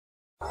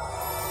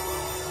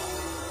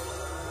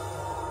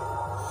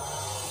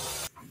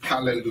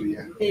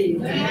Hallelujah.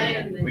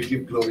 Amen. We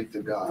give glory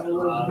to God.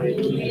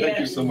 Thank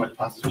you so much,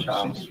 Pastor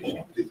Charles,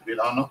 for this great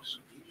honor.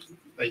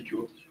 Thank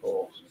you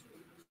for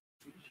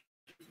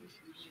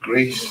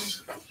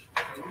grace,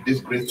 this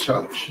great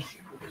church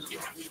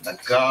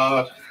that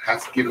God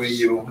has given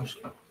you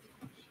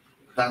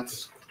that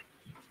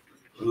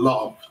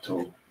love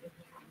to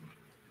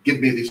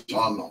give me this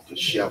honor to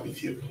share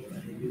with you.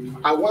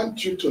 I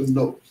want you to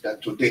know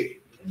that today,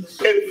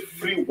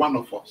 every one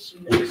of us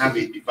will have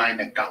a divine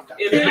encounter.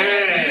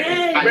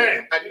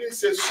 Amen. I didn't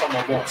say some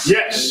of us.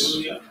 Yes.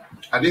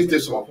 I didn't say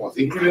some of us,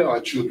 including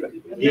our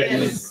children.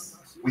 Yes.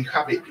 We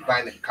have a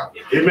divine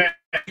encounter. Amen.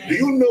 Do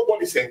you know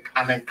what is an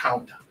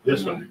encounter?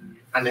 Yes, sir.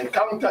 An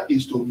encounter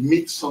is to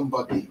meet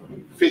somebody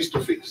face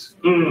to face.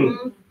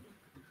 Mm.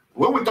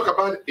 When we talk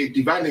about a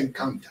divine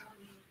encounter,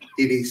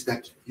 it is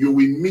that you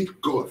will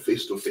meet God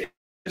face to face.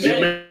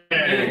 Amen.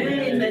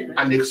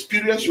 An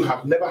experience you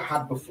have never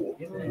had before.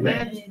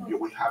 Amen. You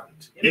will have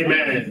it.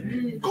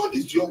 Amen. God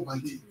is the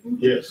Almighty.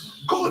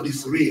 Yes. God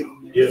is real.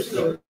 Yes,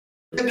 Lord.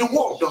 And the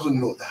world doesn't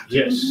know that.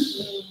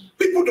 Yes.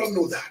 People don't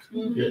know that.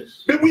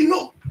 Yes. But we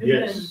know.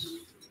 Yes.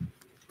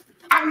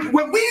 And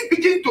when we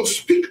begin to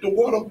speak the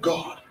word of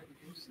God,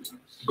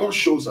 God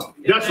shows up.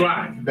 That's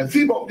right. The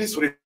theme of this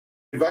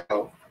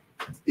revival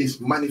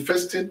is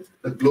manifesting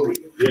the glory.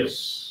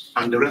 Yes.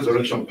 And the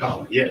resurrection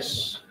power.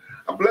 Yes.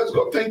 And bless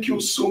God, thank you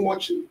so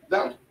much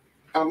that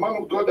a man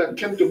of God that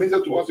came to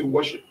minister to us in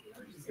worship,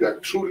 you are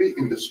truly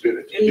in the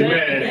spirit.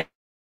 Amen.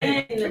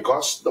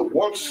 Because the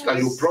words that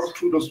you brought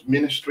through this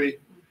ministry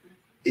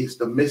is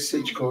the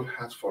message God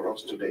has for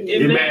us today.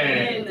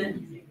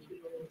 Amen.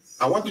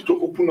 I want you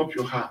to open up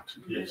your heart.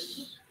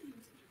 Yes.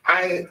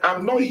 I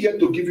am not here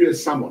to give you a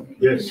sermon.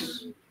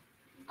 Yes.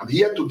 I'm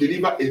here to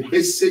deliver a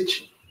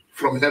message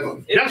from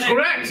heaven. That's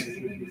correct.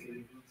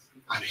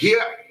 I'm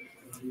here.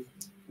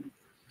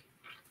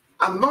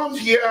 I'm not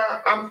here.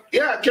 I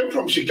came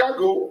from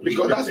Chicago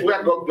because that's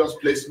where God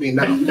just placed me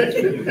now.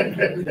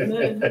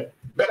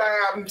 But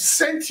I am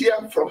sent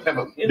here from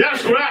heaven.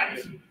 That's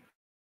right.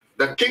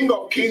 The King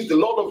of Kings, the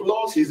Lord of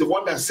Lords, He's the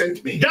one that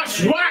sent me.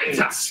 That's right. It's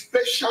a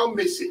special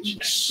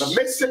message. The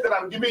message that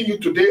I'm giving you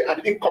today, I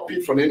didn't copy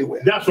it from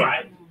anywhere. That's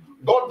right.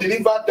 God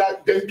delivered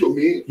that then to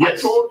me. Yes.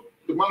 I told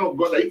the man of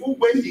God that even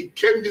when he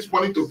came this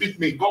morning to beat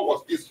me, God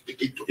was still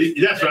speaking to me.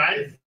 That's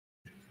right.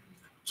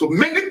 So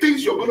many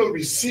things you're going to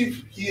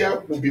receive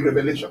here will be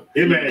revelation.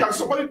 Amen. Can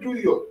somebody do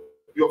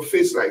your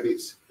face like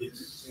this?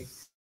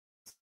 Yes.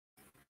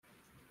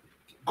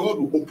 God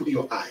will open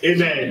your eyes.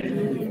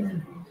 Amen.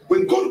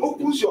 When God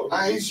opens your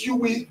eyes, you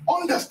will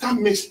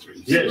understand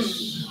mysteries.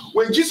 Yes.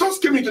 When Jesus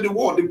came into the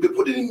world, the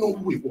people didn't know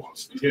who he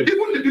was. Yes.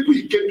 Even the people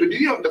he came to, they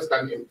didn't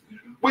understand him.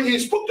 When he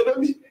spoke to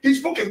them, he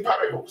spoke in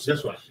parables.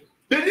 That's right.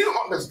 They didn't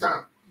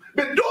understand.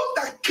 But those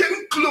that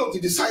came close,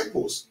 the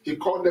disciples, he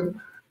called them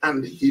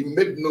and he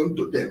made known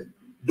to them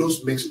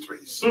those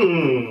mysteries.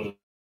 Mm.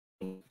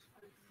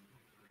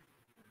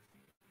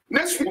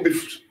 Next week will be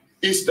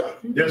Easter.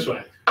 That's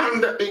right.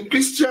 And in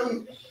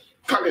Christian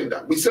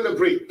calendar, we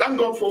celebrate. Thank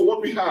God for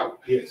what we have.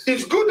 Yes.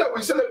 It's good that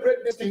we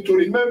celebrate this thing to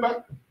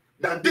remember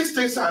that these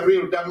things are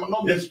real, they're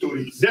not Yes.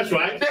 stories. That's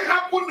right. They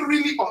happen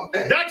really on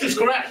earth. That is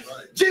correct.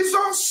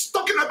 Jesus,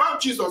 talking about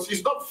Jesus,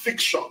 is not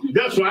fiction.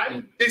 That's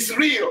right. It's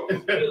real.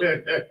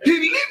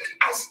 He lived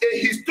as a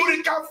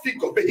historical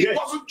figure, but he Yes.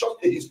 wasn't just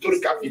a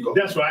historical figure.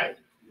 That's right.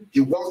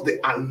 He was the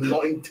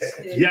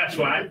anointed. That's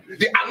right.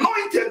 The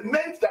anointed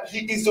meant that he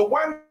is the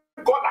one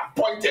God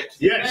appointed.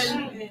 Yes.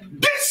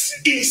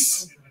 This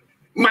is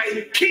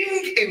my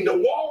king in the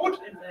world,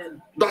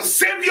 the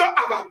Savior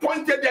I've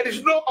appointed. There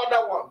is no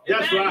other one.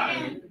 That's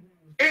right.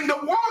 In the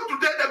world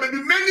today, there may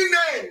be many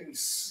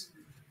names,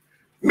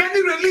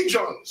 many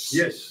religions.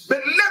 Yes.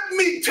 But let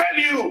me tell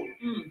you,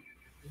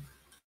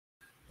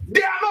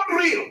 they are not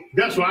real.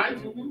 That's right.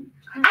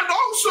 And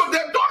also,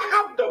 they don't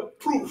have the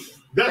proof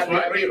That's that they are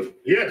right. real.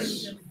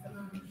 Yes.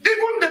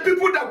 Even the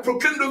people that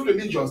proclaim those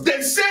religions,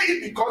 they say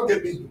it because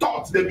they've been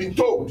taught, they've been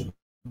told.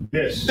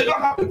 Yes. They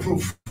don't have the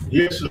proof.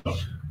 Yes, Lord.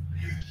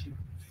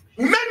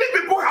 Many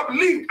people have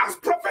lived as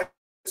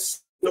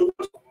prophets.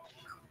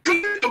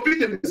 Claiming to be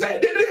the Messiah.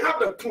 They didn't have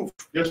the proof.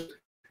 Yes.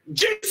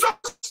 Jesus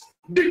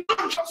did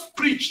not just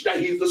preach that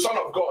he is the Son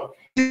of God.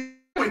 He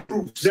with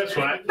proofs. That's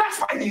right. That's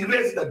why he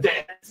raised the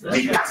dead.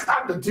 He cast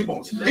out the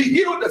demons. He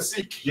healed the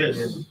sick. Yes.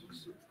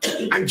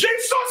 And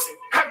Jesus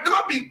had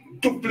not been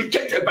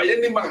duplicated by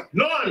any man.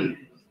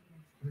 None.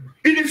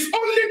 It is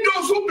only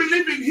those who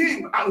believe in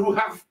him and who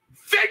have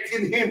faith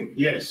in him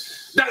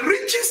Yes. that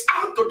reaches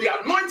out to the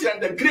anointing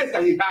and the grace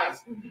that he has,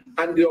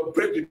 and they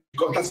operate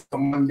because that's the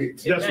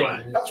mandate. That's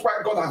right. That's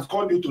why God has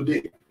called you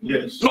today.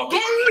 Yes. Not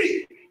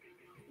only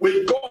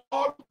will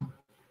God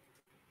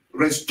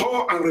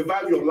restore and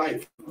revive your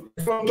life,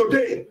 from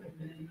today,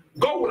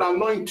 God will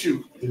anoint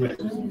you.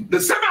 Amen. The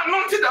same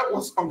anointing that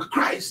was on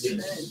Christ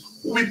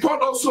will be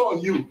poured also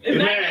on you.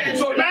 Amen.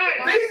 So that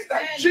things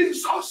that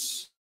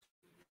Jesus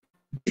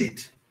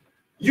did,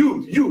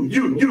 you,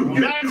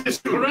 That is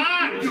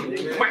correct.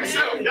 you,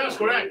 myself, That's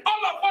correct.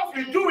 all of us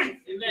will do it.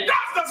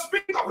 That's the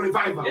spirit of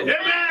revival.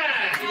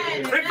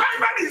 Amen. Revival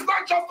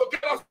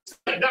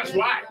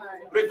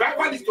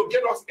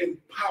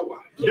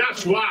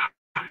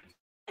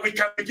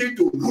begin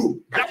to rule.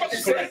 Somebody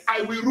say,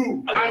 I will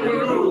rule. I will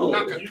rule.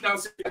 Now, can you now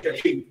say like a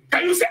king?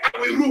 Can you say, I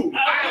will rule?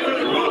 I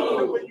will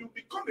rule. When you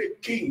become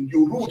a king,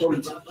 you rule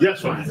authority.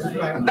 Yes, right.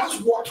 And that's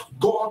what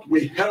God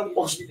will help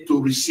us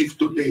to receive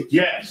today.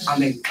 Yes.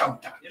 An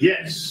encounter.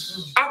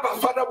 Yes. Abba,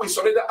 Father, we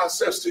surrender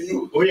ourselves to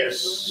you. Oh,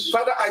 yes.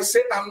 Father, I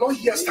say, I'm not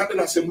here standing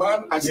as a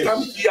man. I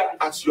stand here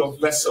as your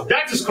vessel.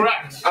 That is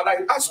correct. And I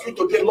ask you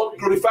today, Lord,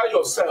 glorify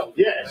yourself.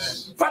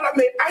 Yes. Father,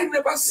 may I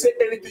never say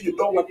anything you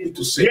don't want me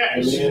to say.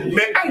 Yes.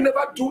 May I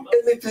never do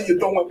anything you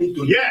don't want me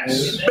to do.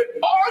 Yes. May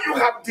all you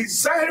have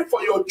designed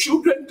for your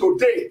children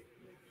today,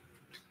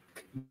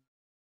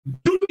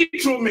 do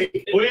it through me.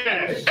 Oh,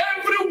 yes.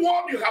 Every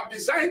word you have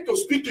designed to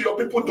speak to your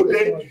people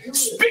today,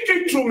 speak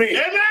it through me.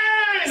 Amen.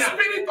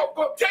 Spirit of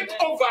God, take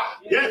over.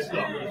 Yes,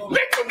 Lord.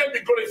 Let your name be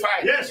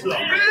glorified. Yes, Lord.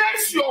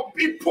 Bless your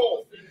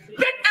people.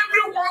 Let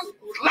everyone's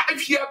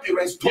life here be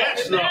restored.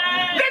 Yes, Lord.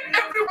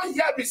 Let everyone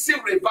here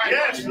receive revival.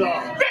 Yes,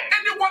 Lord. Let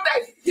anyone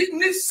that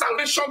needs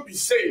salvation be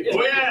saved.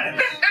 Oh, yes.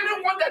 Let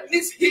anyone that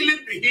needs healing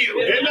be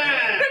healed. Amen.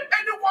 Let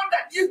anyone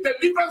that needs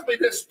deliverance be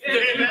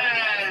delivered.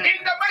 Amen.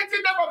 In the mighty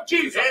name of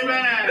Jesus.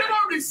 Amen. Let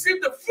them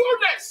receive the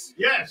fullness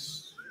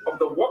Yes. of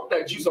the work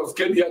that Jesus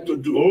came here to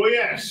do. Oh,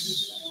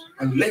 yes.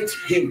 And let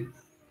him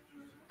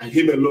and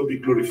him alone be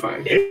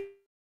glorified.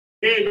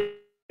 Amen.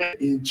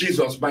 In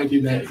Jesus'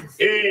 mighty name.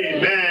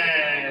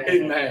 Amen.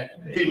 Amen.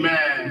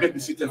 Amen. You may be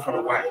seated for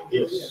a while.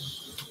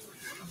 Yes.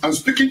 I'm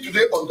speaking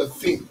today on the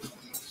theme,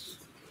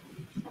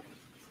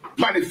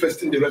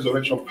 manifesting the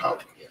resurrection power.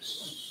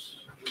 Yes.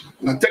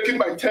 And I'm taking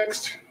my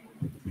text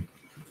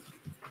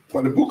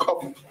from the book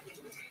of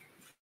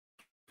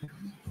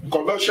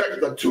Colossians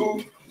chapter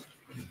 2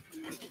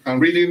 and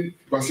reading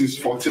verses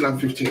 14 and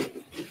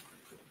 15.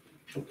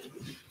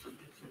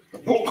 The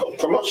book of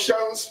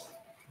Colossians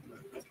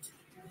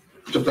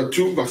chapter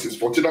 2 verses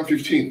 14 and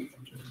 15.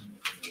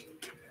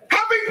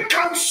 Having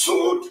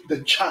cancelled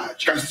the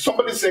charge. Can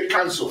somebody say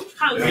cancelled?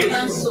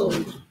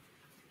 Cancelled.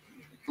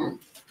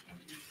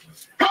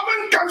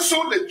 Having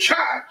cancelled the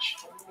charge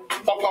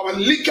of our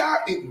legal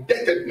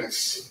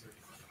indebtedness,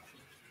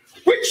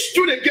 which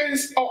stood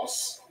against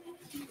us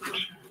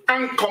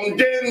and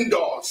condemned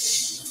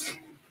us,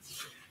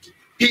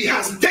 he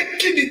has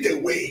taken it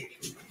away,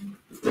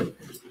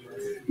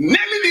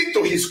 nailing it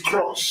to his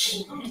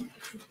cross,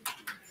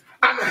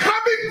 and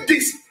having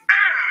disarmed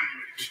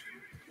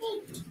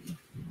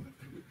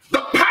the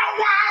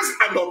powers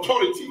and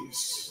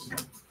authorities,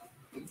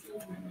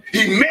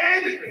 he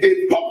made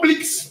a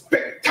public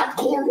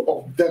spectacle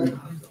of them,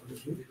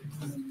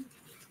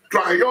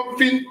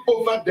 triumphing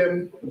over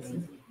them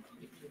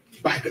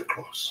by the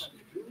cross.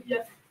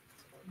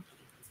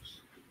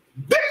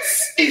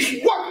 This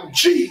is what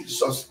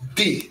Jesus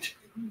did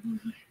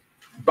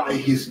by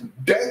his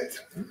death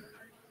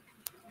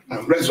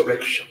and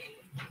resurrection.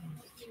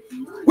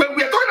 When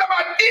we are talking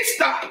about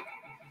Easter,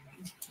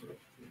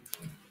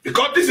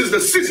 because this is the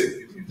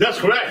season, That's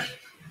correct.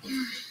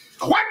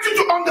 I want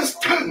you to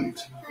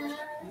understand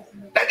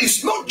that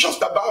it's not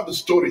just about the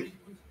story.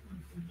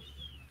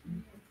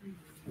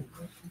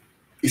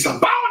 It's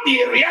about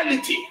the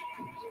reality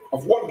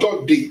of what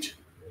God did.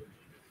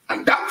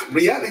 And that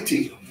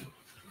reality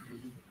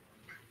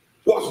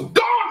was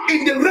done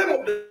in the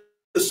realm of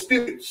the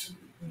spirit,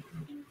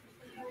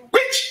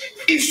 which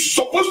is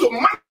supposed to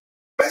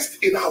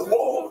manifest in our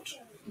world.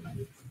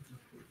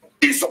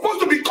 It's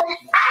supposed to become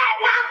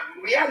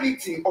our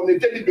reality on a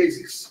daily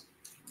basis.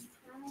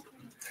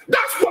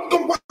 That's what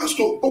God wants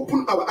to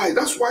open our eyes.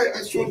 That's why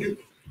I told you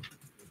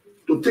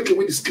to take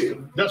away the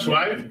scale. That's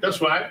right.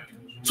 That's right.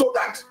 So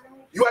that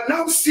you are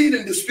now seeing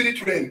in the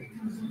spirit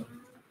realm.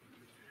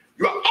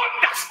 You are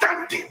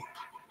understanding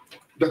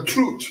the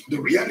truth, the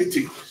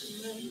reality.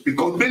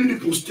 Because many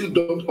people still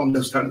don't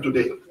understand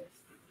today.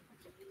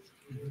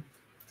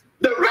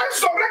 The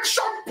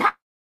resurrection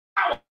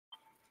power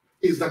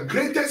is the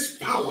greatest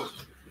power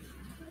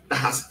that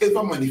has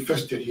ever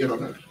manifested here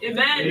on earth.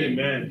 Amen.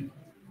 Amen.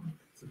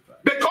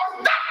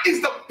 Because that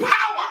is the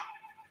power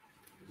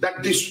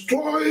that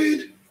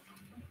destroyed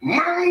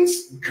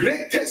man's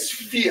greatest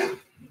fear,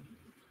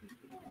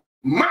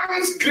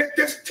 man's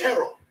greatest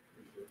terror.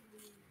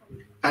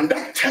 And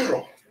that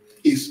terror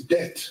is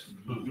death.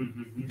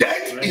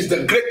 Death is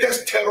the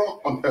greatest terror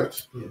on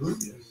earth.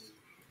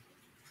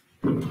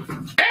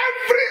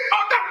 Every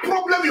other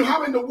problem you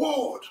have in the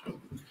world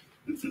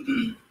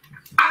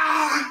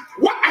are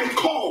what I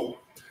call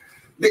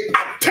the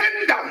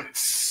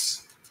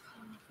attendants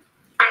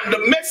and the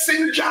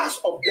messengers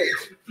of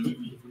death.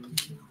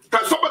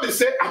 Can somebody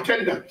say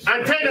attendants?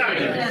 Attendant.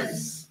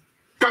 Yes.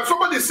 Can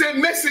somebody say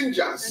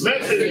messengers?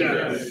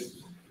 Messengers.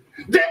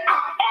 They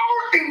are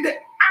all in the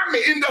army,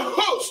 in the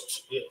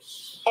host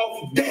Yes.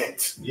 of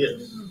death.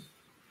 Yes.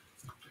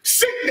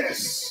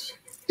 Sickness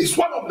is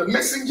one of the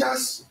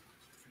messengers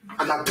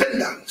and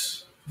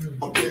attendants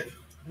of death.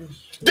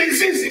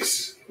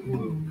 Diseases,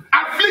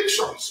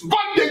 afflictions,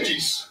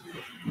 bondages,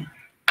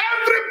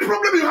 every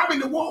problem you have in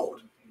the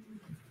world,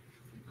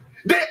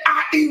 they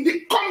are in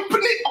the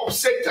company of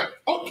Satan,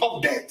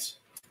 of death.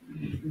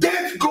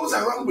 Death goes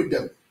around with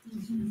them.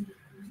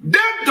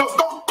 Death does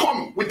not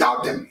come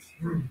without them.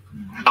 And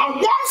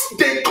once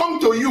they come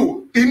to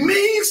you, it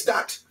means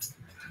that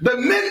the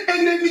main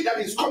enemy that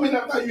is coming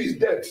after you is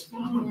death.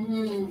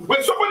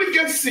 When somebody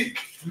gets sick,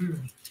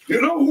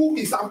 you know who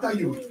is after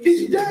you?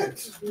 It's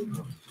death.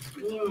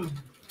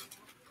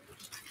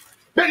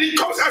 Then it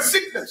comes as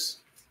sickness.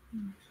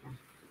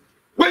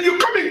 When you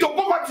come into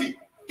poverty,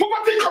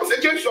 poverty comes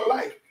against your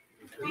life.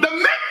 The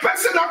main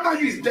person after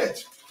you is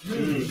death.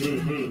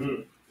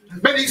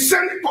 But he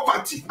sent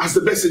poverty as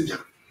the messenger.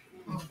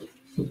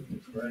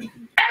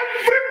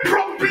 Every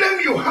problem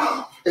you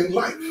have in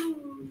life,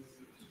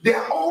 they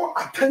are all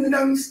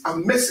attendants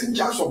and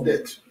messengers of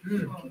death.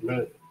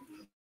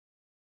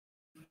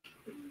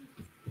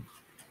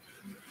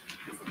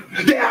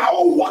 They are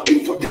all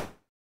working for death.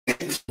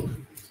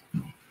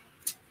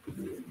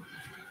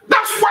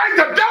 That's why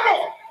the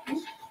devil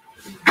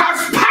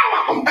has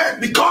power on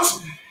earth,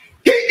 because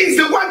he is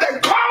the one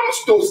that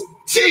comes to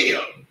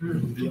steal,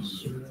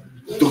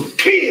 to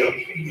kill,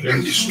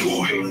 and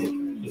destroy.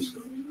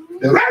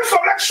 The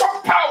resurrection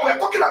power we're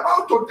talking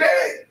about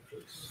today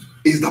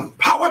is the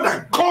power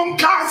that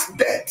conquers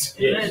death.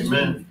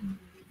 Amen.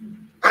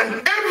 And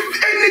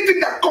anything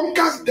that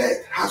conquers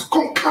death has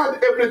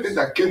conquered everything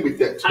that came with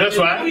death. That's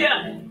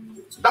right.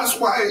 That's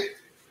why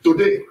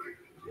today,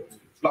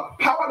 the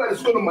power that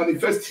is going to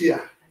manifest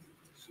here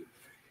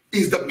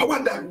is the power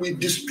that will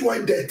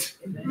destroy death.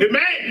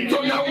 Amen.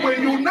 So now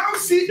when you now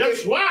see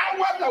That's a right.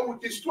 power that will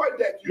destroy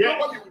death, you know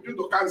what it will do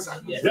to cancer?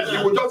 Yes.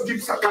 You will just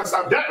give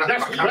cancer.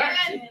 That's correct.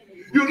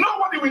 You know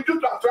what it will do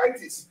to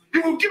arthritis?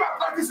 It will give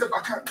arthritis a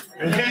vacant.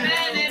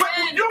 But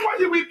you know what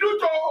it will do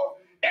to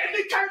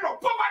any kind of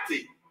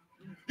poverty?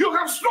 You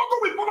have struggled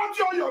with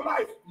poverty all your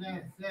life.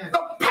 The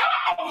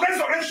power of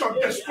resurrection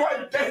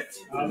destroys death.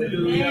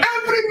 Hallelujah.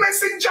 Every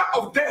messenger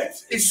of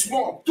death is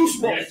small, too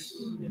small. Yes.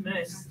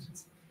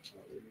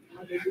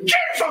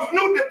 Jesus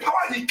knew the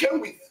power he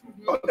came with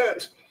on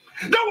earth.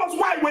 That was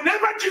why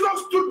whenever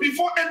Jesus stood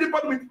before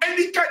anybody with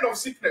any kind of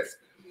sickness,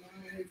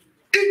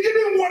 it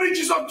didn't worry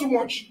Jesus too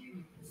much.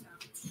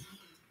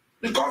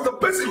 Because the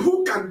person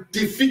who can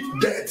defeat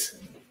death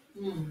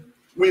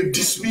will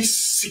dismiss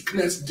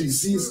sickness,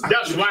 disease.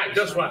 That's right.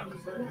 That's right.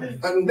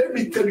 And let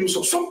me tell you,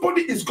 so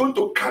somebody is going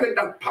to carry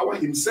that power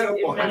himself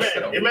or Amen.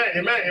 herself. Amen.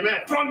 Amen. Amen.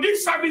 From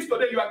this service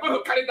today, you are going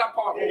to carry that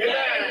power.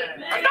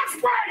 Amen. And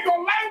that's why your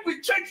life will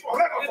change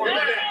forever for you.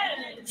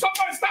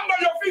 Somebody stand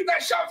on your feet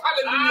and shout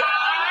hallelujah.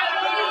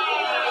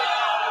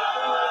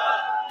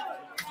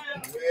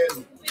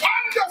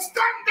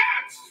 Understand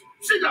that.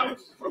 Sit down.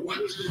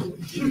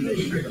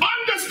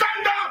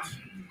 Understand that.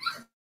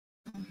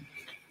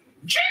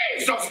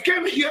 Jesus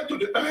came here to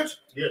the earth.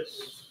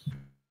 Yes.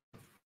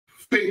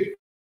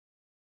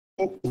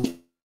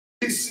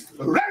 His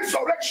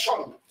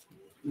resurrection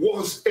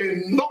was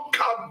a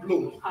knockout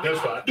blow. That's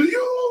right.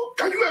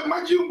 Can you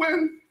imagine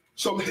when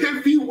some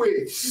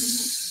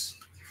heavyweights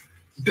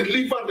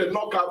deliver the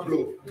knockout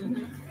blow?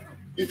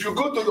 If you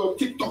go to your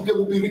TikTok, they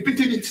will be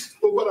repeating it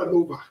over and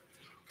over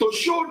to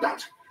show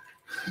that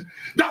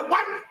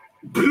one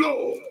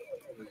blow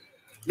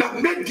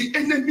that made the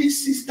enemy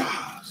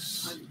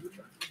sisters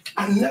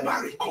and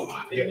never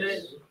recover.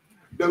 Yes.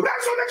 The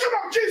resurrection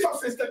of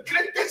Jesus is the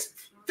greatest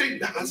thing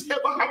that has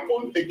ever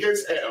happened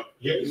against hell.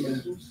 Yes.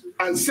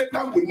 And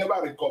Satan will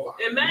never recover.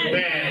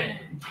 Amen.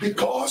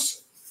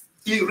 Because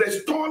he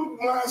restored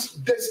man's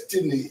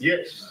destiny,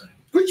 Yes.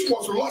 which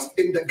was lost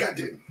in the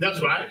garden.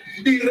 That's right.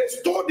 He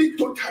restored it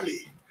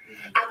totally.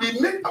 And he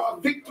made our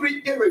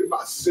victory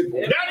irreversible.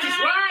 That is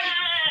right.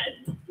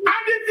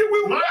 And if you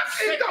will walk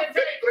in the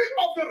victory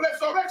of the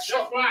resurrection,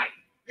 That's right.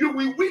 you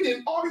will win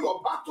in all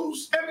your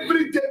battles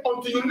every day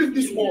until you leave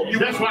this world. You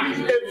That's will right.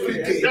 win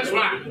every day. That's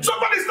right.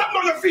 Somebody stand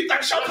on your feet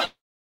and shout.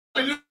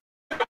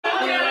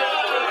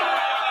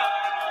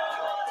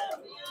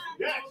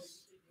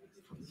 Yes.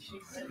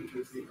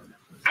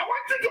 I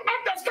want you to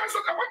understand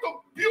something. I want to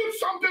build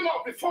something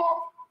up before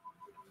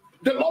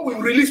the Lord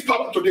will release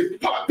power today.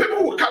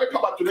 People will carry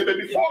power today, but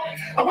before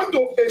I want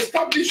to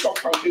establish your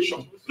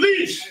foundation.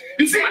 Please.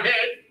 You see, Go ahead.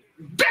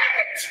 death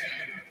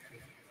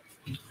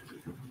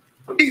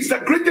is the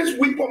greatest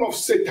weapon of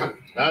Satan.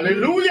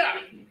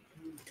 Hallelujah.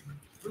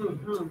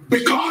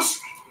 Because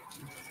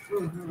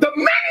the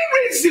main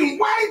reason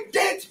why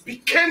death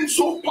became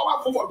so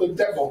powerful for the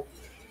devil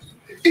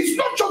is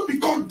not just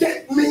because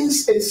death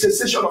means a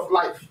cessation of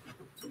life.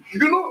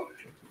 You know,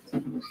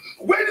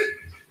 when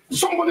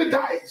somebody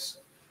dies,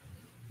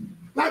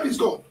 life is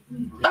gone.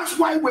 That's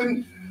why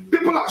when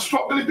people are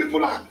struggling,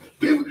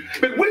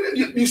 but when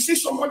you see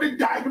somebody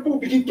die, people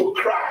begin to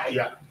cry.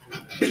 Yeah.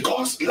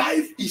 Because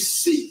life is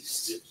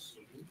ceased.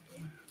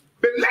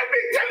 But let me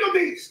tell you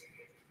this.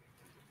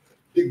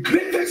 The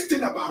greatest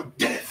thing about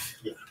death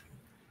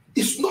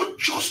is not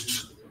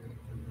just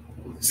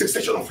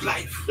cessation of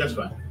life. That's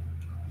right.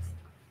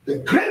 The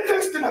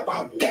greatest thing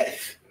about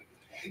death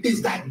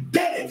is that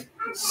death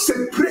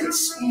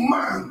separates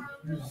man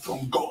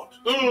from God.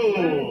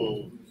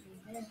 God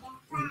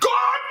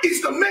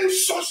is the main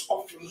source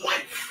of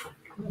life.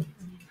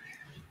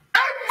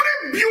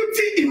 Every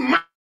beauty in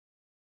man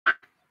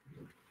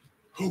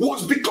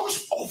was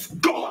because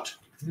of God.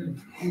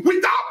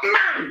 Without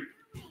man,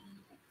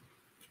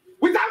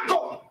 without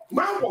God,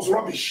 man was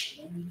rubbish.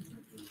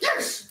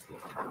 Yes.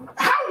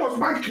 How was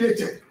man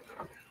created?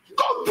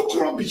 God took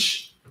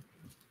rubbish,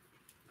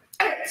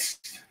 earth,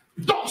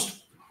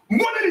 dust,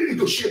 molded it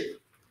into shape.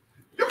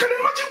 You can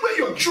imagine when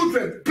your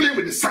children play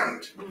with the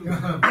sand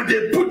and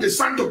they put the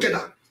sand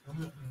together.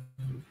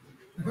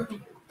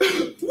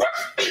 What?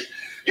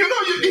 You know,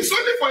 it's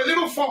only for a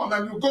little fun,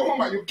 and you go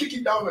home and you kick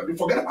it down and you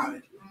forget about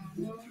it.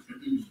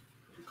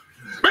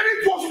 But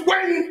it was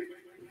when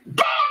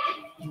God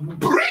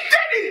breathed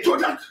into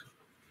that.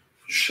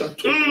 Shut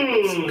up. When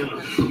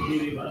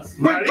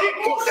God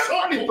molded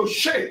man into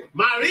shape,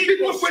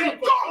 it was when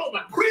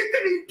God breathed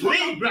into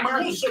that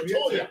man.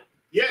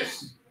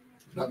 Yes.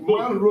 That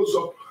man rose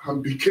up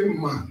and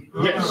became man.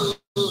 Yes.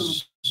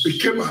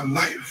 Became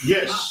alive.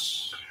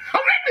 Yes.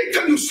 And let me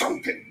tell you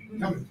something.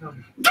 Don't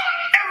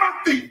ever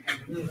think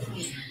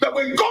that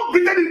when God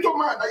breathed into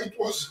man, that it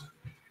was,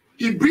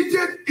 he breathed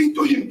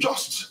into him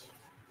just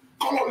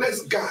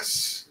colorless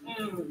gas.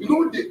 You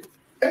know, the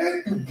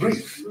air you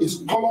breathe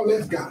is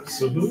colorless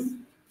gas.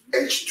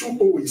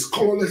 H2O is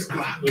colorless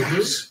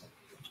gas.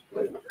 Don't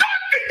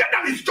think that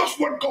that is just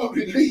what God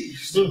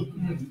released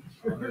on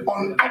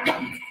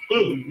Adam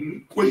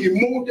when he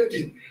molded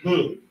him.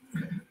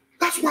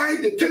 That's why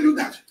they tell you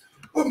that,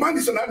 oh, man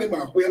is an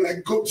animal. We are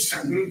like goats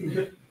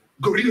and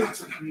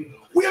gorillas.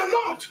 We are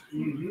not.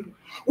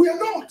 We are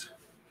not.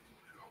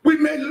 We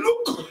may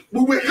look,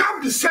 we will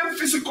have the same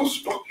physical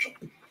structure.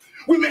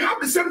 We may have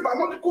the same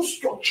biological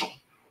structure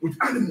with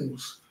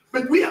animals,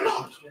 but we are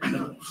not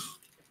animals.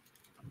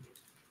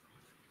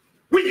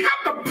 We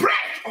have the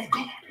breath of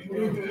God.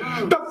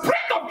 The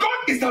breath of God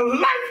is the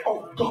life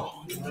of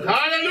God.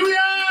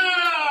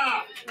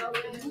 Hallelujah!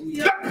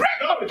 The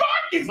breath of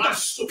God is the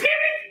spirit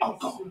of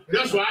God.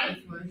 That's right.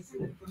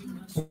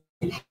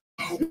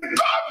 When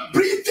God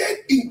breathed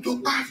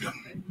into Adam,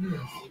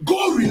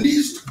 God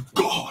released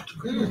God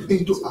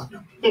into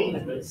Adam.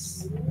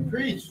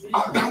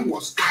 Adam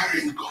was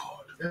carrying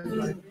God.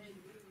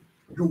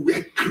 You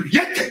were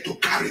created to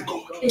carry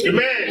God.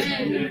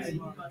 Amen.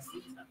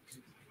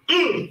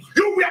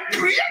 You were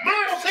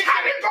created to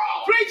carry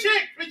God. Preach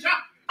it, preacher.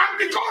 And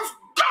because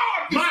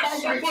God is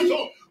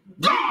almighty,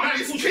 God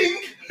is king.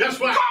 That's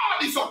right.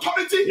 God is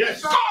authority.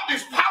 Yes. God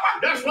is power.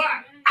 That's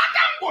right.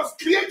 Adam was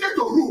created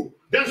to rule.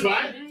 That's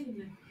right.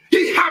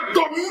 He had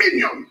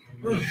dominion.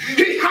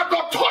 He had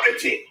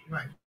authority.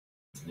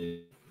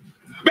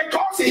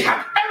 Because he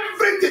had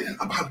everything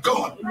about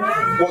God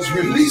was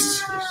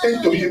released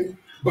into him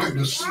by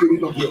the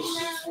Spirit of God.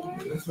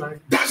 That's right.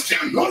 That's the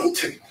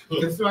anointing.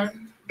 That's right.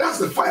 That's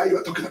the fire you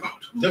are talking about.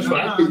 That's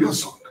right. In your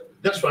song.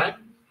 That's right.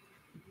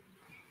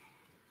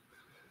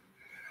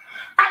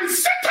 And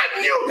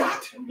Satan knew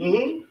that.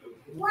 And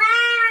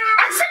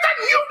Satan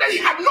knew that he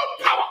had no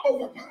power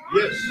over man.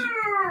 Yes.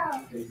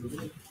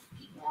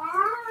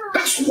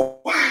 That's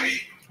why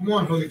Come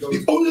on, Holy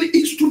Ghost. the only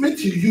instrument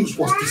he used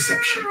was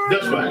deception.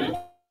 That's right.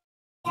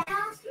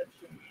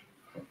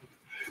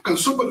 Can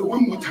somebody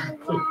one more time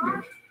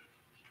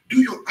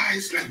do your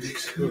eyes like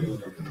this?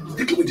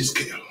 Take away the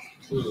scale.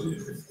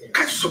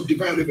 Catch some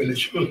divine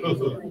revelation.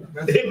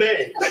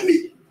 Amen. Let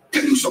me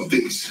tell you some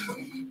things.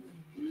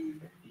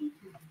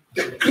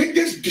 The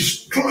greatest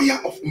destroyer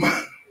of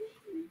man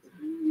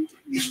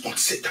is not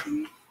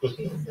Satan.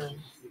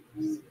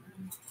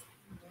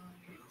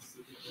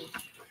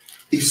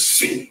 It's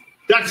sin.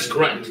 That's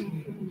correct.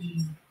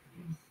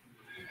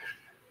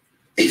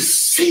 It's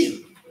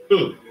sin.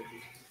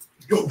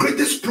 Your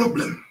greatest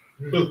problem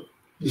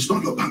is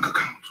not your bank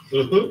account.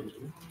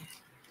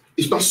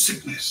 It's not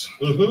sickness.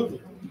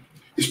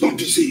 It's not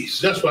disease.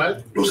 That's right.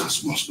 Those are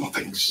small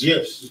things.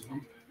 Yes.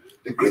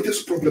 The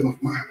greatest problem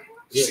of man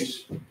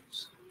is sin.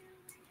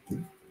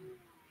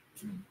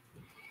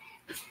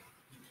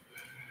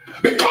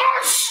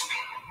 Because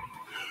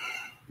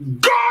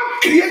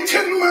God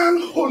created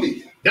man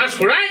holy. That's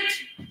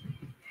correct.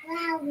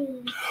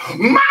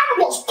 Man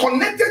was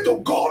connected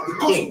to God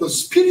because of the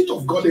Spirit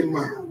of God in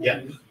man. Yeah.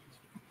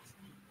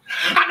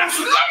 And as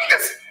long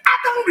as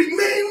Adam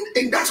remained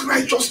in that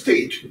righteous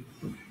state,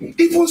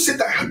 even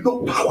Satan had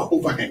no power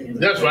over him.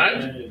 That's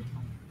right.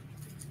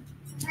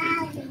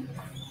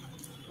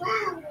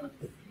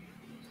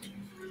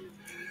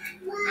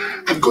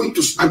 I'm going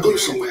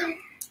somewhere.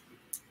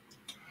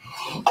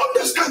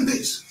 Understand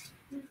this.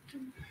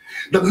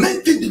 The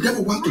main thing the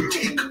devil wants to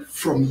take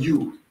from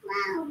you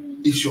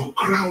is your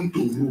crown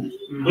to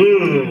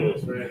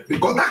rule.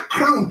 Because that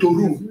crown to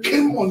rule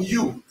came on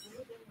you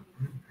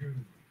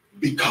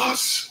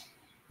because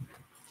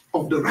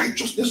of the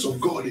righteousness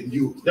of God in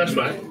you. That's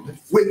right.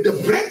 When the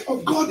breath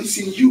of God is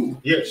in you,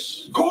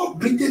 Yes. God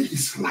breathed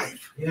his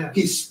life,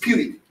 his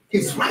spirit,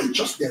 his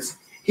righteousness,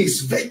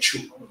 his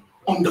virtue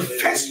on the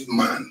first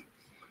man.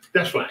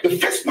 That's right. The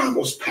first man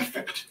was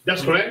perfect.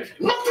 That's correct.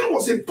 Nothing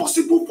was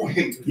impossible for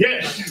him.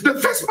 Yes. The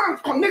first man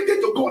connected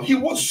to God, he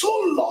was so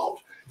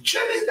loved,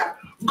 sharing that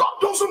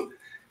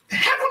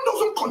heaven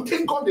doesn't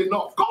contain God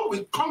enough. God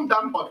will come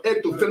down on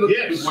earth to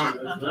fellowship with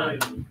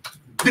man.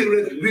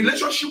 the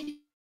relationship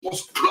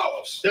was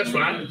close. That's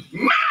right.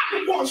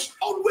 Man was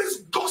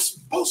always God's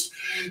boss,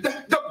 the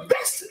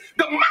best,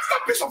 the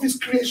masterpiece of his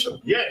creation.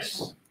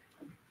 Yes.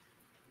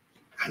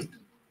 And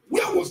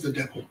where was the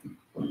devil?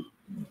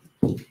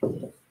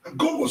 And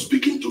God was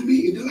speaking to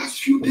me in the last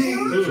few days.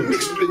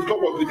 Ministries,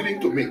 God was revealing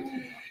to me.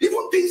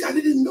 Even things I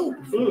didn't know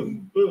before.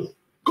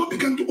 God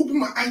began to open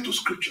my eye to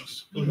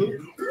scriptures. Where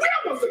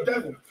was the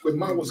devil when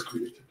man was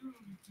created?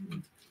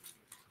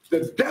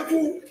 The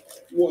devil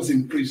was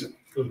in prison.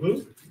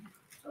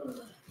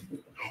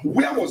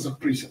 Where was the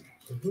prison?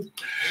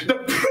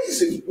 The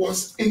prison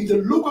was in the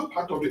lower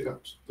part of the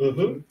earth.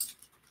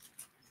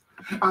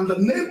 And the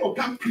name of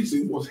that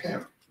prison was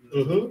hell.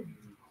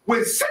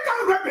 When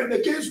Satan rebelled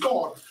against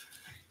God,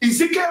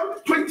 Ezekiel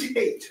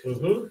 28,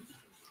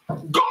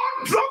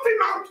 God drove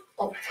him out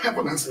of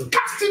heaven and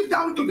cast him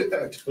down to the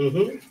earth,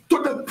 to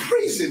the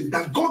prison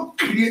that God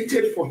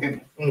created for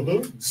him.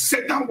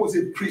 Satan was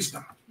a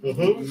prisoner.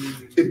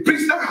 A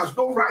prisoner has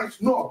no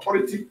rights, no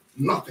authority,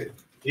 nothing.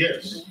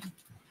 Yes.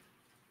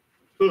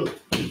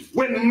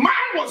 When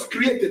man was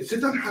created,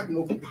 Satan had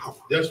no power.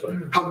 That's right.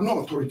 Had no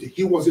authority.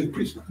 He was a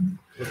prisoner.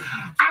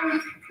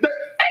 And the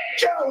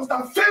angels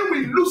that fell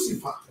with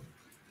Lucifer,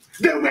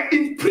 they were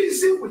in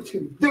prison with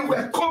him. They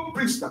were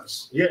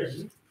co-prisoners. Yes.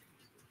 And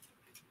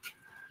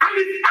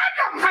if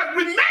Adam had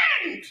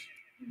remained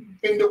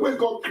in the way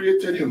God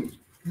created him,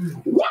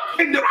 what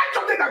in the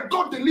righteousness that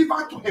God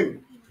delivered to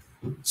him,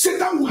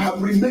 Satan would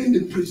have remained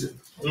in prison.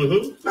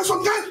 Now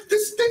sometimes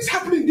these things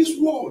happen in this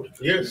world.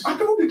 Yes. And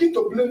people begin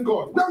to blame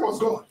God. That was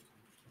God.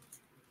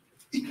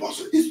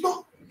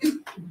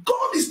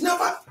 God is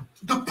never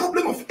the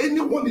problem of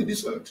anyone in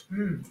this earth.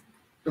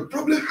 The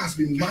problem has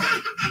been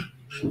man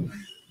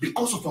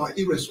because of our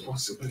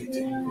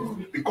irresponsibility,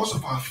 because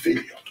of our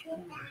failure.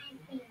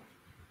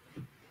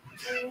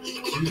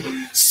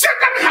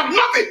 Satan had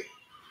nothing.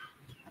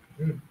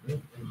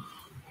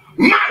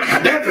 Man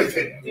had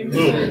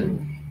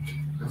everything.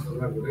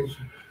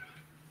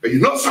 But you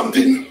know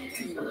something?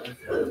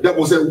 There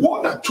was a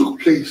war that took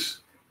place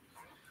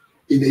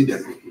in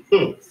Eden.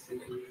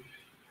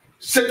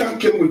 Satan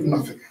came with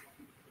nothing.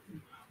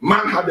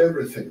 Man had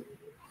everything.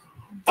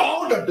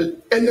 All that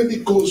the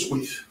enemy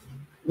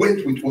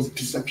went with was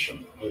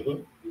deception.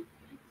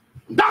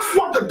 That's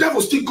what the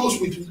devil still goes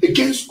with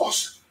against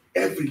us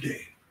every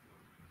day.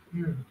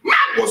 Man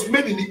was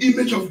made in the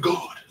image of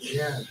God.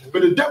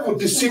 But the devil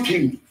deceived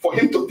him for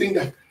him to think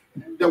that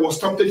there was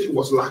something he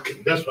was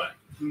lacking. That's right.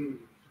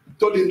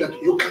 Told him that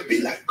you can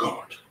be like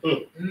God.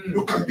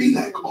 You can be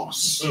like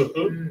us.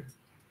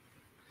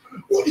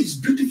 What is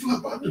beautiful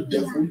about the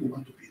devil you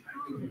want to be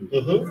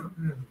like?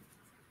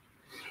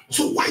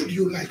 So why do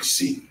you like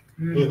sin?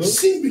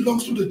 Sin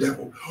belongs to the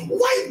devil.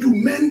 Why do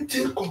men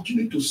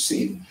continue to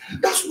sin?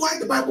 That's why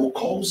the Bible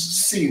calls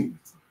sin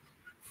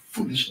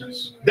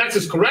foolishness. That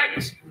is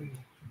correct.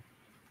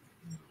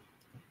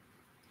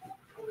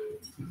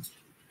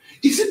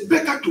 Is it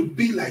better to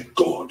be like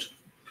God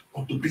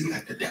or to be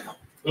like the devil?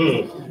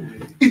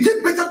 Is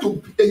it better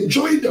to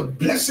enjoy the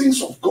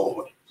blessings of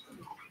God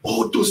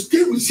or to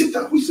stay with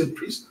Satan, who is a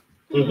prisoner?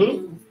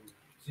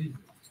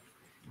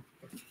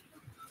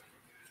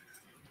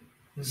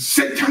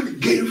 Satan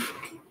gave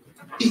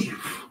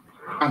Eve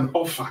an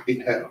offer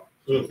in hell.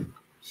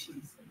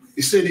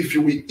 He said, if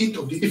you will eat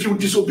of if you will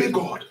disobey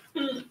God,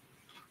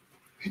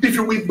 if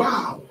you will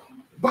bow,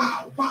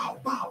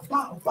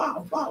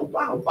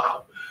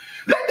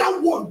 let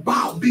that word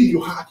bow be in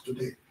your heart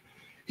today.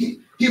 He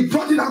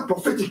brought it out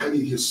prophetically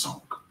in his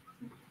song.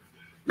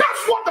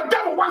 That's what the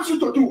devil wants you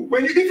to do.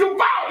 If you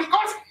bow,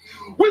 because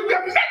we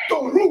were meant to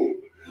rule.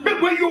 But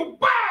when you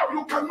bow,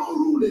 you cannot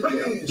rule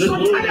again. Kings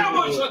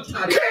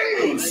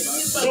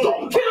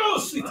don't bow.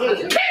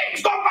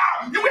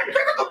 You were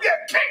created to be a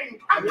king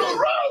and to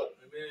rule.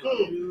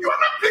 You are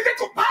not created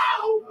to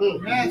bow.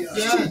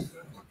 That's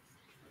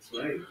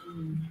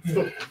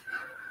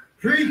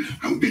right.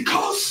 And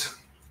because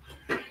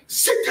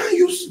Satan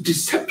used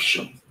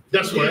deception.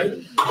 That's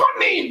right.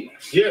 Cunning.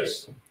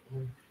 Yes.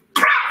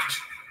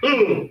 Craft.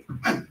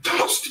 And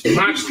tossed a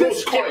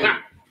useless coin. A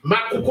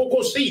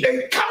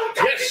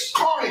counterfeit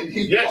coin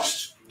he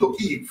tossed to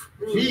Eve.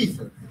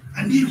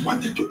 And Eve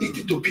wanted to eat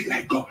it to be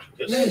like God.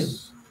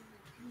 Yes.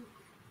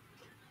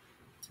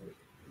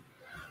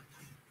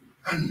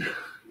 And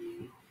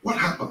what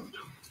happened?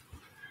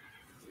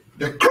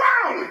 The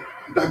crown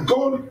that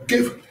God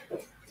gave,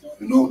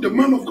 the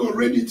man of God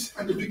read it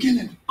at the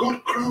beginning.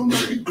 God crowned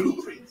him with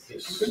glory.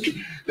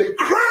 The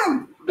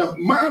crown that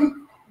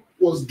man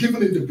was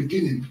given in the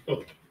beginning,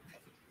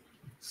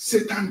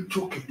 Satan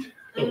took it.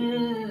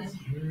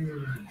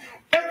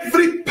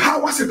 Every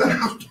power Satan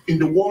has in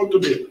the world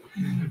today,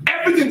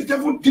 everything the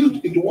devil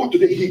did in the world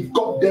today, he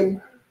got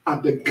them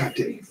at the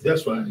garden.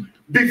 That's right.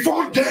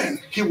 Before then,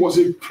 he was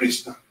a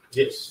prisoner.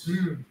 Yes.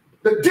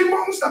 The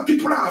demons that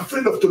people are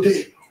afraid of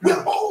today, we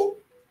are all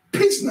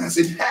prisoners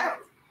in hell.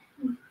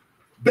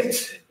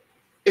 But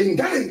in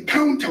that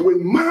encounter,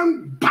 when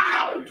man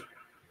bowed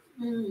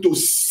to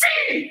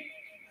sin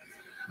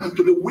and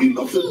to the will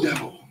of the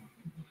devil,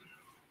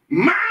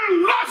 man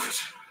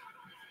lost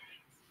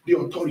the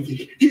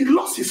authority. He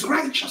lost his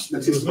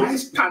righteousness, his right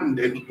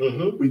standing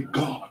with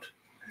God.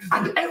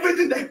 And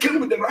everything that came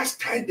with the right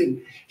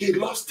standing, he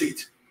lost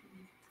it.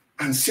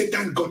 And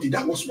Satan got it.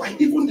 That was why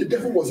even the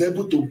devil was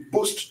able to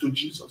boast to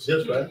Jesus.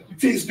 That's right.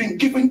 It's been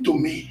given to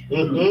me.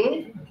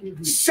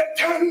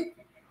 Satan,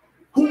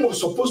 who was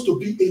supposed to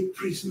be a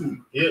prisoner,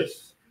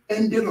 Yes.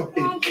 ended up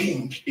a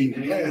king in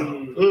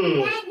hell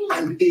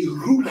and a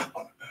ruler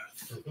on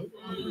earth.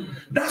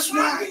 That's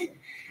why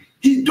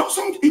he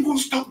doesn't even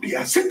stop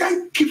there.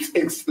 Satan keeps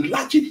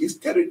enlarging his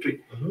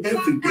territory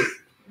every day.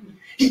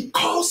 He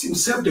calls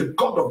himself the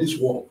God of this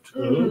world.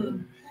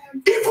 Even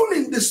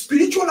in the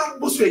spiritual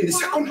atmosphere, in the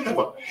second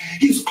heaven,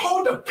 he's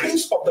called the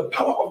prince of the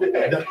power of the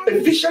air.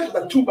 Ephesians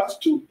 2 verse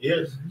 2.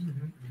 Yes.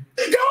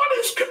 They're all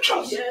in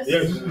scriptures.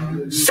 Yes.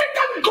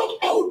 Satan got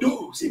all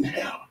those in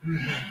hell.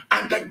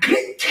 And the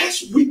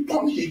greatest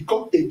weapon he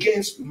got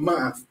against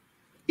man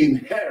in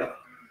hell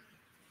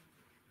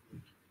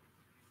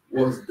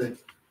was the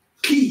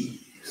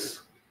keys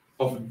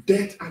of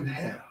death and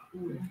hell.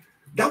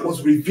 That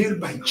was revealed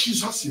by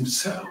Jesus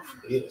himself.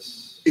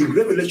 Yes. In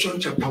Revelation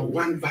chapter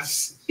 1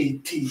 verse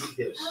 18.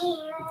 Yes.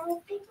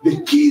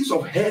 The keys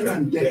of hell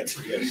and death.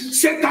 Yes.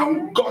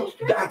 Satan got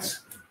that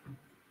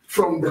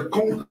from the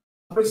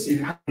conquest he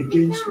had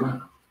against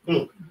man.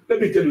 Let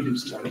me tell you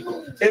this, Charlie.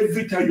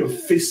 Every time you're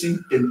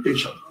facing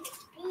temptation,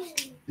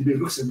 it may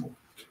look simple.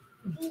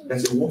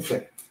 There's a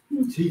warfare.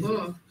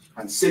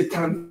 And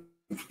Satan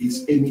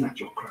is aiming at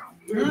your crown.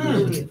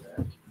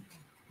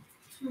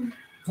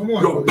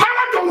 Your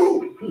power to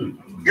rule.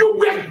 You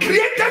were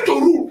created to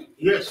rule.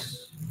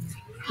 Yes.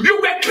 You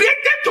were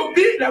created to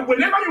be like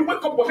whenever you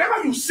wake up,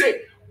 whatever you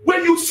say,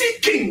 when you see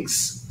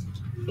kings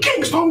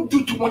don't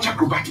do too much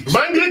acrobatics.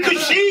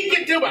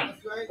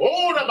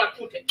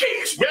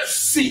 Kings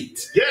just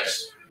sit.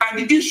 Yes.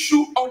 And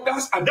issue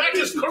orders, and That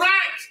is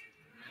correct.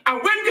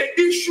 And when they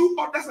issue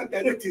orders and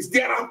directives,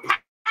 there are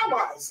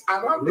powers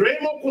around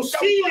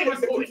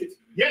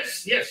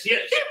Yes, yes,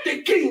 yes. If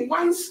the king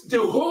wants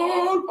the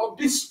whole of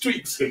this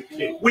street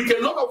with a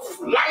lot of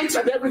lights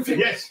and everything,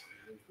 Yes.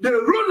 the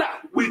ruler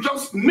will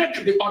just make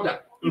the order.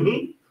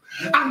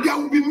 And there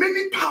will be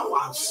many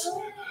powers.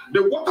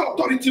 The water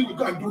authority will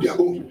go and do their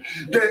own.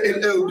 The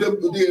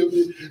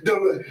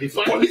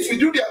police will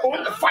do their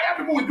own. The fire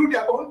people will do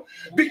their own.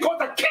 Because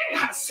the king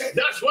has said.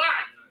 That's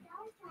right.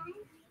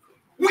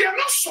 We are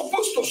not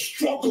supposed to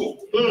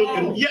struggle.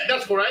 Yeah,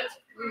 that's correct.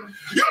 You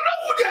know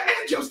who they are?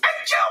 Angels.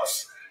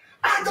 Angels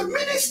are the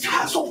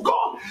ministers of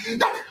God.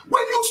 That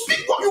when you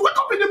speak, when you wake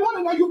up in the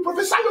morning and you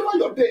prophesy over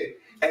your day,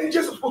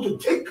 angels are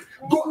supposed to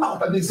go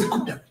out and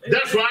execute them.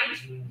 That's right.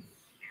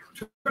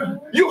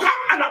 You have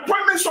an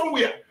appointment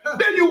somewhere,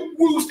 then you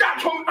will start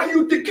home and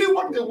you decree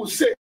what they will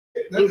say,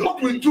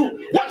 what we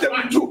do, what they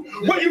will do.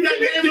 When you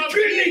begin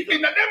decreeing it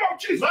in the name of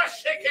Jesus,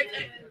 as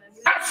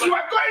you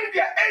are going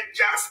there,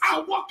 angels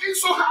are working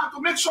so hard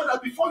to make sure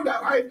that before you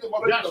arrive, they've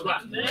already That's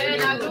right.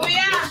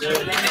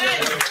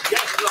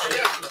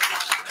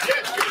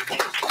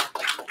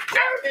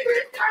 Every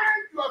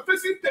time you are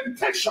facing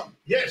temptation,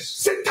 yes,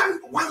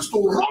 Satan wants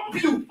to rob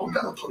you of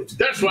that authority.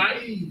 That's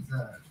right.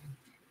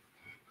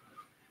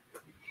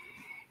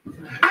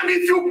 And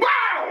if you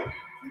bow,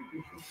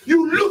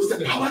 you lose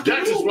the power.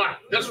 That is right.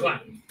 That's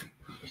right.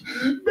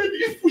 But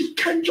if we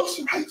can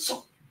just rise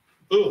up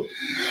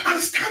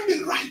and stand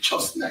in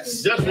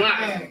righteousness, that's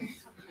right.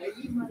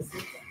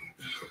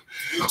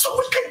 So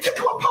we can take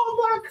our power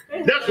back.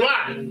 That's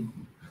right.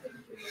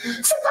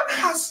 Satan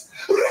has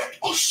wrecked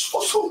us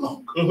for so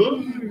long.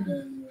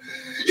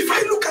 If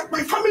I look at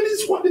my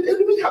family's what the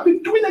enemy have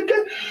been doing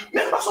again,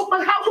 members of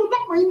my household,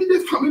 not my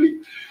immediate family,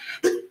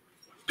 but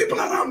people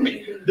around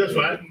me. That's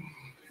right.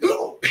 A lot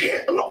of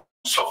pain, a lot of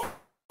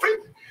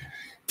suffering,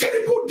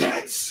 terrible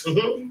deaths,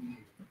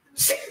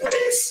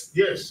 sickness,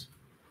 yes,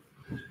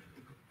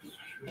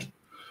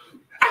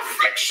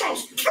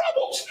 afflictions,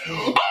 troubles.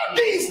 All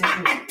these are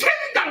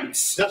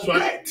attendants. That's of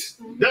right. Death.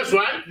 That's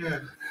right. Yeah.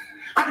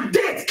 And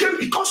death came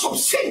because of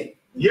sin.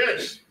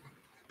 Yes.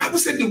 Bible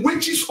said the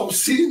wages of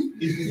sin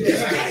is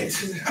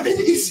death. I mean,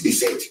 he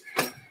said,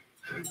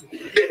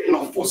 if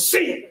not for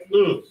sin,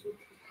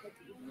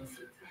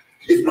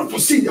 if not for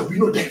sin, there will be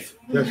no death.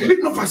 Right. If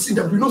not for sin,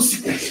 there will be no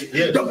sickness.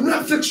 Yes. There will be no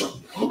affliction.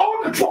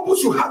 All the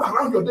troubles you have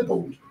around your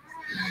neighborhood.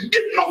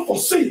 If not for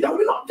sin, there will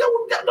be no, there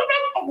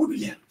will be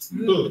here.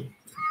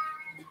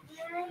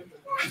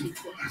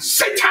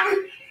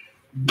 Satan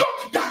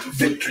got that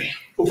victory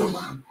over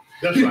man.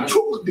 That's he right.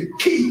 took the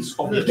keys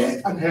of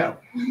death and hell.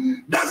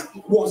 That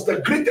was the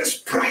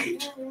greatest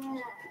pride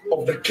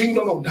of the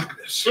kingdom of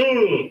darkness.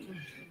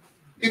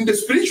 In the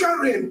spiritual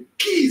realm,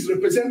 keys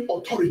represent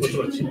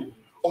authority.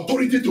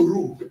 Authority to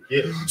rule.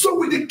 Yes. So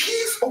with the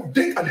keys of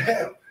death and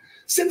hell,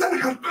 Satan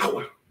had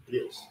power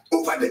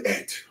over the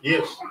earth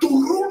to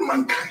rule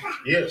mankind.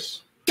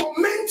 Yes.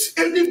 Torment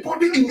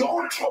anybody in your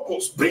own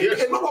troubles. Bring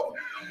a lot of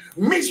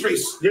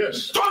miseries.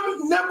 Yes.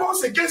 Turn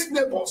neighbors against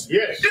neighbors.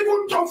 Yes.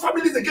 Even turn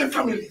families against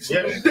families.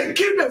 Yes. They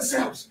kill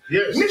themselves.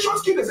 Yes.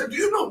 Nations kill themselves.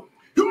 Do you know?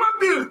 Human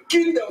beings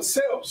kill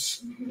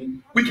themselves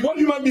with what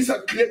human beings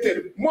have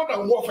created more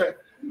than warfare.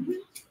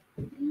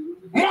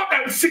 more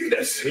than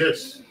sickness.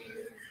 Yes.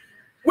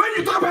 When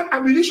you talk about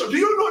ammunition, do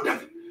you know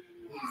that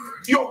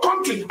your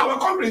country, our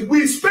country,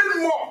 we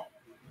spend more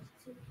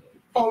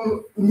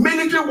on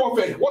military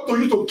warfare, what to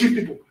use to kill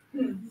people,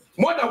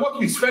 more than what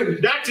we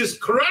spend. That is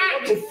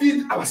correct. To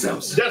feed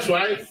ourselves. That's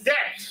right.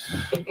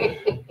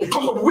 Death.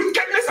 Because of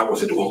wickedness that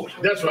was in the world.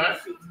 That's right.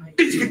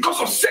 It's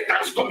because of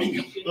Satan's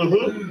dominion.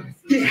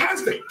 He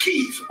has the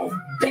keys of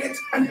death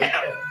and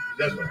hell.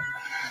 That's right.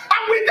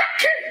 And with that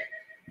key,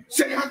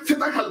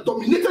 Satan has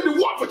dominated the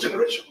world for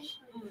generations.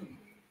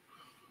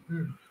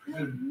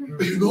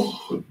 But you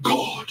know,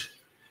 God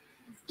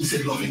is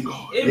a loving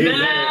God.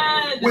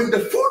 Amen. When the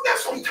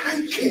fullness of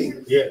time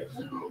came, Yes.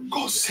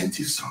 God sent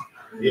his son.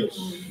 Yes.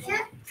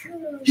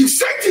 He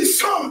sent his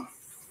son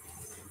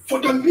for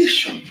the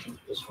mission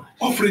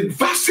of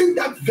reversing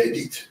that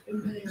verdict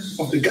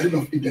of the Garden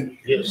of Eden.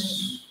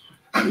 Yes.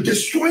 And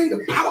destroying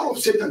the power of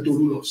Satan to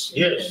rule us.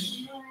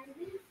 Yes.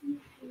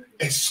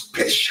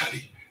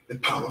 Especially the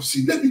power of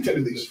sin. Let me tell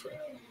you this.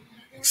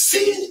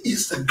 Sin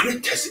is the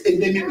greatest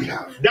enemy we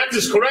have. That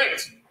is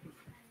correct.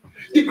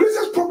 The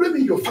greatest problem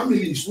in your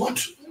family is not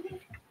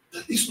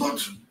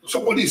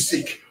somebody is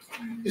sick.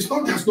 It's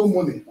not there's no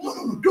money.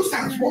 No. Those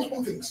are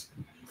small things.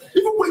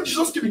 Even when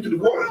Jesus came into the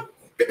world,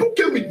 people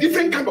came with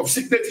different kind of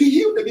sickness. He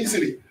healed them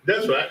easily.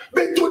 That's right.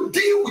 But to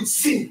deal with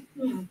sin,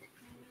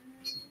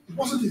 it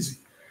wasn't easy.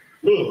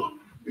 You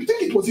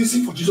think it was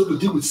easy for Jesus to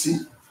deal with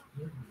sin?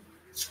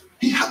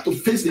 He had to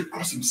face the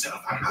cross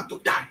himself and had to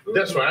die.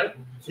 That's right.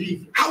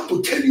 How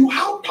to tell you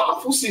how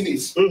powerful sin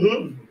is.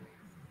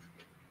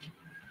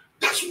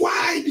 That's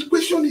why the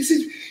question is,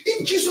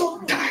 if Jesus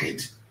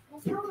died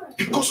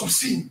because of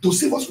sin, to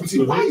save us from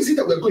sin, why is it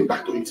that we're going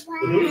back to it?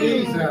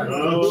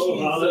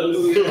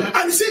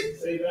 And he said,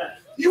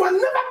 you are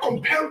never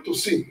compelled to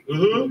sin.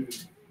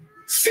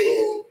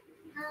 Sin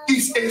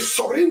is a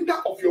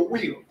surrender of your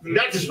will.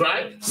 That is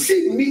right.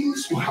 Sin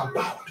means you have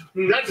bowed.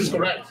 That is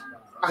correct.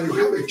 And you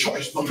have a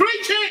choice. Not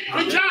Preach it,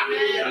 preacher.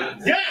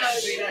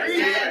 Yes.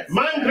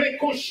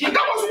 and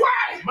that was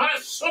why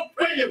Jesus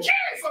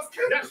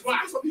came. That's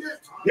why. Of the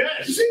earth.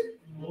 Yes. You see,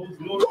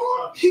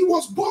 God, he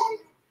was born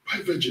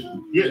by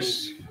virgin.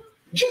 Yes.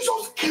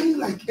 Jesus came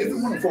like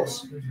every one of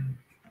us.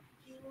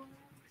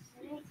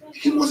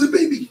 He was a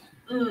baby.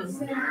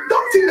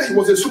 Don't think that he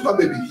was a super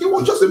baby. He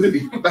was just a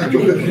baby, like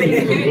your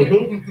baby.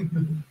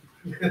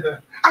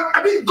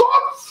 I mean,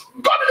 God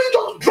didn't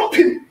just drop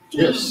him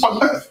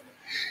on earth.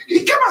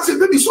 He came as a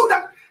baby so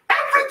that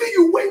everything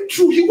you went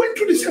through, he went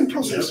through the same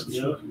process.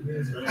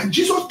 And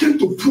Jesus came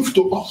to prove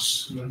to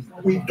us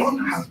we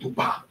don't have to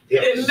bow.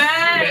 Yes.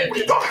 Amen.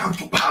 We don't have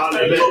to bow.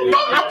 You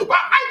don't have to bow.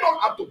 I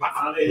don't have to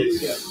bow. He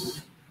lived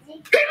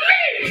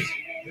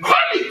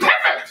holy,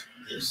 perfect.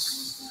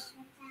 Yes.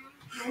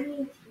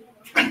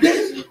 And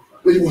then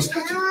when he was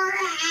 30,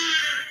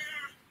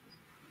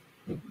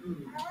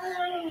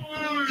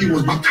 he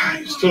was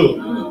baptized.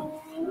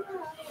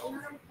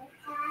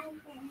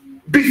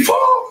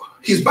 Before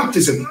his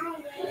baptism,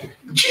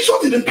 Jesus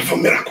didn't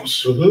perform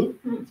miracles.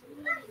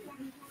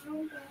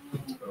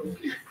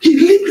 He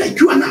lived like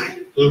you and I.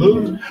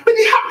 But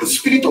he had the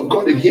Spirit of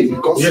God in him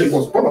because he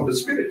was born of the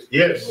Spirit.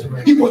 Yes.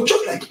 He was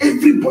just like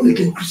every born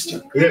again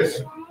Christian.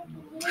 Yes.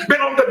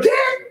 But on the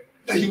day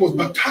that he was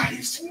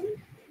baptized,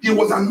 he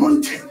was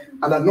anointed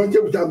and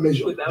anointed without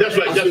measure. That's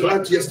right. As That's we right.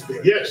 learned yesterday.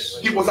 Yes.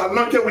 He was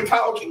anointed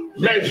without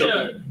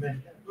Measure.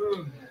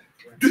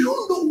 Do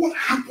you know what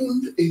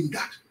happened in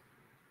that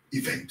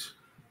event?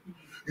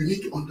 You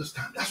need to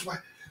understand. That's why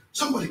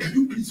somebody, can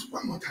you please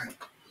one more time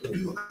do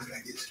your eyes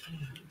like this?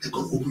 Let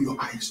God open your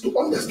eyes to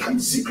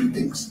understand secret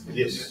things.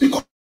 Yes.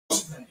 Because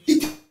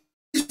it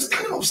is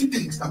kind of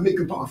things that make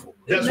you powerful.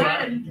 That's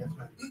right.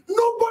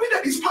 Nobody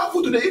that is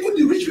powerful today, even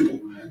the rich people,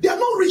 they are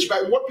not rich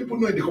by what people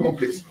know in the common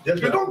place. That's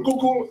You right. don't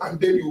Google and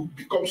then you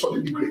become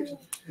suddenly great.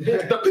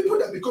 The people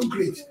that become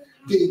great,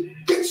 they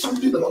get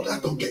something that others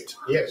don't get.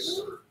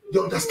 Yes. They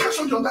understand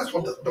something others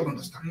don't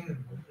understand.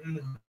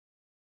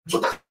 So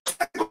that's why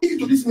I go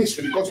into this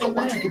ministry, because God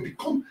wants you to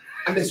become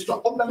an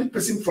extraordinary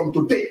person from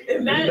today.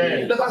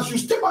 Amen. That as you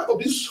step out of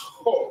this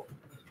hall,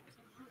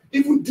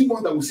 even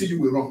demons that will see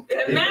you will run.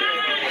 Amen.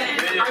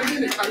 I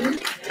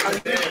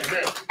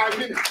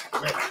mean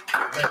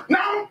it.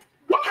 Now,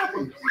 what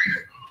happened?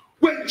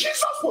 When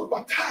Jesus was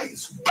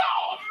baptized,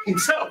 God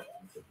himself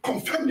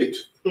confirmed it.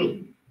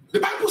 The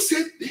Bible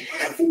said the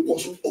heaven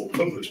was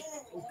opened.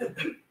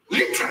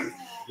 Literally.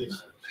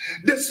 Yes.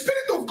 The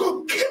Spirit of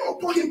God came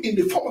upon him in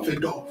the form of a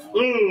dove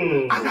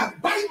and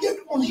abided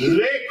on him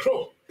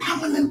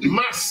permanently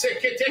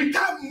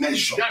without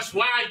measure. That's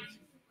why.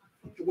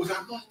 He was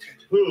anointed.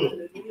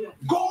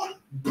 God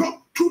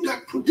brought through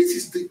that. This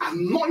is the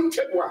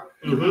anointed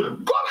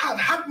one. God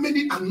had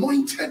many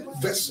anointed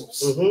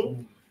vessels.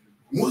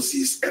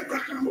 Moses,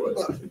 Abraham,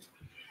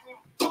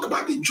 talk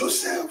about it,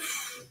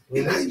 Joseph,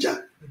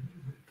 Elijah.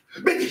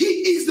 But he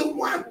is the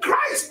one,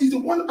 Christ is the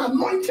one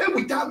anointed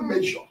without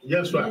measure.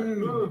 That's right.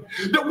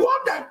 The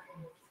one that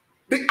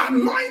the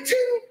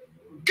anointing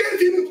gave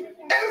him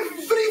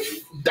every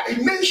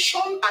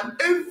dimension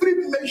and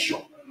every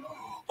measure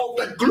of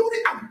the glory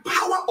and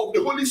power of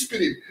the Holy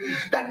Spirit,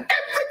 that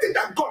everything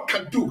that God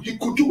can do, he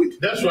could do it.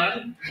 That's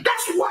right.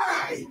 That's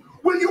why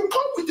when you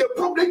come with a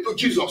problem to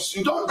Jesus,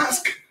 you don't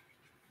ask,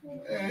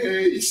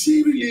 is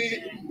he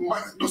really,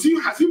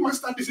 has he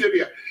mastered this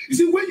area? You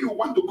see, when you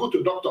want to go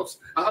to doctors,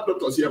 I have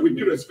doctors here, with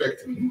due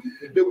respect,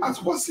 they will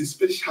ask, what's his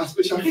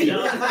specialty?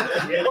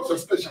 What's your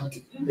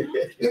specialty?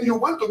 Then you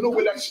want to know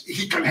whether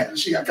he can help,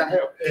 she can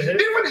help.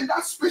 Even in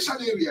that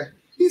special area,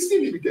 he's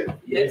still limited.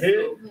 Yes.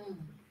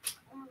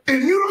 A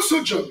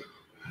neurosurgeon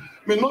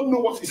may not know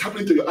what is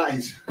happening to your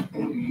eyes.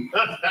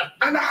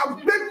 And I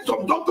have met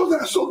some doctors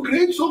that are so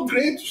great,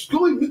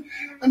 slowing,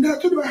 and then I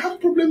told them I have a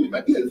problem with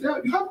my ears.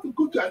 You have to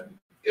go to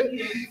an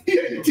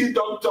ENT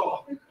doctor.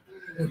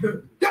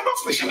 They are not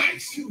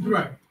specialized.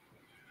 Right.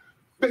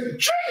 But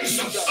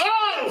Jesus,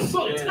 Oh, he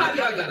has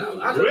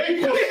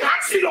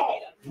it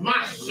all.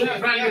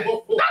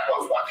 That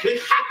was what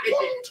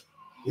happened.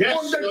 Yes.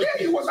 On the day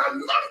he was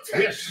anointed.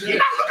 Yes.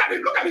 Now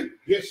look at it.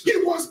 Yes. He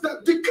was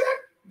declared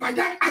by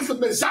that as the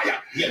Messiah.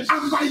 Yes.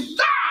 And by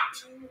that,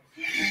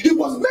 he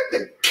was made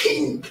the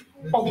king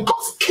of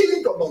God's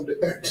kingdom on the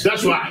earth.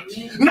 That's right.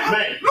 Now,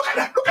 Amen. look at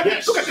that.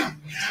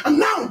 And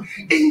now,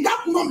 in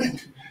that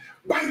moment,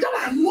 by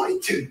that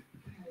anointing,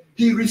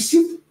 he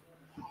received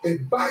a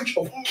badge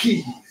of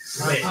keys.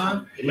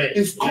 Amen.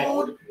 It's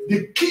called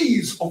the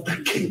keys of the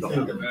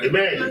kingdom.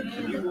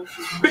 Amen.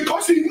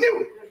 Because he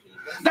knew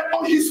that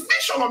on his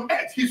mission on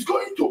earth, he's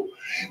going to.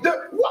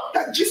 The work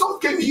that Jesus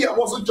came here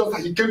wasn't just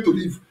that he came to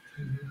live.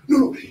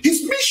 No.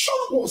 His mission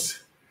was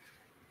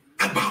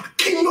about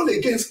kingdom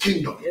against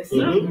kingdom. Yes,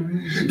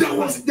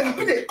 There had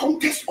been a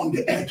contest on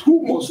the earth.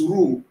 Who must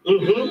rule?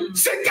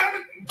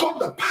 Satan got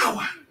the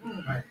power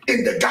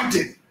in the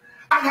garden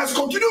and has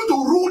continued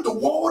to rule the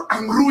world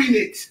and ruin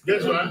it.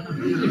 That's right.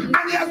 And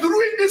he has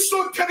ruined it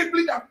so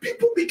terribly that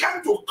people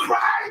began to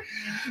cry.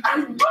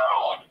 And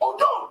God,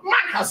 although man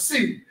has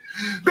sinned,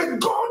 but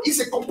God is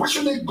a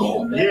compassionate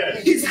God.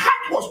 Yes. His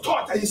heart was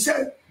taught, and he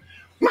said,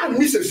 man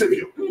needs a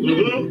savior.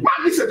 Man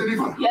needs a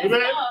deliverer. Yes,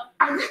 Amen.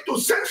 I need to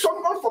send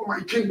someone from my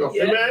kingdom.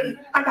 Amen.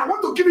 And I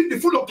want to give it the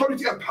full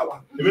authority and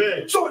power.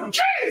 Amen. So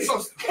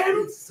Jesus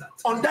came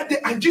on that day,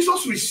 and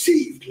Jesus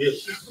received,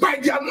 by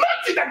the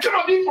anointing that came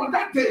on him on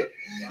that day,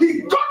 he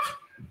got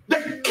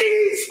the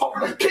keys of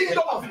the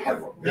kingdom of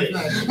heaven.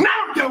 Yes.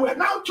 Now there were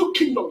now two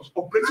kingdoms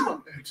operating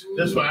on earth.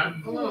 That's right.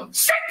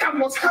 Satan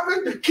was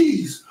having the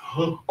keys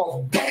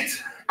of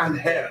death and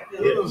hell.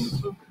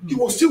 Yes. He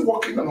was still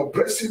working and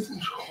oppressing,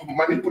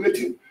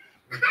 manipulating.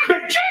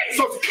 But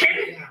Jesus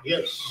came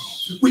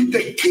with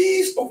the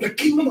keys of the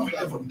kingdom of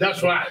heaven.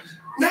 That's right.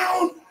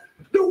 Now,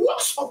 the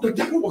works of the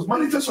devil was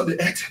manifest on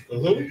the earth.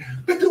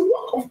 But the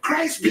work of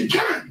Christ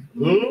began.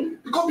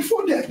 Because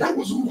before that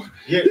was over.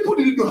 People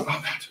didn't know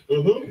about that.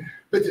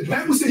 But the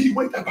Bible says he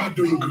went about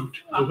doing good.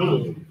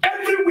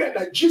 Everywhere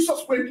that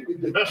Jesus went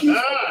with the keys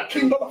of the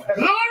kingdom of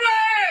heaven. Glory!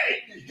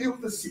 He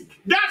healed the sick.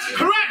 That's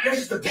correct. He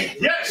raised the dead.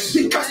 Yes.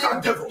 He cast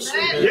out devils.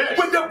 Yes.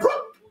 When they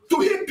brought to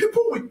him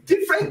people with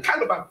different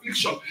kind of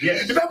affliction,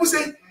 Yes. the Bible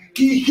said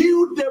he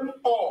healed them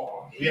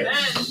all.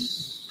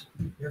 Yes.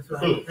 That's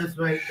right. That's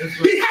right. That's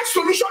right. He has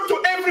solution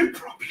to every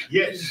problem.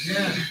 Yes.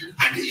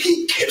 And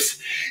he keeps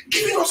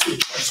giving us a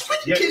choice.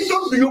 Which Yes.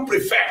 kingdom do you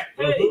prefer?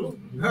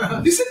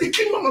 Is it the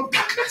kingdom of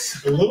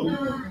darkness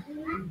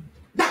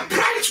that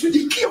prides with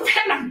the key of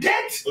hell and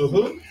death,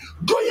 going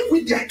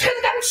with the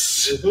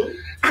attendants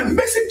and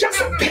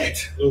messengers of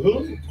death,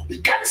 the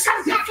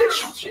cancers, the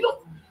afflictions, you know?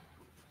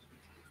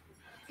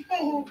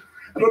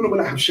 I don't know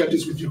whether I have shared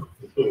this with you.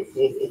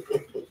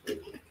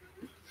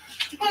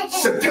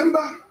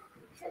 September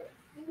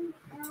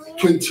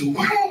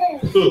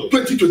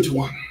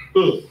 2021,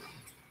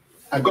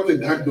 I got a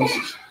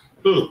diagnosis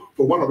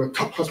for one of the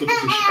top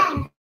hospitals in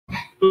Chicago,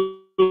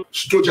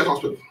 Stroger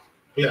Hospital.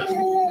 Yeah.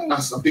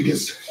 That's the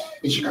biggest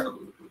in Chicago.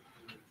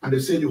 And they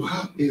say you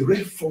have a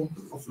rare form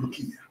of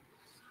leukemia.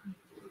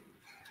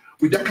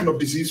 With that kind of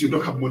disease, you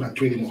don't have more than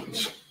 20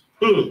 months.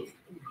 In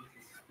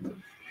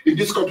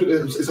this country,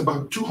 it's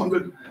about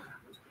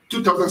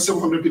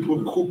 2,700 people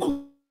who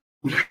could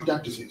have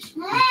that disease.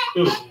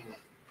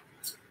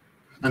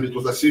 And it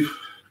was as if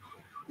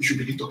you should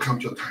begin to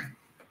count your time.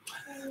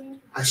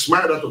 I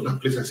smiled out of that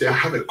place and said, I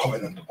have a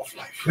covenant of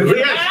life.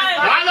 Yes.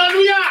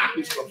 Hallelujah.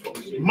 Please stop for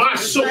me.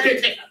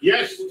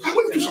 Yes. I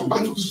went through some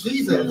battles. I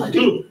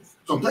did.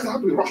 Sometimes I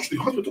had to rush to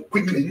the hospital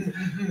quickly.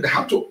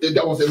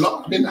 There was a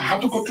lot. Then I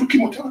had to go through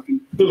chemotherapy.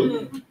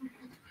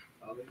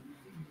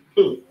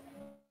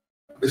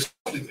 They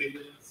stopped me.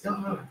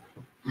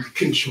 My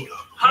king showed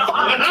up.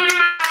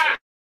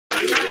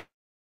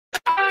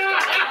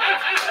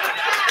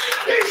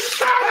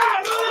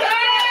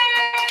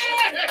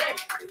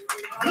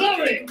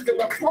 Glory. They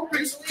were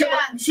pumping.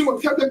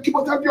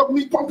 Chemotherapy of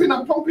me pumping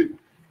and pumping.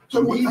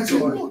 So I said,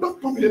 no, don't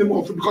pump it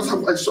anymore because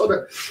I saw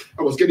that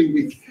I was getting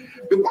weak.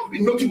 But what we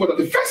noticed was that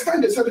the first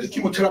time they started the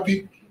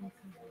chemotherapy,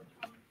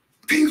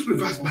 things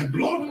reversed. My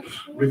blood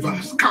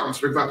reversed,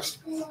 counts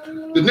reversed.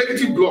 The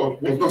negative blood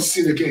was not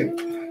seen again.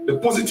 The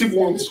positive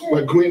ones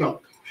were growing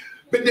up.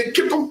 But they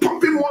kept on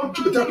pumping one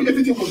to the therapy,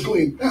 everything was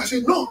going. And I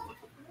said, no,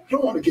 I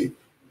don't want again.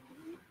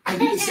 I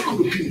need a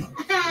second opinion.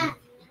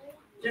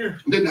 Yeah.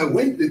 Then I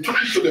went, they took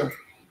me to the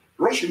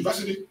Rush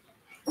University,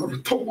 one of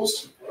the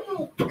topmost,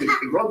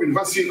 Rush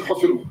University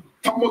Hospital,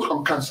 topmost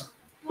on cancer.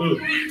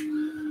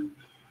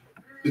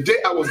 The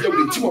day I was there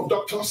with a team of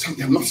doctors and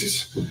their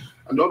nurses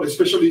and all the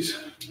specialists,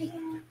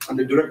 and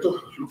the director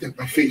looked at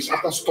my face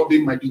after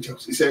studying my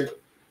details. He said,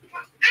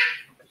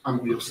 I'm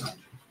on your side.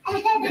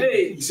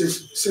 He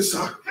says,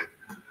 sir,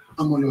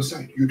 I'm on your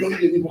side. You don't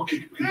need any more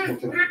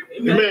chemotherapy.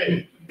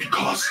 Amen.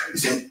 Because he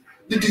said,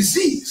 the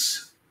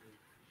disease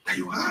that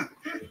you have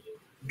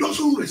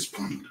doesn't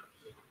respond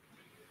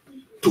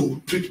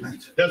to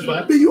treatment. That's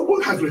right. But your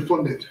own has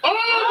responded. Oh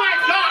my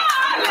God!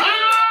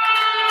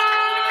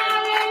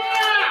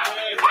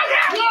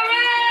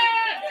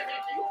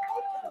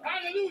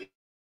 Hallelujah!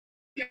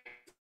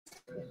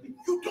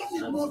 You don't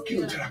need more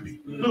chemotherapy.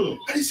 No.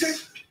 And he said,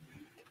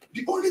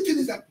 the only thing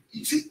is that,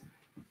 you see,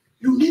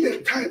 you need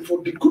a time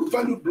for the good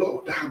valued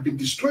blood that have been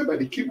destroyed by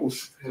the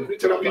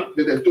chemotherapy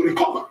to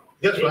recover.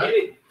 That's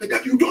right. But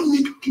that you don't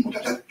need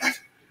chemotherapy. That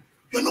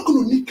you're not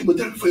going to need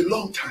chemotherapy for a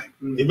long time.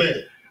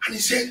 Amen. And he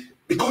said,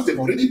 because they've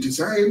already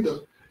designed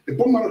the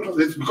bone marrow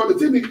transplant, because they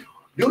tell me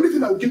the only thing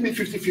that would give me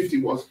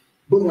 50-50 was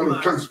bone marrow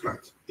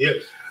transplant.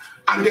 Yes.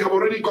 And they have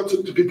already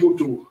gotten to people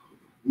to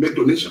make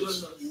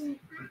donations.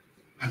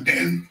 And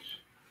then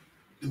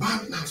the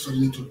man now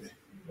suddenly told me,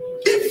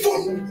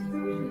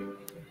 even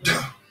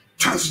the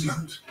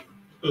transplant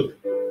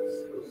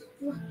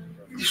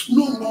is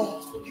no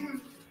more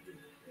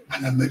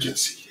an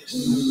emergency.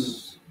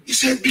 He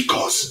said,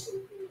 because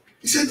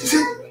he said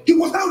he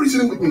was now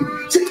reasoning with me.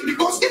 He said,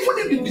 because even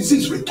if the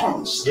disease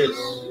returns, Yes.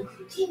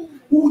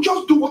 we will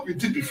just do what we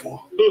did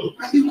before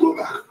and we go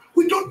back.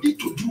 We don't need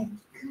to do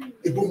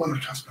a bone marrow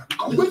transplant.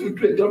 Because when you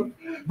do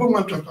a bone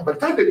marrow transplant, by the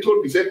time they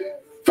told me, said,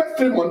 first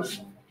 3 months,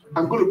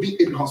 I'm going to be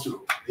in the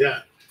hospital.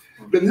 Yeah.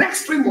 The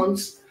next 3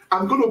 months,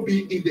 I'm going to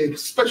be in a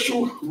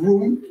special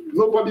room.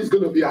 Nobody's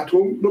going to be at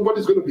home.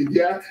 Nobody's going to be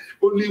there.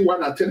 Only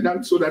one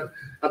attendant so that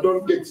I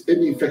don't get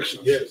any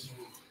infections. Yes.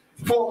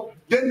 For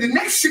then the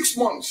next 6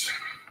 months,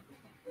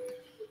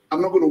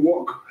 I'm not going to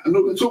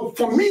work. So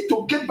for me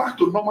to get back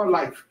to normal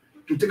life,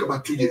 it will take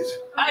about 2 years.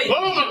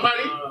 Oh, my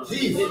buddy.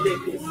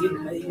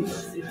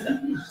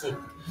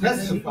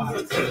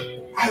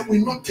 I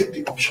will not take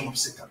the option of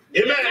Satan.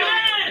 Amen.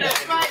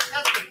 That's right.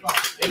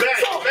 Amen.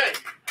 So, Amen.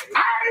 I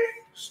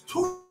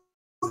stood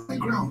on my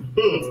ground.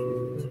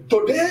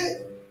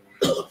 Today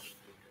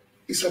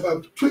is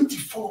about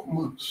 24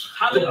 months.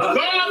 Hallelujah.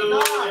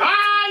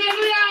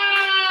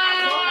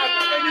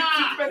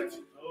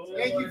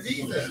 Thank you,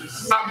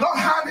 Jesus. I've not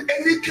had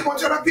any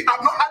chemotherapy.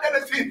 I've not had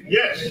anything.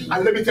 Yes.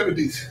 And let me tell you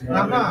this.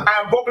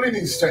 I am bubbling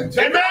in strength.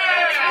 Amen. And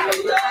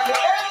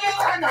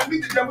anytime I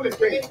meet the devil in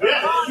pain,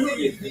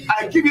 Yes.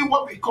 I give him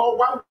what we call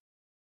one.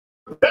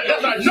 That's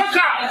a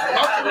knockout.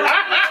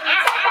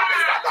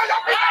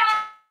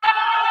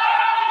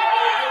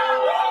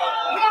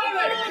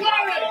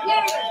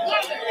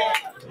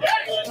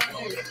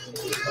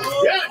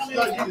 Yes.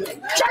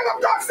 Child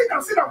of God, sit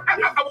down. I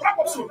will wrap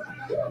up soon.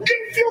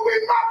 If you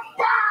will not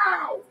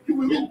bow, you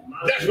will not.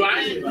 That's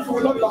right. If you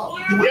will not bow,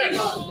 you will Yes.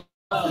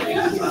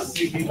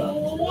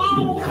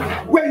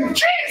 When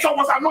Jesus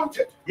was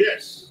anointed,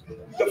 Yes.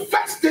 the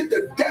first thing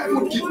the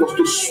devil did was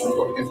to swoop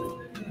on him.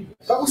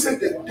 The Bible said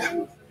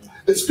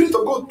the Spirit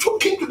of God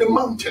took him to the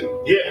mountain.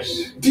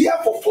 Yes. There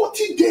for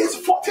 40 days,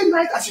 40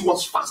 nights as he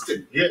was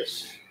fasting.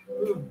 Yes.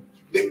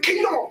 The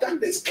kingdom of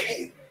darkness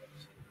came.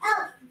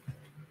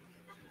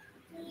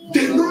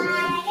 They know.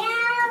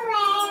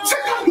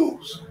 Satan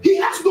knows. He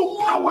has no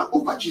power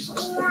over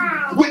Jesus.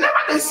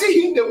 Whenever they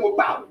see him, they will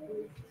bow.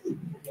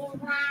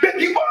 But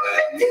the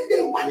only thing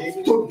they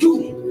want to do,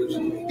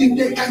 if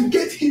they can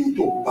get him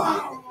to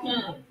bow,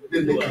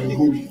 then they can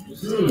hold him.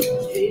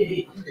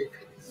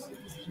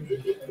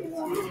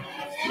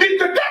 If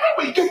the devil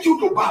will get you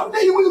to bow,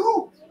 then you will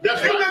rule.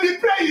 That's You right. may be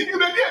praying, you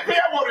may be a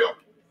prayer warrior,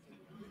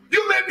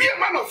 you may be a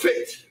man of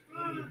faith.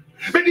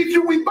 But if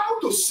you will bow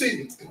to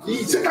sin,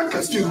 Satan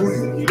can still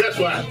rule you. That's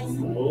right.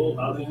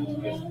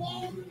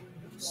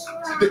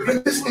 The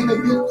greatest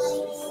enemy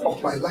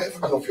of my life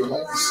and of your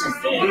life is sin.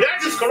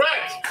 That is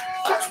correct.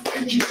 That's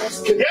why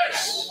Jesus came.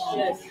 Yes.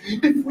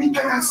 If we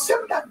can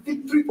accept that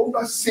victory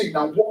over sin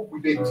and walk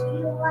with it,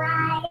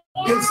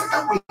 then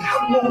Satan will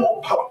have no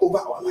more power over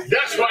our life.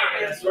 That's right.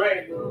 That's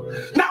right.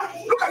 Now,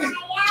 look at it.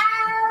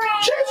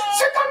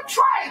 Satan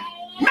tried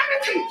many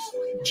things.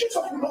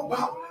 Jesus will not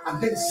bow.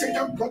 And then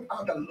Satan brought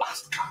out the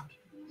last card.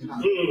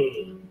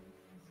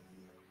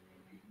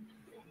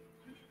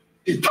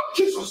 He took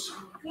Jesus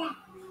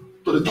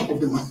to the top of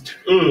the mountain.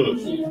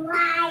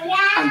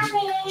 And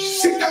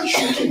Satan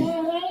shoot him.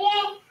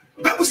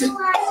 The Bible said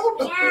all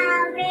the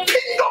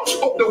kingdoms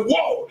of the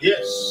world,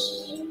 Yes.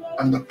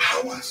 and the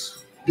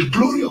powers, the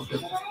glory of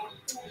them.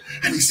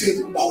 And he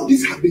said, all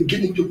these have been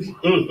given to me.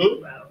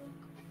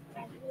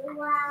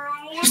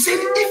 He said,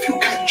 if you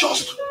can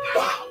just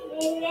bow,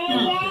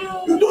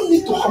 you don't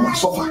need to come and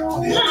suffer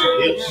on the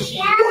earth. Yes.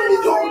 You don't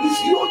need all this.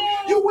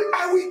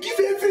 I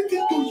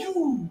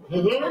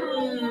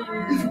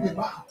If we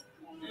bow,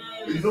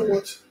 you know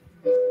what?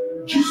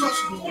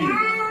 Jesus knew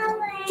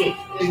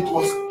it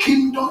was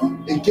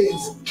kingdom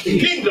against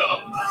Kingdom.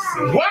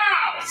 Wow.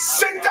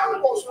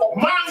 Satan was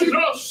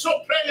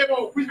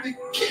with the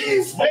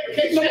keys of the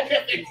kingdom,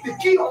 the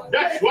key of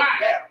That's death. why.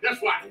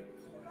 That's why.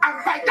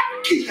 And by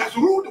that key, he has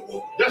ruled the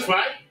world. That's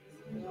why.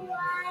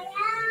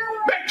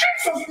 But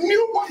Jesus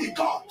knew what he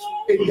got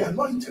in the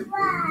anointing.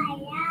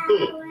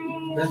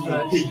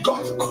 He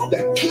got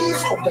the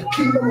keys of the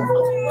kingdom of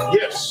God.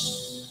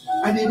 Yes.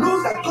 And he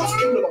knows that God's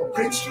kingdom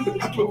operates through the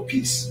pathway of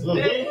peace.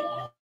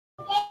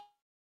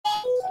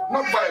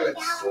 Not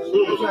violence,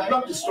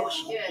 not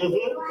destruction.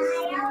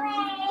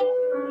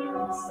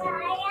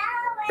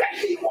 That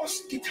he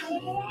was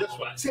determined. That's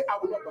why. Say, I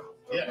will not bow.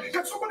 Yeah.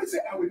 Can somebody say,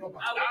 I will not bow?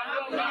 I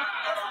will not bow.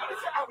 Somebody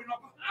say, I will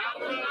not bow. I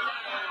will not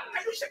bow.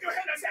 Can you shake your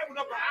head and say, I will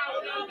not bow? I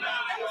will not bow.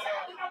 Can you say,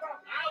 I will not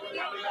bow? I will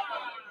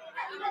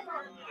not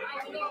bow. I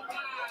will not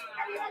bow.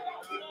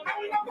 I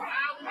will not bow.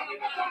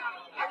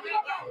 I will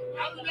not bow.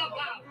 I will not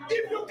bow.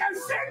 If you can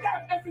say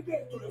that every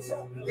day to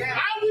yourself, I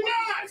will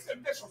not face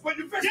temptations when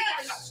you face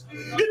trials.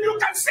 If you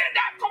can say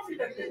that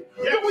confidently,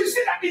 you will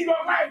see that in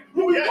your mind.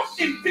 You will walk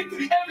in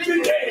victory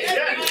every day.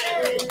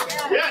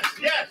 Yes.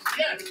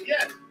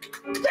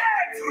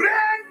 Death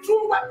ran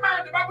through one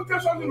man. The Bible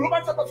tells us in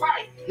Romans chapter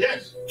 5.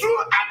 Yes. Through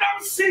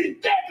Adam's sin,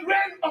 death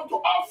ran unto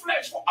all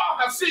flesh, for all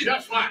have sinned.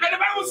 That's right. And the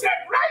Bible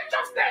said,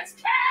 righteousness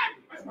came.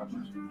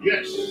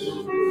 Yes.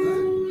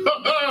 Through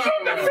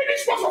the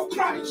finished work of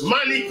Christ.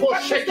 Maliko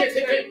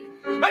shekete.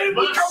 And if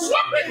we can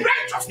walk in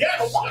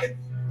righteousness,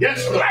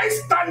 Yes. right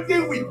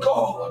standing with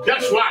God.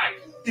 That's right.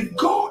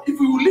 If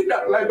we will live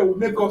that life, that will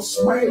make God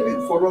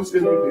smiling for us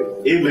every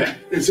day. Amen.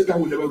 And Satan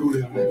will never rule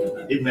your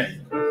life.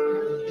 Amen.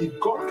 If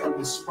God can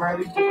be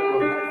smiling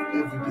over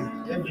your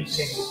life every day,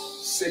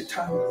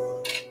 Satan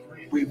will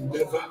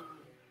never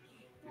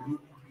rule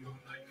your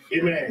life.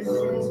 Amen.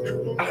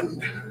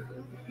 And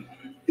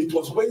it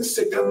was when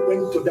Satan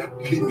went to that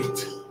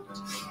limit,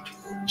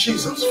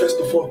 Jesus first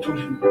of all told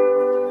him,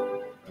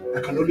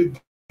 I can only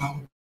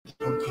bow to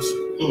one person.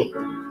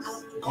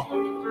 God.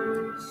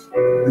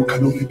 You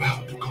can only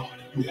bow to God.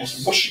 You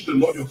must worship the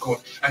Lord your God,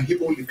 and He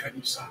only can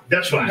you serve.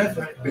 That's right.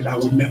 But I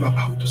will never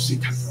bow to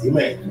Satan.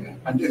 Amen.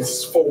 And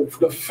it's for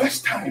the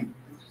first time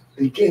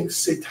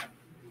against Satan,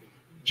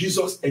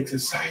 Jesus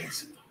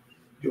exercised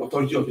the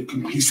authority of the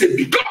kingdom. He said,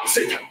 "Become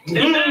Satan."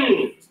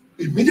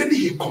 Immediately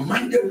he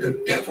commanded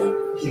the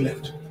devil, he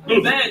left.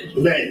 Amen.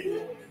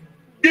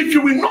 If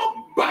you will not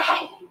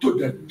bow to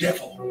the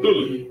devil,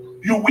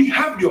 you will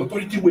have the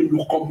authority when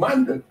you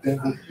command the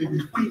devil, he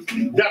will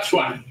quickly. That's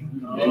right.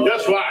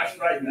 That's right.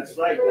 That's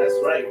right.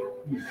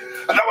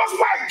 And that was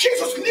why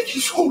Jesus lived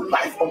his whole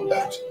life on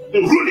earth,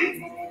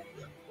 ruling.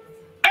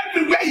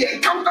 Everywhere he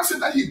encountered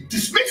Satan, he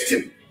dismissed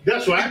him.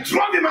 That's He right.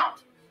 drove him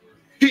out.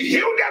 He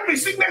healed every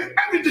sickness,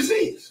 every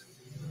disease.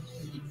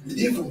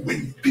 Even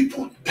when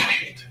people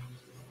died,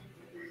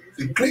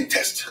 the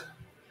greatest,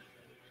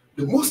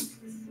 the most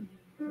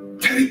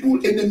terrible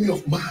enemy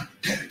of man,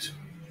 death,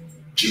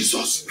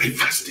 Jesus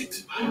reversed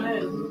it.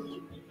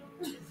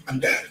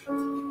 And then,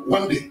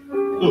 one day,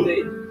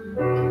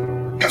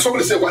 can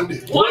somebody say one day?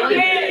 One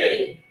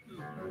day.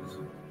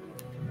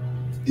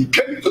 He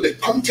came to the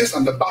contest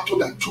and the battle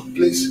that took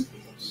place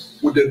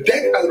with the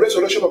death and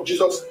resurrection of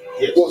Jesus.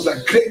 Was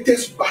the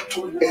greatest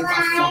battle ever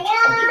fought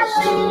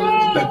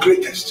on earth. The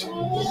greatest.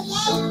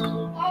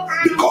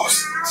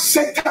 Because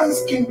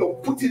Satan's kingdom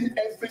put in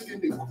everything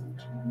they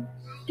could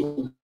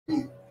to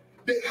win.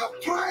 They have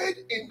tried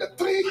in the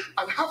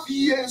 3.5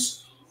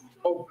 years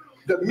of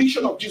the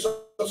mission of Jesus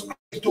Christ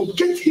to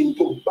get him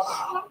to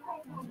bow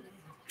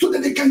so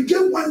that they can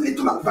get one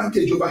little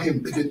advantage over him,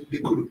 but they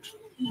couldn't.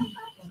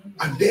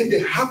 And then they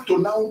have to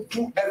now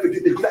do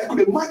everything they could. I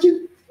could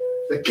imagine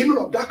the kingdom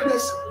of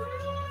darkness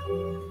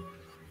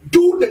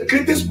do the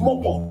greatest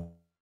mop-up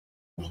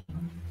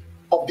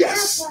of their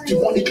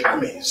demonic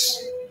armies,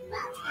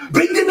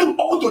 bringing them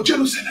all to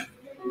Jerusalem,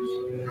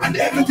 and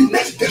everything.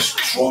 Let's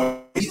destroy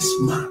this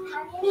man.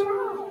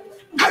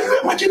 Can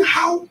you imagine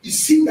how it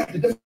seemed that the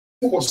devil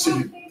was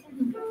sinning?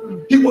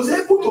 He was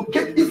able to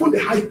get even the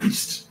high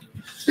priest.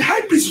 The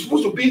high priest is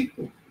supposed to be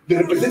the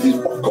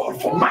representative of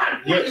God for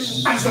man.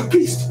 Yes. As a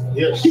priest.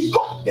 Yes. He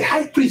got the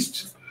high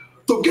priest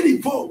to get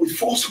involved with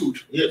falsehood.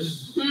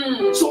 Yes.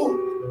 So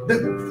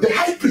the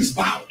high priest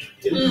bowed.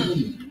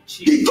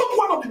 He got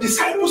one of the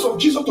disciples of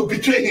Jesus to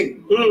betray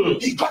him.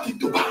 He got him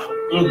to bow.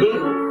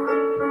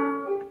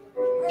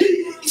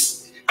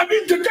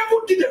 The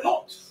devil did a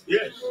lot.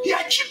 Yes. He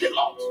achieved a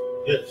lot.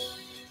 Yes.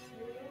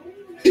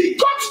 He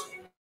got,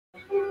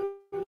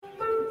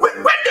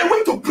 when they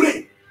went to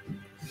pray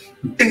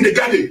in the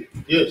garden,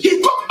 Yes.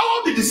 he got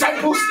all the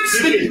disciples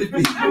sleeping.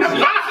 Wasn't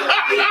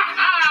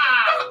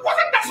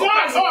that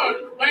surprising?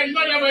 My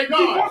It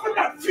God. wasn't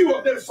that few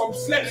of them, some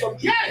slept, some.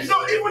 Yes. No,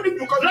 even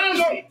if you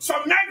can,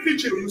 some night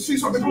vigil, you see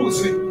some people will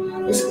sleep.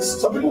 You see,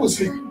 some people will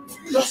sleep.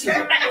 Just sleep.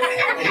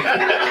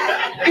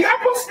 It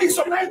happens in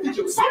some night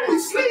vigil. Some will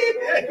sleep,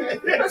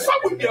 and some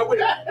will be awake.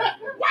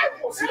 Why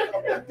was saying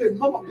that day,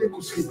 none of them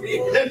could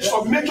sleep.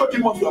 Some major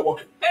demons were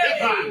working.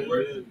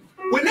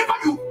 Whenever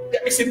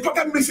there is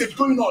important message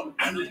going on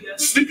and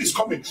sleep is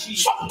coming,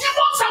 some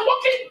demons are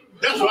working.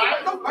 That's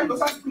right.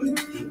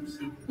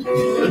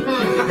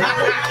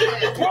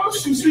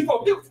 Once you sleep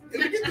up,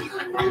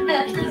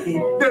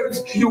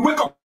 you wake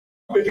up.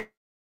 Then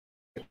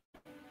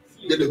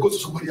they go to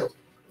somebody else.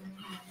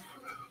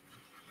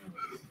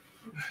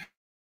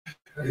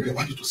 They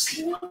want you to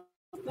sleep.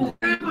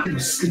 You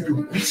sleep,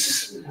 you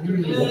miss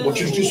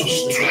opportunities to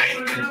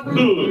strike.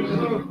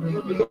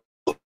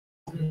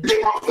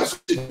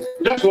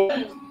 That's all.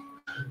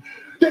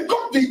 They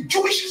got the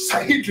Jewish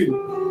Sanhedrin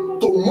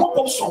to mop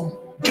up some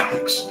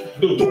gangs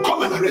to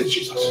come and arrest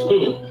Jesus.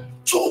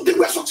 So they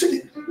were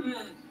succeeding.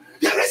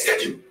 They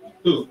arrested him.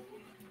 The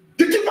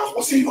demons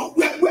were saying, oh,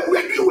 we're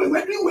doing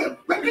well.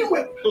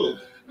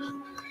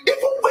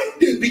 Even when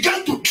they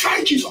began to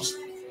try Jesus,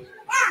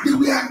 they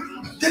were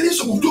telling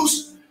some of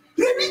those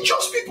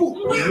religious people,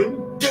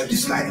 tell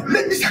this lie,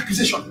 make this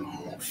accusation.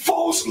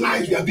 False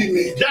lies were being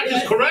made. That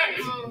is correct.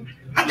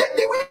 And then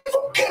they even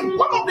came,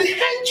 one of the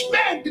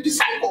henchmen, the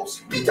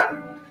disciples,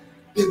 Peter,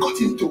 they got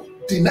him to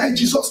deny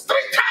Jesus 3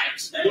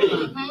 times.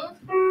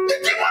 The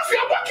demons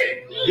were working.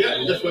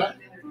 Yeah, that's right.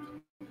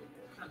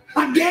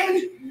 And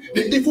then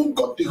they even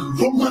got the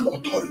Roman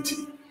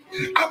authority.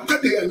 After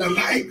they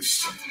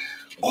analyzed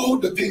all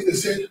the things, they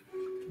said,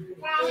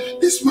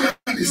 this man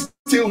is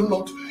still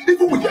not,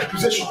 even with the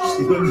accusations,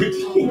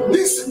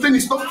 this thing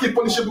is not still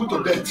punishable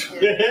to death.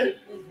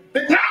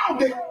 But now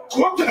they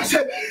corrupted and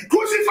said,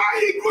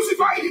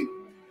 crucify him.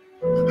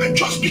 And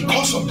just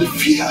because of the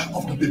fear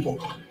of the people,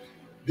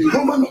 the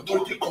Roman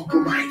authority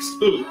compromised.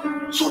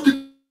 So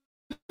the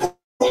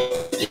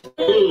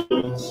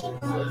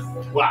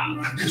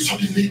Wow. and then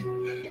suddenly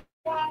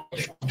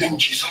they condemned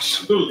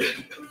Jesus.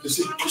 They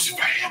said,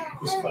 crucify him.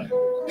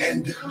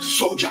 And the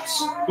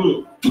soldiers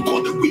took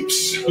all the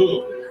whips.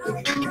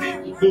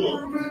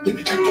 They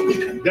began to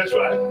beat him. That's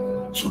right.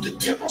 So the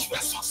demons were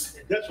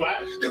succeeding. That's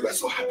right. They were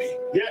so happy.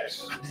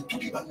 Yes. And they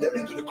took him and nailed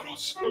him to the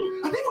cross.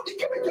 And even they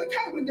came into a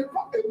time when they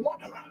brought a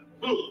murderer.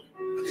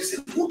 And they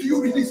said, who do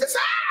you release? They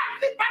said,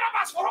 the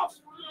Barabbas for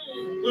us.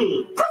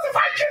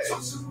 Crucify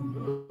Jesus.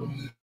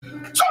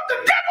 So the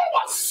devil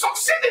was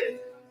succeeding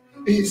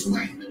in his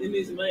mind.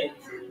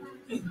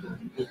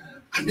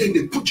 And then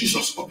they put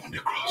Jesus up on the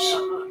cross.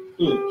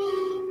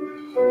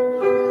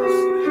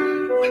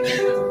 And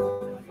then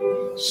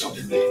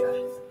suddenly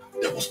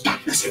there was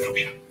darkness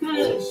everywhere.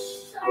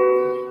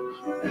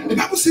 The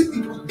Bible said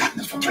it was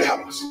darkness for 3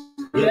 hours.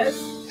 Yes.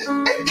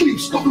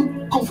 Eclipse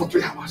doesn't come for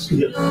 3 hours.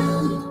 Yes.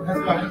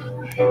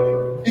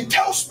 It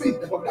tells me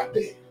that on that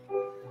day,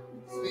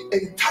 the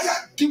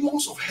entire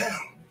demons of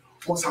hell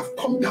must have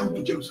come down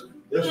to Jerusalem.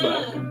 That's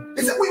right.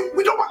 They said,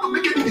 we don't want to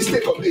make any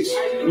mistake on this.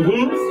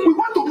 We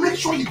want to make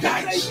sure he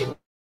dies.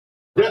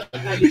 Yes.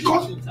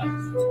 Because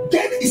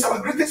death is our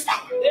greatest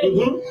power.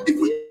 If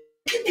we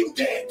keep him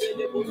dead,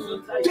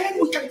 then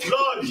we can kill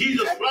Lord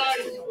Jesus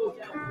Christ.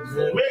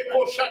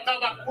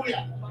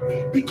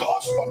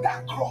 Because on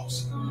that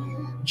cross,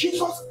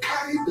 Jesus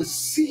carried the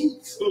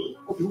sins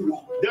of the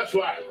world. That's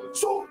right.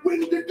 So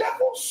when the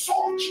devil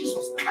saw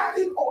Jesus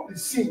carrying all the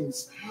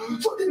sins,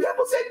 so the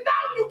devil said,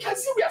 now you can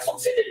see we are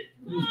succeeding.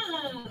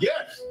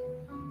 Yes.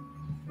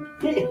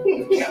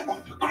 Here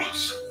on the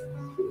cross,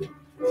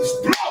 his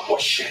blood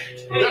was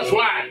shed. That's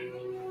right.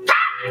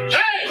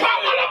 Hey!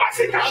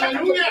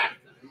 Hallelujah.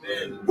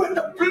 When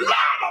the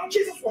blood of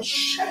Jesus was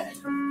shed,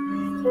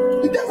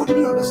 the devil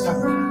didn't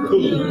understand.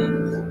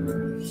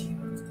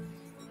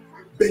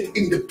 But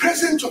in the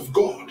presence of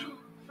God,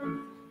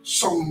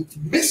 some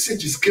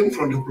messages came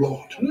from the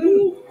blood.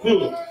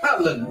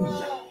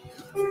 Hallelujah.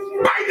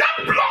 By that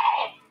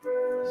blood,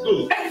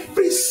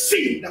 every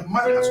sin that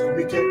man has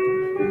committed,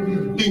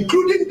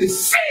 including the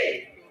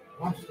sin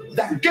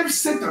that gave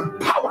Satan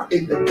power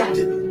in the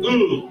garden,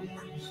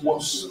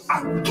 was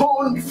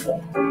atoned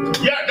for.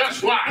 Yeah,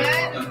 that's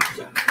right.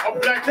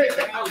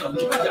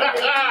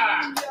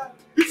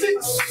 You see,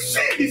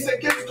 sin is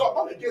against God,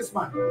 not against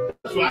man.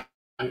 That's right.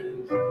 I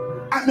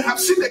may have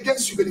sinned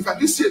against you, but if I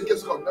didn't sin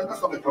against God, then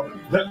that's not my problem.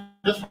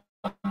 That's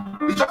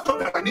It's just not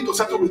that I need to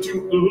settle with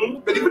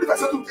you. But even if I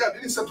settle with you, I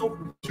didn't settle with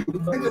you. The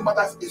thing that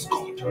matters is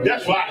God.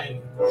 That's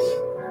right.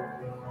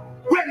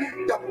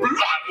 When the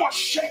blood was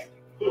shed,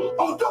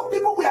 although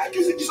people were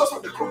accusing Jesus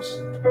of the cross,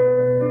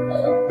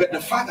 but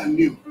the Father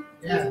knew.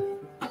 Yeah.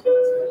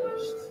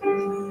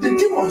 The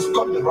demons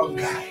got the wrong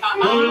guy.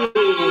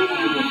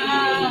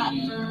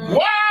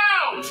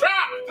 Wow!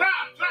 Trap!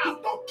 You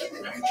don't kill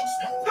the righteous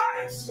man.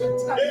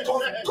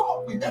 Because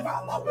God will never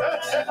allow it.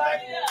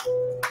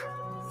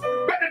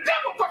 But the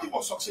devil thought he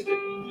was succeeding.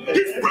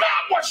 His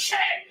blood was shed.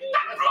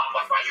 That blood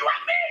was for you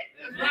and me.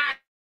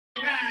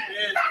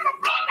 That's the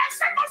blood that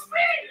set us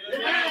free.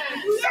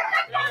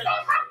 Satan does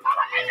not have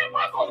power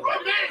anymore to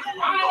rule me.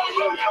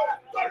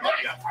 Hallelujah. To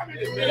rule your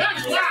family.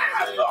 That's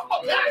right.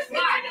 That's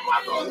right.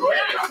 Anymore to rule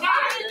your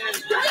family.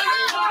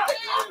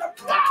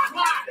 That's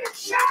right.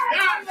 That's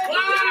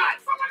right.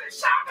 Somebody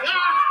shout.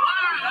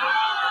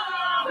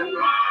 The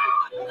blood.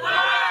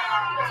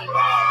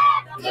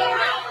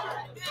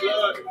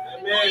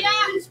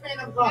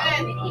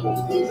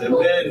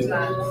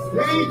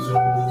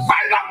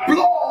 By that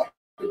blood,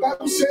 the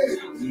Bible said,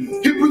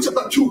 Hebrews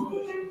chapter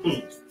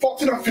 2,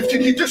 14 and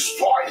 15, he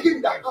destroyed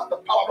him that had the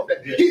power of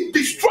death. He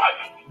destroyed.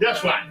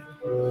 That's right.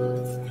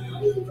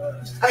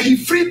 And he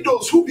freed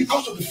those who,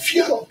 because of the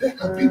fear of death,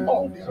 have been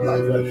all their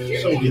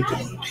life. So in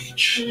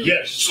bondage.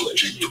 Yes.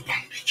 Subject to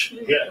bondage.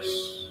 Yes.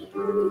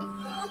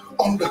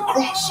 On the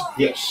cross.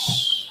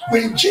 Yes.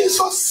 When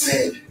Jesus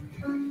said,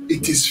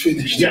 it is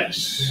finished.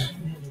 Yes.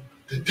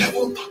 The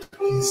devil thought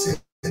he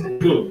said, I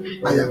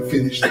am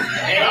finished. No,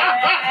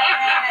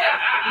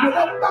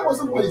 that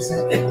wasn't what he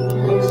said.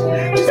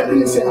 Jesus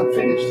didn't say I'm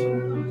finished.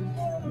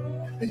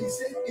 But he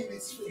said it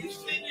is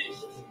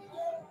finished.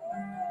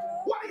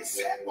 What he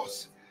said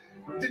was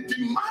the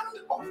demand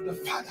of the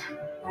Father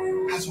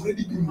has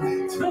already been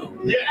met.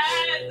 Yes.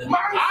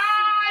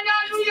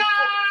 Hallelujah!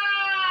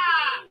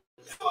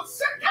 So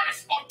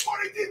Satan's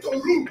authority to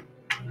rule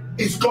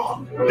is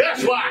gone.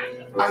 That's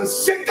right. And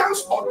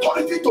Satan's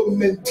authority to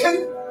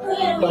maintain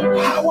the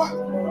power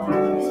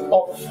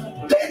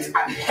of death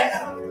and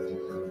hell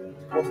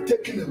was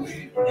taken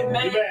away.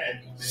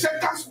 Amen.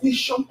 Satan's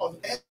mission on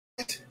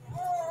earth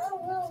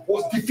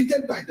was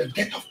defeated by the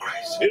death of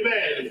Christ.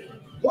 Amen.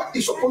 What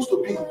is supposed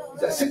to be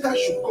that Satan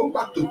should go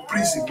back to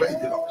prison where he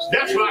belongs.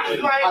 That's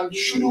right. And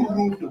shouldn't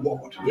rule the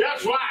world.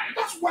 That's right.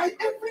 That's why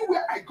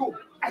everywhere I go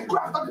after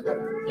the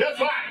devil. That's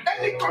right.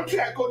 Any country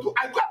I go to,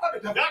 I go after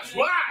the devil. That's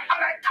right.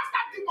 And I cast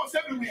out demons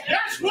everywhere.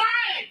 That's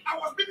right. I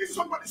was meeting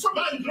somebody.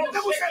 The don't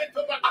devil say said, it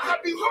to I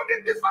have been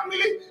holding this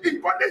family in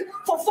bondage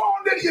for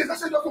 400 years. I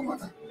said, it doesn't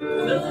matter.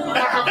 I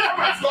have come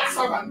as God's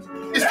servant.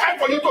 It's time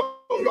for you to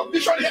go. Your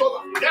mission is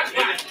over. That's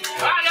right.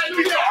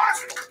 Hallelujah. Because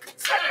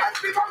Satan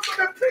belongs to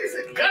the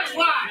prison. That's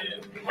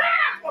right.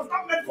 Hell was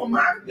not meant for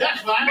man.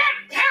 That's right.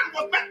 Hell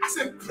was meant as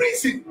a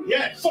prison.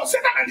 Yes. For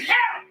Satan and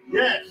hell.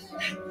 Yes.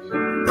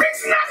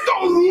 Prisoners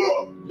don't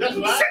rule. That's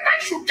right. Satan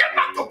should get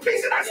back to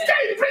prison and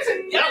stay in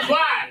prison. That's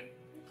right.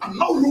 I'm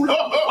no ruler.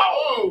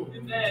 Oh.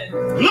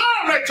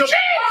 Glory to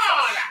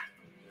God.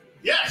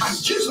 Yes.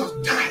 And Jesus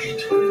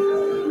died.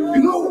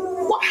 You know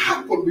what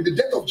happened with the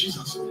death of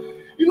Jesus?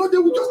 You know, they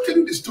will just tell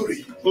you the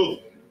story.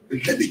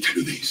 Let me tell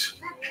you this.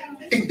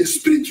 In the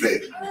spirit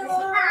realm,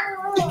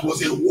 it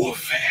was a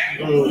warfare.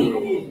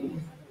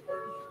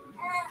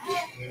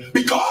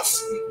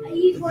 Because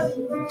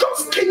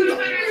God's kingdom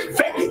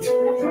verdict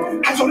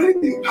has already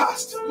been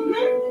passed.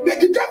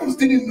 But the devils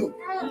didn't know.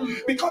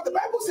 Because the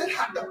Bible said,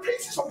 had the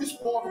princes of this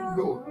world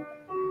known,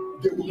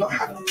 they would not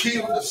have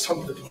killed the Son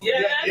of the Lord.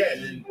 Yes.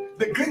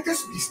 The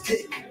greatest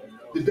mistake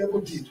the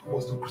devil did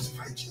was to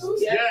crucify Jesus.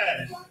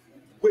 Yes.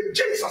 When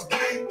Jesus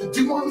died, the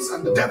demons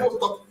and the devil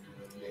thought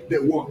they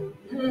won.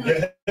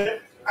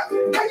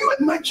 Can you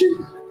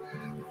imagine?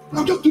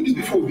 I'll just do this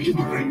before we begin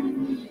to pray.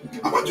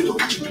 I want you to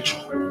catch a picture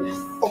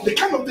of the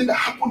kind of thing that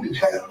happened in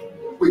hell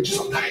when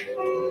Jesus died.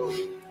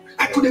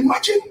 I could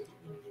imagine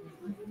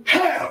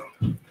hell.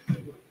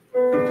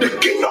 The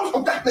kingdom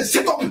of darkness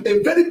set up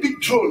a very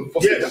big throne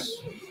for Satan.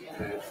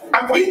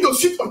 And for him to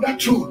sit on that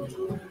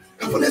throne,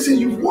 and for them say,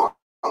 you've won.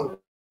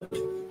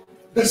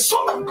 The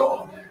Son of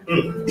God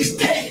is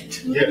dead.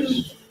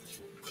 Yes.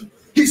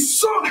 His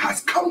Son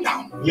has come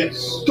down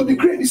Yes. to the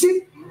grave. You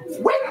see,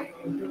 when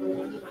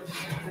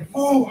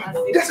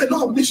there's a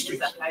lot of mysteries.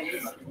 Now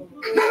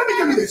let me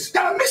tell you this.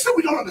 There are mysteries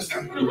we don't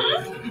understand.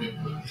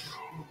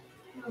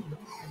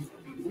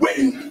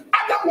 When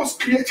Adam was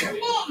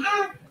created,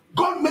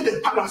 God made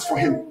a palace for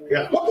him.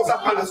 Yeah. What was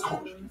that palace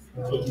called?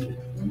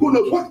 Who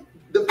knows what?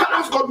 The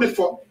palace God made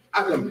for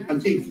Adam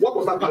and Eve. What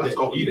was that palace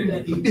called?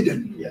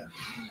 Eden. Yeah.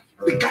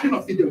 The Garden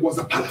of Eden was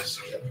a palace.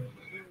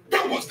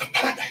 That was the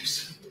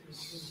paradise.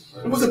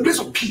 It was a place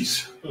of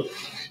peace.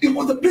 It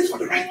was a place for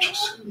the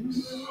righteous.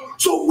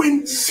 So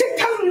when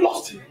Satan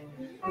lost,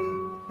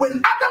 when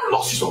Adam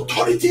lost his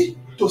authority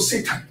to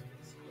Satan,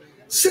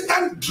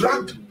 Satan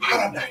dragged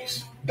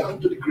paradise down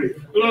to the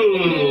grave.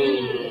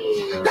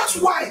 That's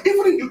why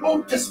even in the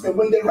Old Testament,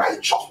 when the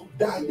righteous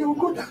die, they will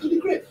go down to the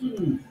grave.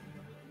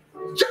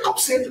 Jacob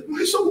said,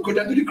 my son will go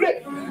down to the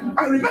grave.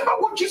 I remember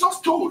what Jesus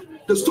told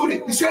the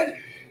story. He said,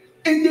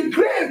 in the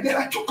grave there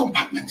are two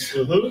compartments.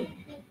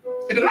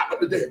 In the land of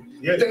the dead,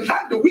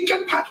 the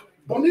wicked part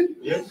burning.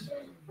 Yes.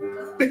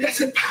 But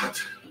there's a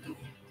part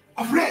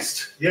of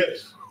rest.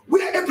 Yes.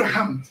 Where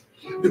Abraham,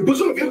 the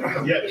bosom of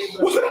Abraham,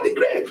 was under the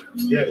grave.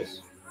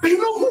 Yes. But you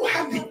know who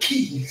had the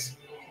keys?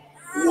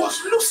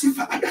 Was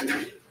Lucifer at that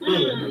time.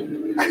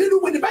 And you know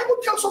when the Bible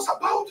tells us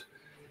about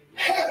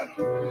hell,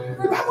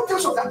 the Bible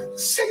tells us that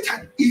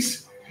Satan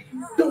is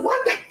the one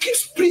that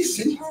keeps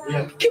prison,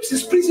 keeps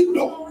his prison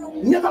door,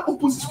 never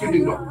opens his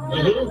prison door.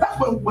 That's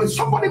when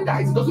somebody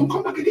dies, it doesn't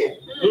come back again.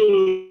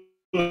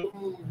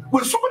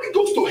 When somebody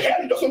goes to hell,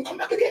 it doesn't come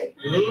back again.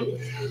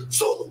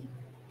 So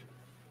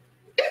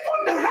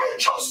even the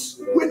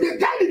righteous, when they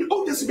died in the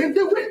Old Testament,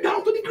 they went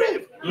down to the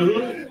grave.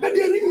 But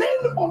they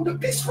remained on the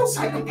peaceful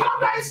side. The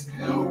paradise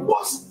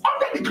was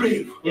under the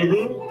grave.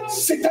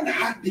 Satan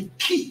had the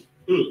key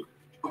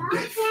of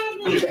death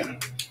and hell.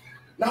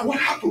 Now what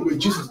happened when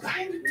Jesus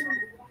died?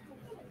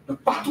 The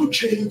battle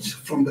changed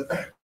from the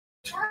earth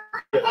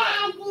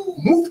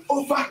moved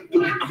over to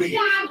the grave.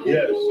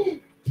 Yes.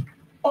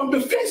 On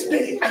the first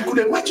day, I could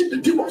imagine the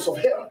demons of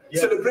hell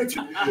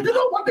celebrating. You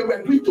know what they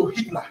were doing to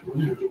Hitler?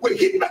 When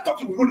Hitler thought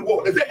he would rule the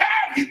world, they said,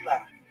 "Hey,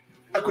 Hitler!"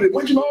 I could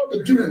imagine all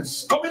the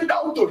demons coming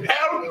down to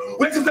hell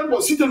where Satan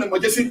was sitting on the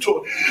majestic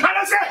throne. And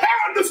I said,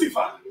 "Hell,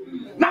 Lucifer!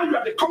 Now you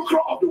are the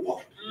conqueror of the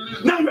world.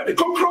 Now you are the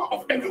conqueror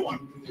of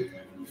everyone."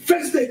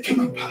 First day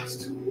came and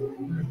passed.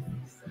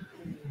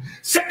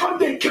 Second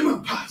day came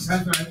and passed.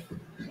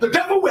 The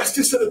devil were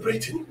still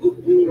celebrating.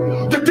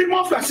 The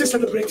demons were still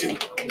celebrating.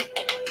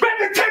 When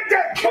the third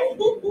day came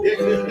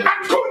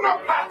and could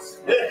not pass.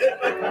 And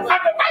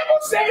the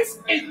Bible says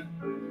in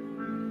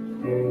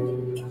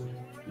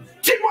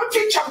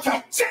Timothy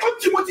chapter, 2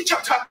 Timothy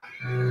chapter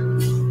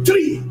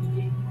 3,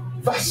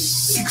 verse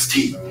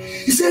 16.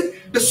 He said,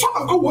 the Son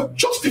of God was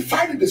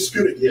justified in the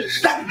Spirit.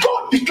 That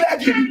God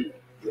declared him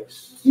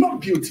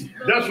not guilty.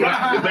 That's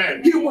right.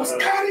 Amen. He was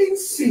carrying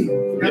sin.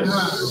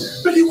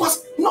 But he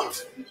was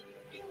not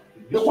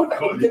the one that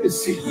committed the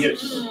sin.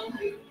 Yes.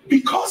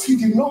 Because he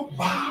did not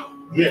bow.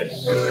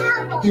 Yes.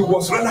 He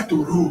was ready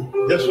to rule.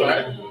 That's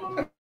right.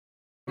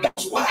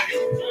 That's why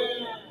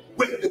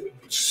when the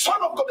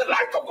Son of God, the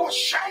light of God,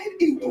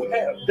 shined into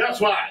hell. That's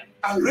why.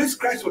 And raised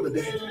Christ from the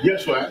dead.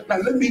 Yes, right. Now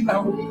let me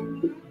now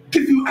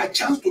give you a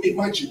chance to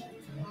imagine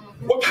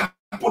what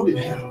happened in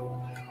hell.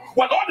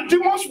 While all the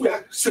demons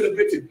were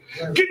celebrating,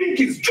 giving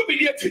gifts,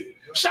 jubilating,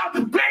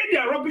 shouting, playing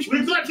their rubbish.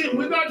 We got him.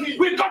 We got him.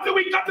 We got him.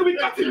 We got him. We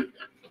got him.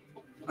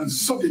 And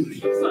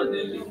suddenly,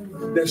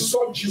 they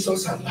saw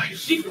Jesus alive.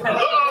 He did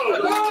not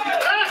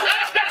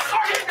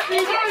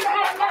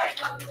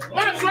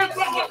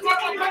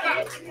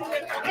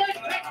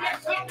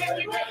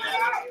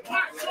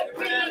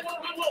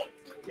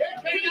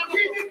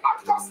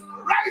just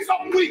rise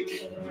up weak.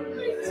 He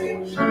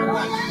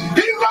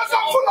rose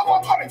up full of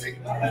authority.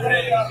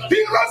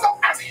 He rose up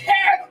as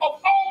head of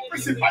all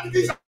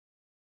principalities.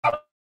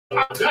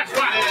 That's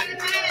right.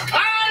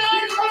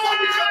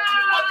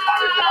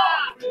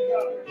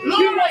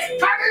 He was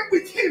carrying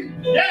with him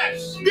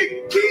the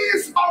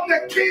keys of the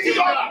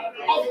kingdom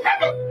of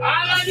heaven.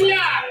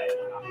 Hallelujah.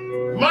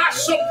 I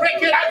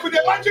could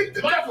imagine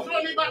the devil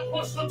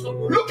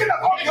looking at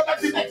all the other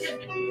people.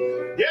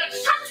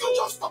 Yes. Can't you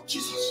just stop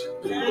Jesus?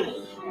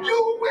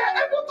 You were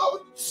able to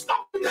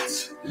stop that.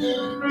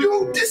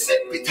 You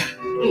deceived Peter.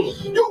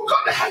 You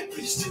got the high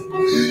priest.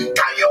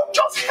 Can you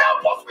just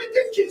help us with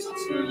this, Jesus?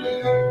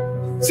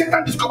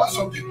 Satan discovered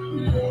something.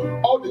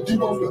 All the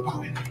demons were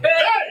bowing.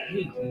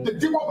 The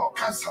demon of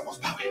cancer was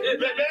bowing.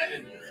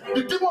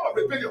 The demon of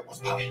rebellion was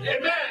bowing.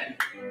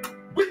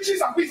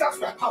 Witches and wizards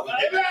were bowing.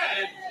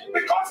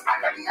 Because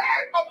at the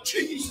name of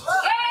Jesus.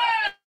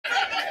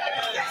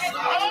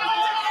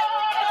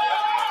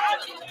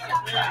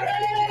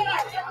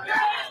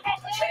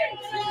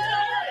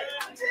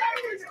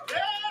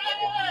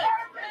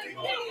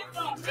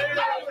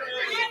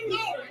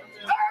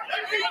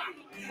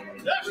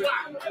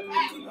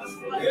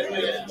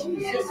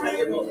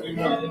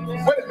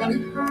 Wait a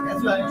minute. As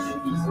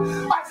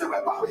they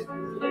were bowing,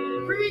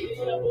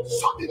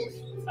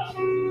 suddenly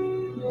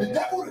the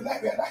devil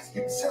realized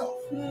himself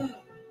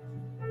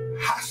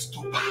has to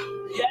bow.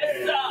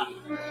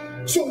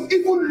 So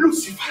even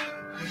Lucifer,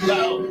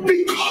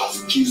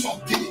 because Jesus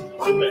did it,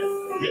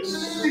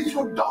 if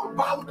you don't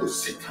bow to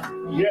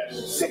Satan,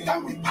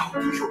 Satan will bow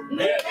to you.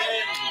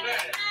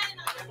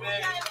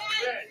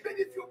 But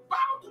if you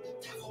bow to the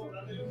devil,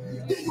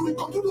 then you will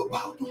continue to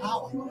bow to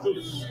our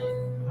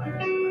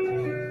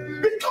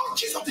because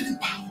Jesus didn't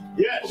bow.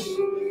 He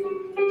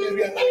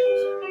realized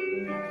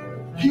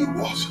he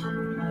was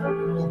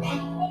to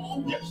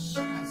bow. And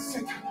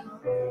Satan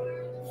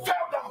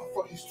fell down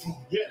from his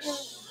throne.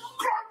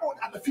 Crumbled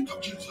at the feet of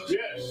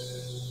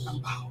Jesus.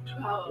 And bowed.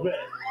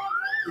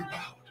 He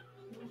bowed.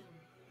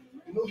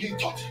 You know, he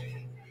thought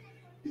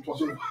it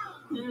was over.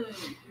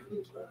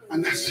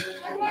 And as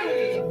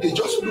he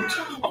just looked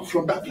up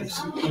from that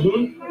place,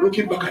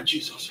 looking back at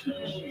Jesus,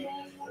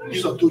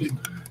 Jesus told him,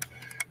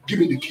 "Give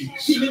me the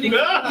keys."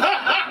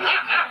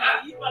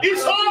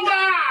 It's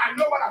over.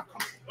 No one has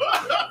come.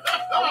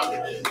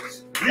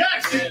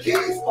 The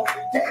keys of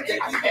death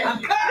and hell.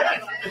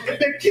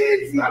 The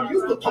keys you have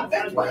used to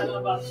torment man,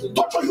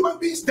 torture human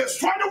beings,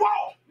 destroy the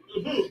world.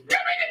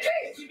 Give me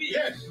the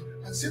keys.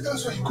 And Satan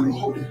said he couldn't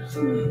hold it.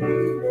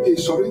 He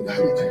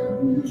surrendered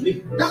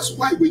it. That's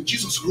why when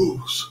Jesus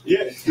rose, he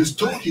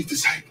told his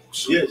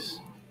disciples,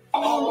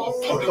 all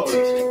authority,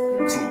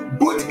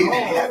 both in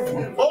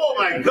heaven, oh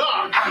my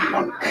God, and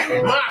on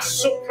earth,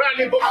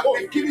 have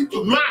been given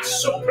to me.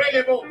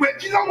 When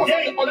Jesus was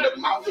on the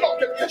mountain of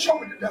temptation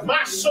with the devil,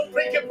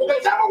 the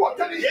devil was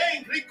telling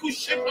him, the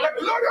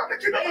glory of the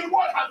kingdom of the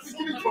world has been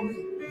given to me.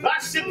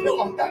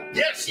 On that,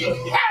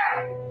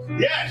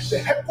 the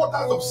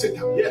headquarters of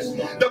Satan,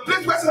 the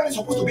place where Satan is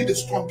supposed to be the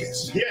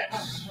strongest.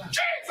 Jesus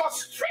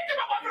stripped him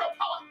of the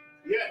power.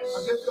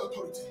 And gave the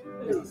authority.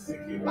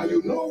 And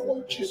you know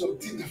what Jesus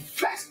did? The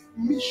first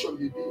mission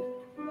he did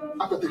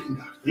after taking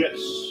that.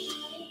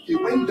 He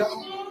went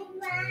down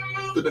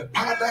to the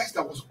paradise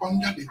that was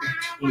under the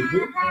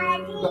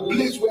earth. The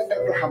place where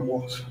Abraham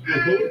was.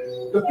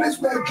 The place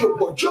where Job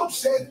was. Job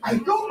said, I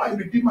know my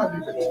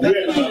Redeemer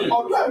liveth.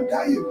 Although I'm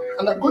dying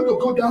and I'm going to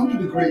go down to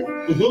the grave.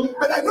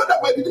 But I know that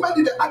my Redeemer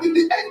liveth, and in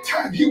the end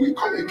time he will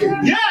come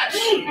again. Yes.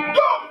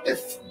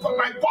 Though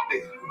my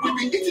body will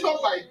be eaten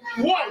up by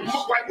worms,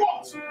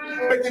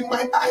 but in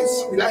my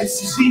eyes will I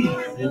see.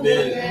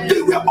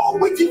 They were all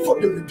waiting for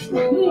the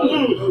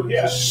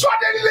Redeemer.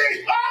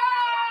 Suddenly,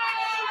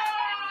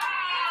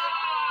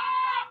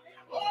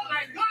 Oh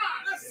my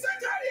God. the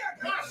Secretariat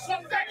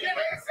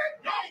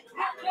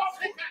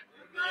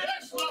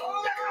Yes, they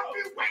Lord. have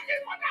been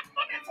waiting for that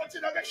moment for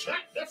generations.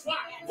 That's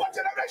right. For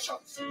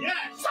generations.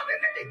 Yes.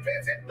 Suddenly the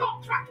prison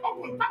door cracked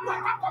open.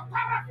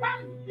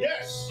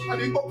 Yes.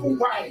 And it opened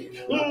wide.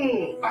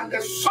 And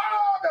they saw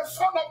the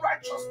Son of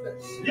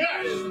Righteousness.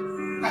 Yes.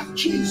 And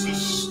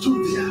Jesus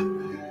stood there.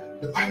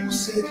 The Bible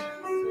said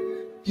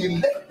he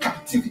led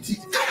captivity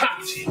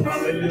captive. He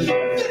released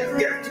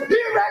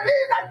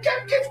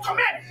and gave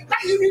command. That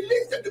he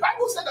released it. The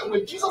Bible said that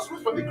when Jesus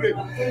rose from the grave,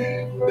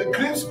 the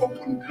graves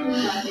opened.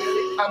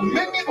 And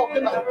many of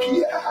them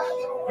appeared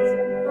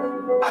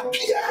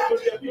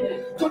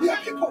to their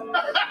people.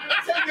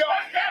 Say, they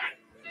are heaven.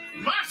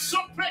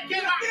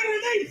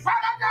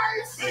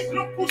 Paradise is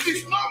no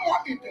more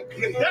in the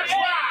grave. That's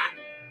right.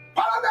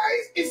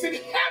 Paradise is in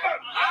heaven.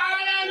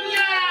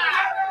 Hallelujah.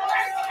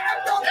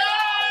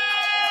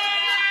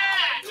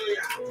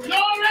 Glory.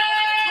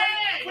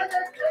 When a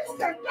Christian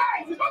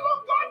dies, he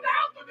doesn't go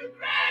down to the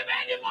grave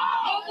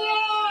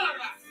anymore.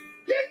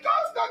 He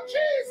goes to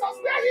Jesus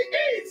where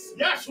he is.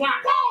 That's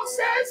right. Paul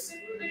says,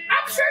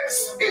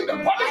 absence in the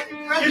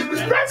body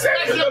is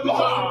presence in the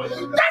Lord.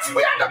 That's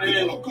where the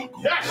people of God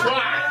go. That's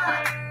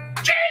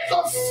right.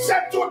 Jesus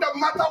settled the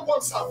matter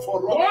once and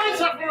for all.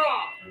 Once and for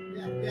all.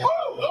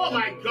 Oh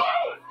my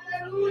God.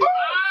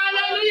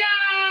 Hallelujah.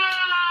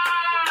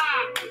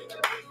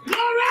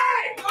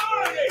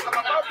 Glory. I'm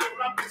about to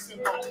wrap this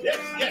thing up. Yes.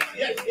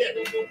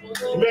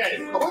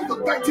 Amen. I want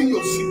to tighten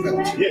your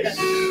seatbelt. Yes.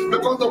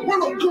 Because the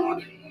word of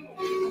God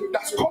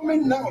that's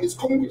coming now is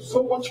coming with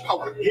so much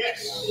power.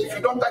 Yes. If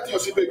you don't tighten your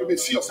seatbelt, you may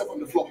see yourself on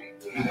the floor.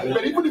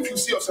 But even if you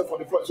see yourself on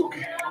the floor, it's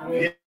okay.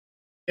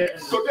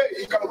 Yes. Today,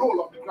 you can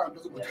roll on the ground,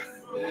 doesn't matter.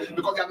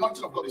 Because the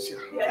anointing of God is here.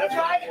 That's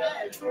right.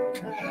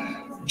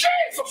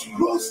 Jesus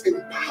rose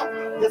in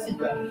power. Yes, he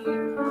does.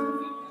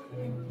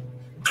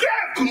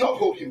 Grave could not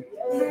hold him.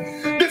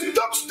 The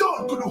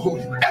stone couldn't hold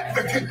him.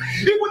 Everything.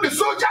 Even the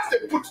soldiers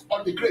they put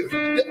on the grave,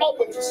 they all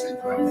went to sleep.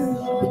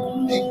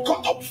 He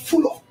got up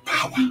full of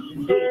power,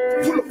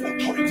 full of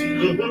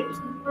authority.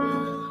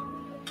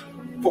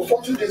 For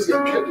 40 days he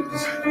appeared to the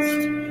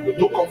disciples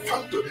to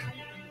confirm to them,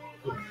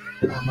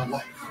 I'm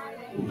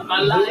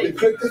alive. The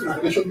greatest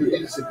revelation you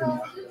need as a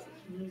believer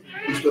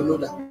is to know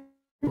that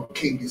your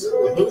King is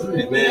alive.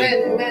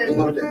 He's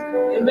not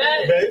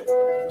dead.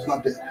 He's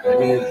not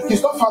dead.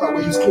 He's not far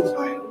away. He's close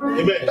by.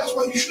 Amen. That's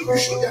why you should be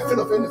afraid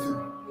of anything.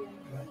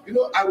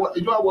 I was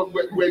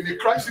when the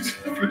crisis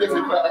a few days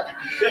ago.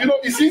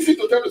 It's easy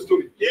to tell a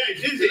story. Yeah,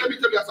 it's easy. Let me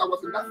tell you, as I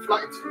was in that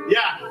flight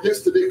Yeah.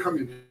 yesterday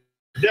coming,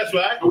 That's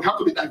right. we have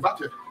to be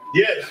diverted.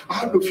 Yes. I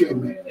had no fear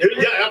in me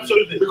Yeah,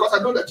 absolutely. because I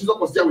know that Jesus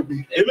was there with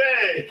me.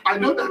 Amen. I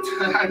knew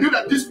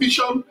that this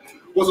mission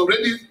was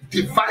already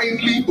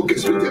divinely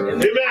orchestrated.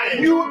 Amen. I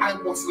knew I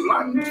was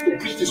land to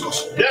preach this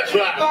gospel. That's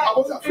right. I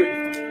wasn't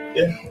afraid.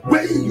 Yeah.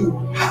 When you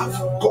have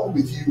God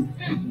with you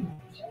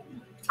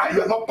and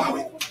you are not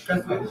bowing,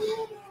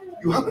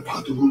 you have the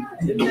power to rule.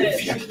 Don't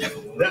fear the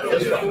devil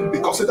That's right.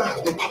 because Satan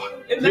has no power.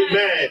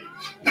 Amen.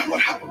 That's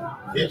what happened.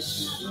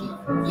 Yes.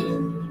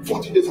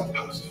 40 days have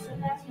passed.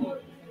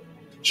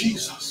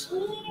 Jesus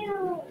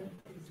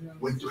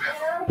went to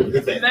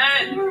heaven.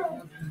 Amen.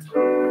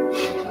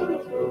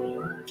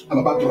 I'm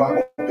about to wrap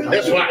up.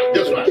 That's right.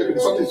 That's right.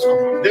 Something is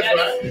coming. That's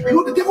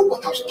right. The devil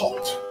would have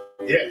thought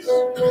Yes.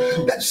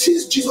 that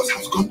since Jesus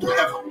has gone to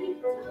heaven,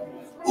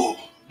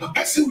 the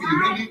person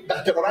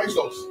that terrorized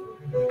us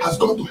has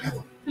gone to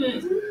heaven.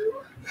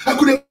 I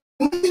could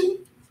imagine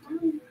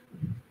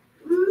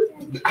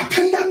the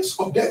attendants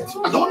of death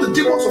and all the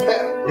demons of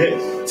hell.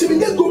 Yes. See,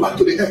 let's go back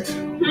to the earth.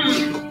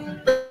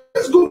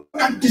 Let's go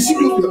back and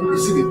deceive you we have been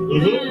receiving.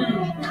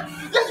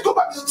 Let's go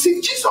back.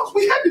 See, Jesus,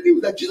 we heard the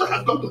news that Jesus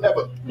has gone to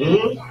heaven.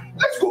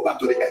 Let's go back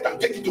to the earth and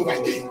take it over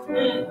again.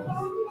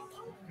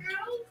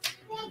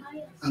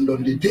 And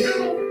on the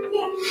day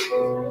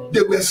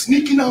they were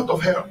sneaking out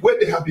of hell, where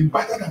they have been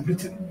battered and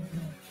beaten.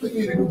 Let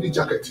me remove the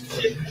jacket.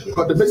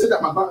 Because the message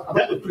I'm about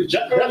to preach.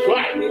 That's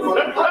right. For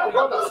the power of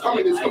God that's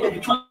coming is going to be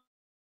true.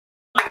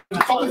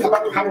 Something's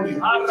about to happen to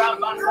you.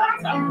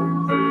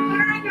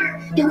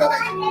 They were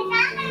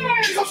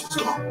like, Jesus is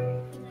gone.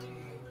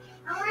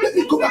 Let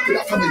me go back to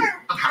that family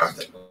and harass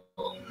them.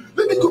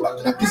 Let me go back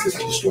to that business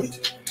and destroy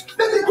it.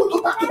 Let me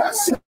go back to that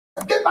sickness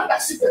and get back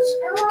that sickness.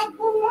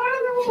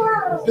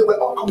 They were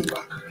all coming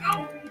back.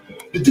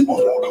 The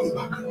demons were all coming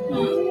back.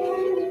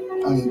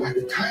 And by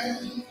the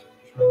time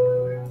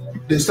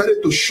they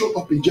started to show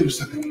up in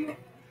Jerusalem,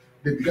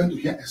 they began to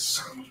hear a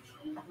sound.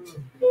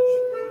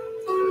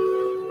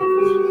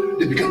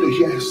 they began to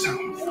hear a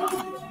sound.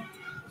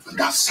 And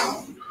that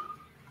sound,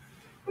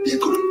 they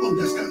couldn't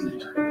understand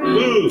it.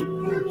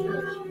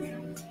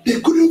 They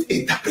couldn't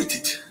interpret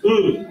it.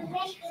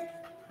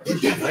 They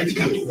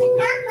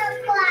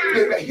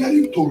were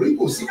hearing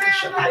Toriko.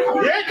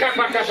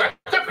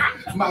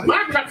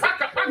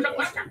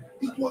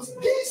 It was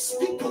these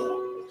people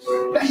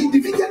that he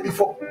defeated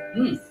before.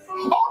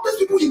 All these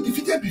people he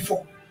defeated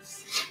before.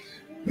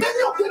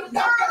 Many of them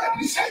now are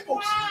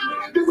disciples.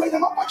 They were in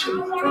an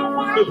opportunity.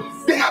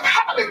 They have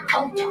had an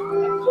encounter.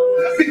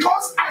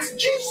 Because as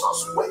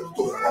Jesus went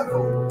to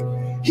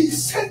heaven, he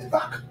sent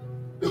back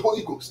the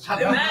Holy Ghost.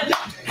 Amen.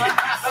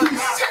 He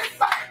sent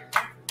back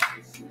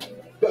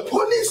the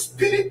Holy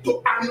Spirit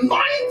to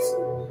anoint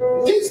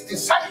these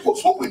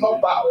disciples who will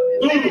not bow.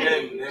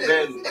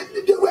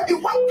 They were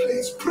in one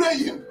place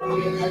praying.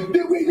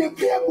 They were in a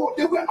prayer mode.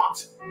 They were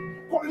not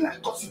calling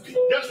and gossiping.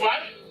 That's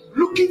right.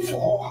 Looking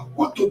for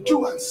what to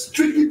do and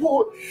treat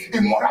people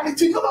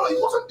immorality. No, it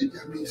wasn't in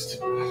their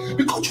midst.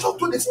 Because you don't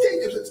do the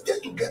stay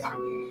together.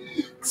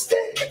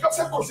 Keep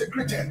yourself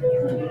consecrated.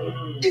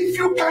 If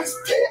you can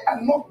stay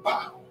and not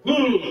bow,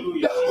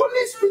 the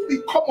Holy Spirit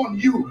will come on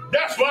you.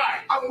 That's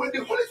right. And when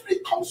the Holy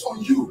Spirit comes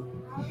on you,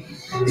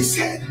 he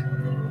said,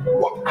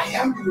 what I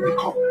am, you will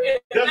become.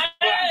 That's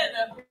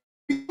right.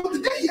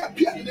 Because the day he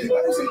appeared, the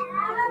Bible said,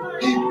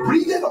 he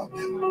breathed on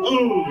them.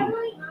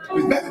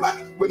 Remember,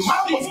 when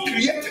man was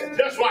created,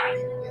 that's why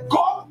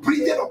God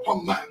breathed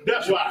upon man.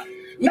 That's why.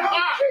 Now,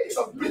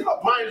 Jesus breathed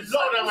upon my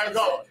Lord and my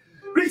God.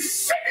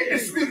 Receiving the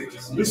Spirit.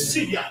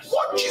 Receive it.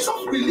 What Jesus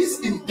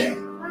released in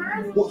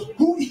them was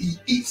who he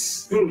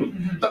is,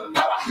 the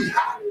power he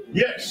had,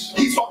 yes,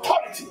 his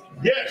authority,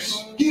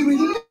 yes. He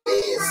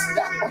released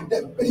that on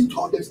them, but he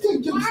told them, stay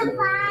in Jerusalem,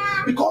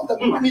 because the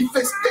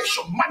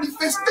manifestation.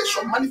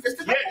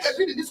 Yes.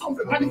 Every day this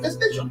conference,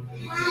 manifestation.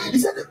 He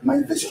said, the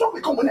manifestation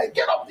will come when I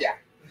get up there.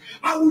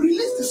 I will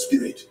release the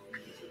Spirit.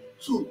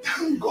 So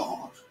thank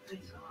God.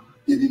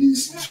 They didn't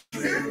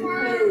stray.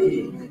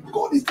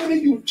 God is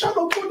telling you, child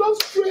of God,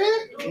 don't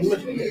stray.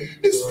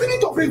 The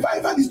spirit of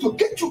revival is to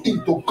get you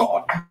into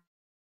God.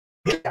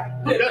 That's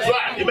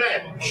right,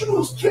 amen. You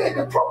shouldn't stray.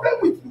 The problem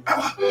with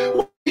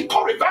what we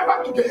call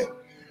revival today,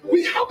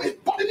 we have a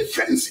bodily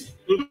frenzy,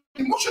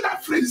 emotional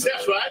frenzy.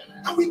 That's right.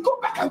 And we go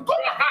back and go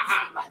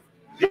back.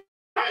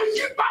 And we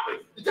get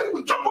back. Then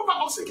we jump over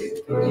us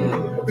again.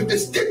 But they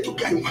stay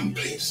together in one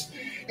place,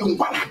 in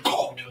one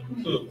accord.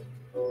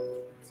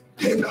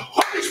 Then the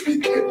Holy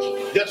Spirit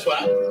came. That's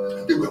right.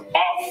 They were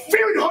all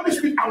filled with the Holy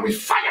Spirit and with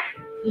fire.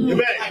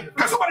 Amen.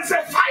 Can somebody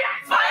say fire?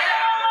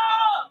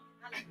 Fire!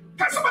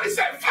 Can somebody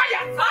say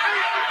fire?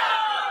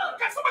 Fire!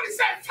 Can somebody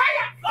say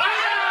fire?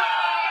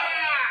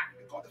 Fire!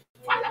 Because the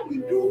fire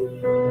will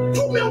do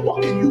two men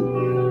work in you,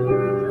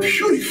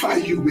 purify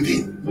you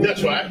within.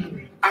 That's right.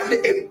 And they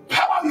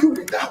empower you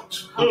without,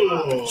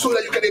 so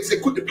that you can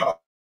execute the power.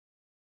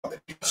 And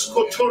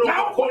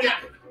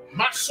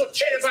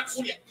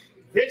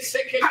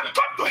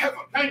got to heaven.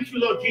 Thank you,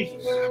 Lord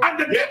Jesus. And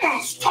the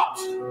demons thought,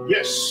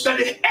 yes, that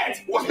the earth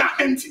was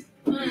not empty.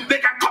 They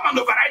can come and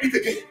override it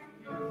again.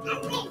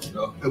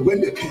 And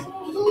when they came,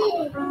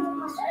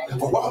 there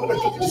were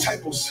 120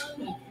 disciples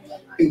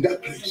in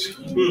that place,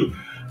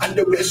 and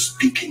they were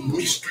speaking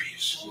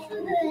mysteries.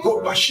 They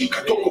were speaking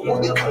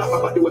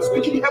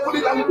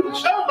heavenly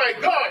language. Oh my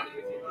God!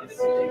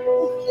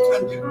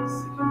 And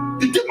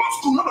the demons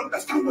could not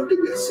understand what they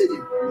were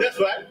saying. That's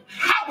right.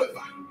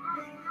 However,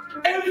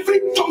 every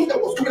tongue that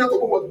was coming out of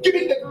them was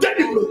giving them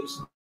deadly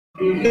blows.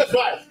 That's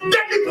right.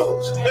 Deadly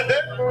blows.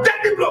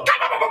 Deadly blows.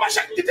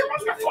 The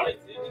demons were falling.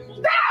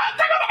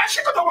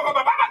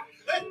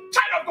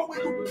 Child of God, when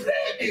you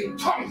pray in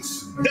tongues,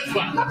 that's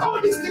right. Not all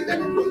these things that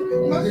you do.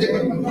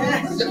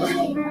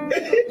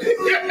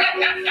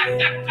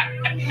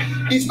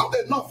 It's not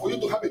enough for you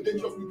to have a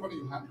dangerous weapon in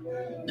your hand.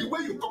 The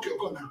way you cock your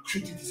gun and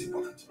treat it is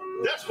important.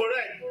 That's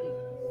correct.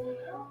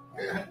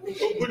 But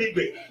you pray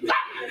with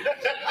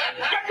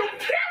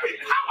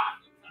power.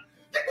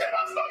 The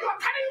demons know you are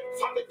carrying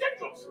something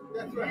dangerous.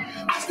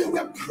 As they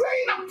were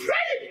praying and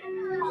praying,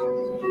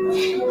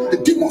 the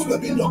demons were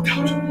being locked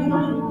out.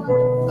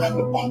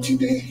 And until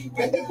they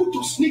were able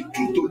to sneak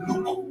through to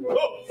look.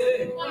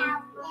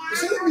 They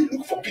said, let me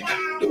look for Peter,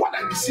 the one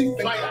that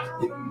deceived fire.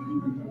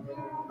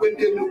 When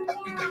they looked at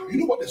Peter, you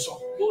know what they saw?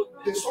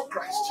 They saw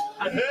Christ.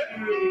 Amen.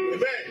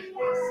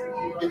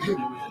 In him.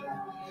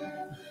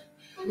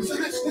 He said,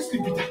 let's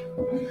leave Peter.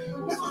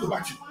 Let's go to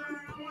Matthew.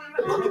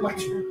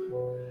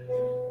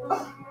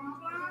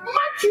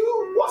 Matthew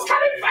was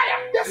carrying fire.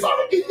 They saw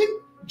it in him.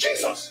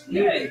 Jesus.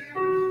 Yeah.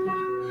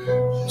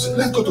 So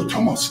let's go to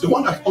Thomas, the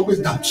one that always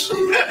doubts.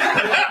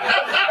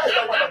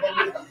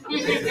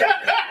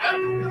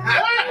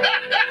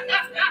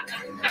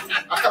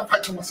 I can't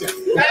find Thomas here.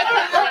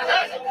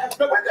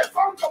 But when they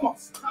found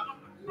Thomas,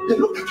 they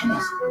looked at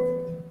Thomas.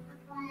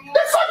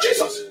 They saw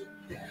Jesus.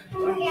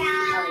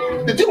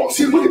 The demon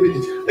said, wait a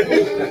minute.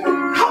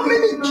 How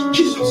many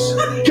Jesus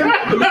can I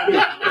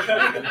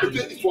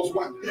believe? It was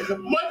one.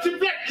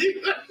 Multiply.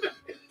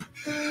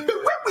 But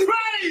when we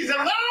praise the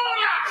Lord,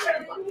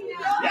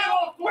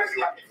 when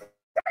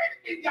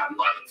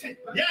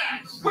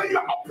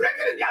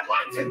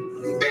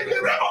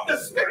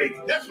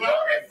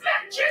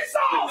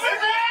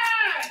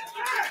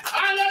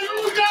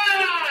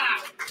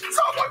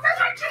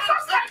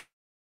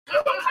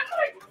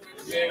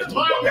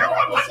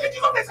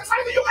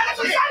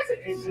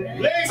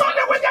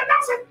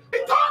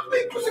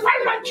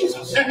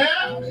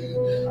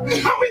And we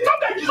thought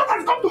that Jesus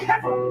has come to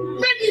heaven.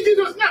 Maybe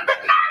Jesus now. But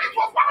now it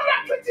was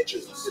 120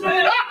 Jesus.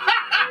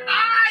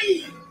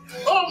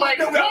 Oh my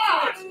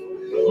God!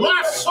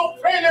 My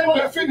soprano.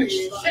 They're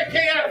finished.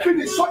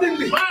 Finished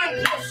suddenly.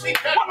 One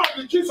of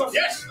the Jesus.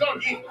 Yes,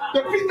 Lord.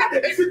 The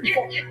Peter they seen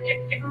before.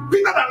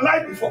 Peter that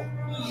lied before.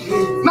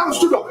 Now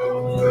stood up.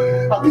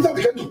 And Peter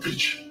began to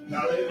preach. And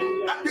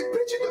the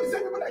preaching to the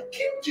same people that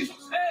killed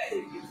Jesus.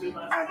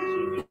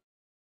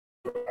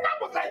 And that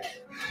was like,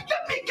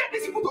 let me get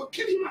these people to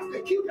kill him as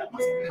they killed their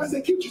master, as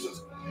they killed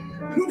Jesus.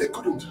 You know they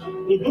couldn't.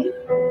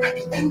 At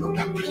the end of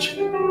that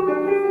preaching,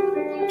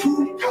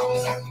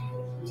 2,000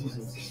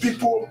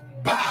 people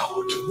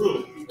bowed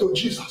to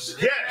Jesus.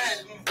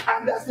 Yes.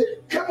 And as they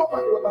came up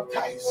and were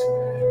baptized,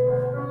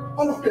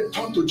 all of them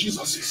turned to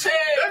Jesus.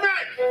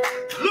 Amen.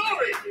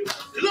 Glory.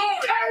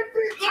 Glory.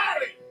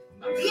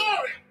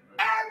 Glory.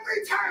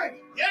 Every time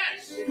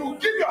Yes. you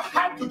give your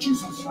heart to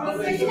Jesus,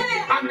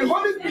 and the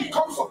Holy Spirit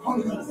comes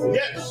upon you,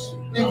 Yes.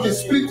 in the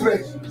spirit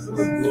realm,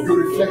 you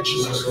reflect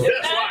Jesus.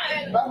 That's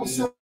right. The Bible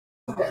says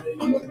that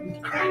honored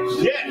with Christ.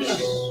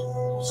 Yes.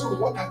 So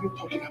what are you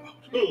talking about?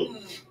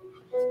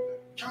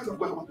 Child of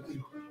God, I want to tell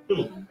you.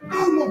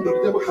 How long does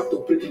the devil have to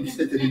operate in the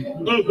state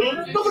anymore?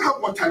 Doesn't have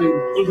one time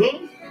anymore.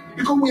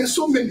 Because we are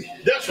so many.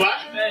 That's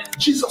right.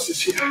 Jesus is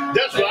here.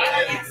 That's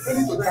right.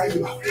 Ready to drive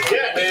you out.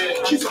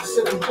 Yeah. Jesus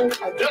said, "Go."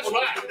 That's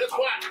right. That's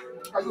right.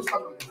 Can you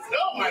stand on it?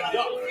 Oh my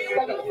God.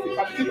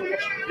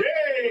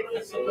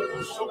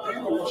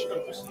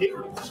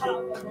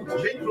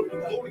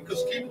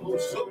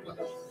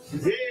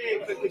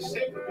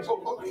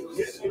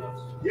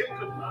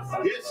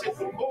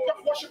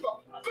 Worship God.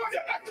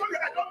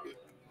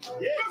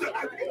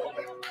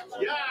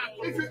 Yeah.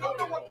 If you don't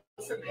know what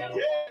to say,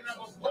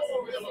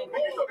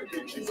 begin to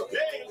repeat Jesus.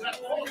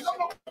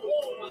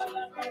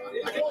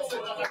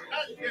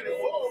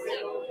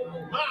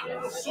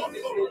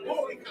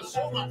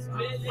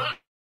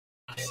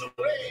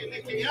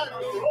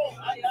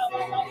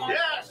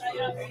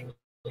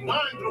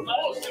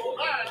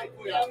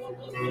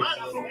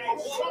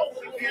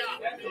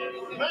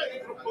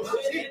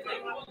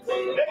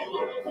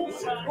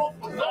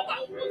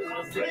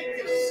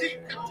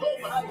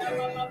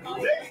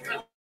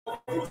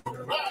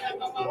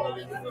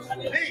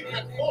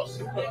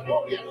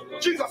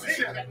 Jesus is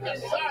here.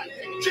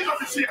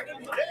 Jesus is here.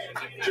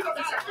 Jesus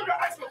is here. Keep your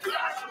eyes closed.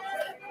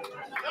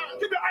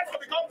 Keep your eyes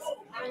closed because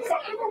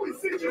some people will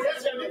see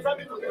Jesus and they're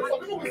ready to do. Some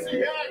people will see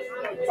him.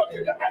 So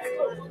keep your eyes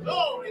closed.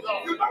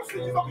 You don't see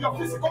Jesus with your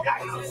physical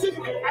eyes. See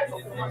him with the eyes of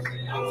the mind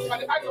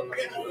and the eyes of the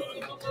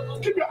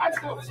spirit. Keep your eyes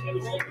closed.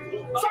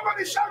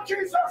 Somebody shout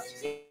Jesus.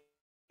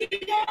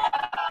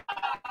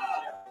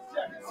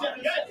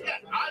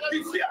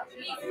 He's here.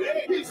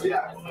 He's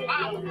here.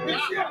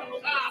 He's here.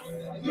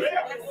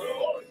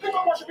 Keep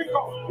on worshiping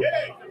God.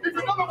 If you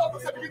don't know what to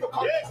say, begin to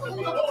call.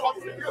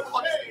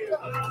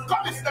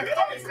 God is there.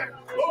 God is there.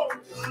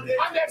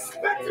 And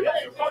expect him to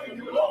call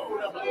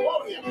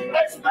you.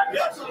 Expect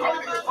him to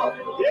call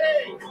you.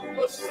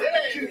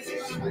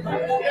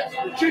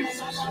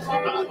 Jesus.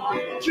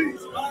 Jesus.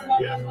 Jesus.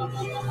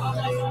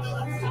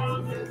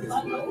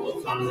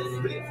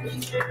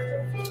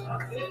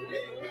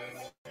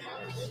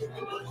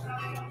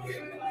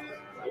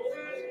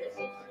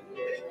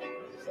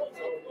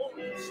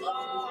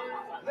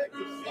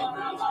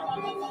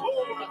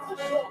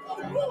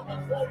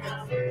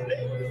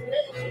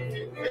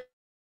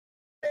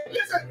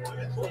 Listen.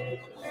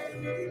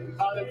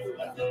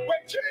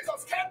 When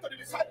Jesus came to the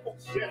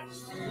disciples,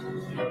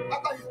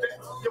 after his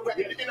death, they were in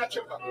the inner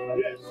chamber.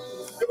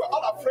 They were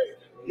all afraid.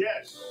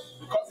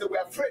 Because they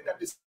were afraid that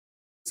the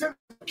same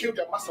kill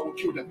their master will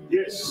kill them.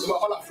 They were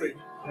all afraid.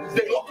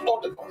 They locked all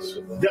the doors.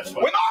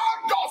 When all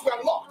doors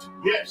were locked,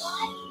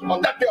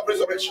 on that day of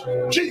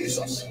resurrection,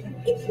 Jesus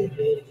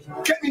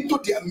came into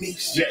their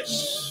midst.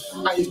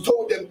 And he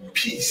told them,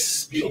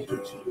 peace be upon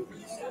you.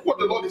 What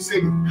the Lord is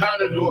saying,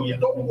 hallelujah.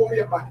 Don't worry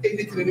about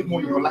anything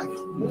anymore in your life.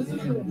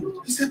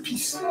 He said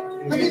peace.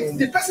 I mean,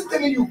 the person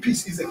telling you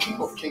peace is the King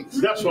of Kings.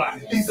 That's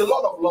right. He's the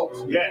Lord of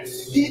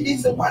Lords. He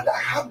is the one that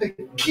has the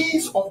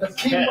keys of the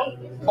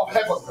kingdom of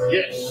heaven.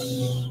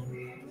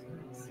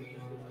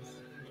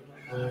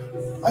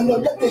 And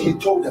on that day he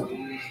told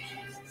them,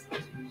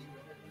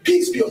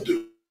 peace be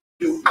unto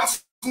you.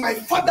 As my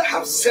Father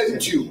has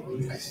sent you,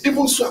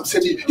 even so I'm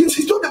sending you.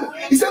 He told them,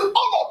 he said,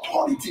 all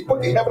authority,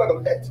 both in heaven and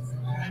on earth,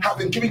 have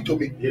been given to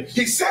me.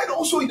 He said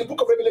also in the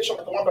book of Revelation,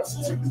 chapter 1,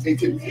 verse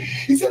 18,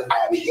 he said,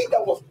 I am he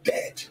that was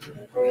dead,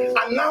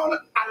 and now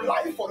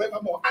alive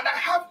forevermore, and I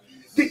have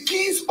the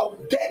keys of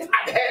death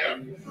and hell.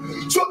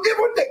 So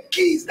even the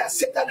keys that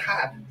Satan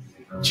had,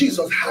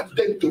 Jesus had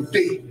them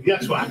today.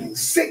 That's right.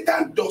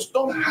 Satan does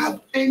not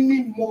have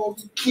any more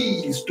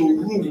keys to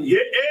rule.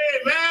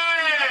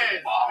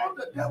 Amen. All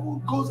the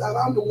devil goes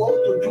around the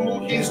world to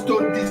do is to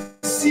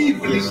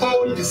deceive with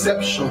all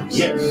deceptions.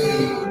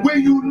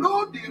 When you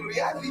know the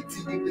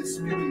reality in the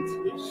spirit,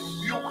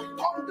 you will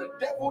turn the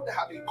devil that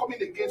have been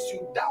coming against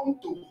you down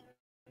to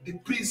the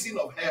prison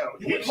of hell.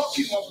 You will lock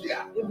him up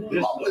there.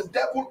 Lock the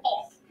devil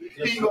off.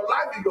 in your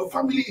life, in your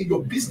family, in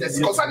your business,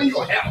 concerning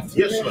your health.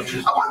 Yes, Lord.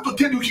 I want to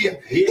tell you here,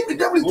 if the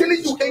devil is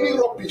telling you any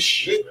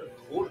rubbish,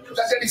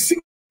 that there is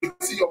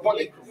sickness in your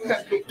body,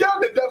 tell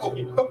the devil,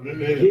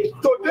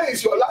 today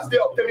is your last day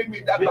of telling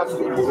me that bad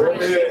story.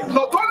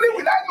 Not only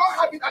will I not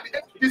have it at the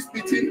end of this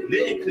meeting,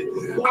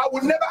 I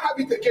will never have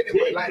it again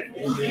in my life.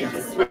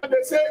 When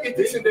they say it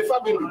is in the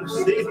family,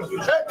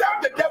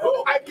 tell the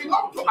devil, I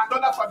belong to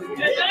another family.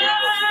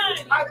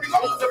 I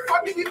belong to the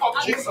family of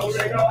Jesus.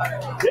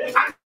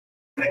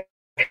 And in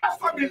that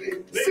family,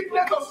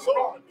 sickness doesn't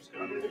run.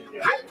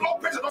 High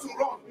blood pressure doesn't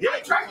run.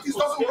 Arthritis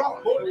doesn't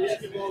run.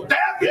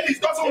 Diabetes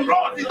doesn't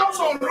run. It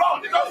doesn't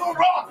run. It doesn't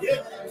run.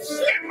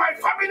 In my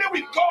family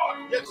with God,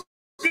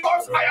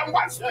 because I am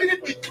one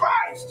spirit with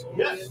Christ.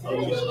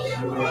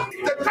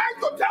 The time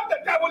to tell the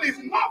devil is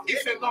enough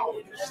is enough.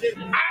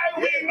 I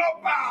will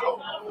not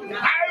bow.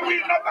 I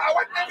will not bow. I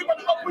want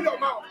everybody to open your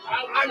mouth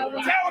and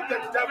tell the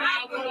devil,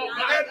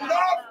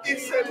 enough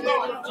is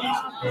enough.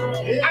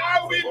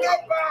 I will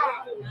not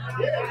bow.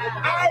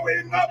 I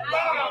will not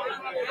bow.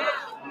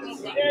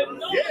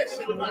 Yes.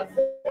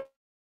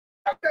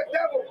 The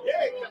devil,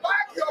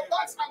 back your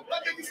bags and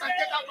baggages and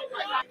get out of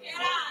my life.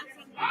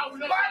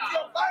 Back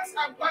your bags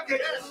and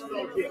baggages,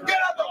 get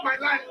out of my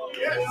life.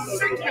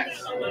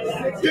 Sickness,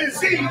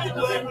 disease,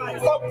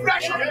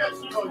 oppression,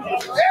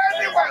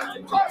 anyone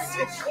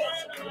causes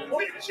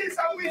witches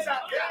and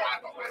wizards, get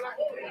out of my life.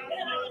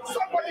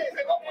 Somebody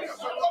say, open your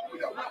mouth, open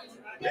your mouth.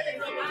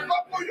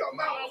 Open your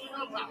mouth.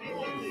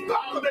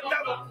 Talk to the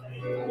devil.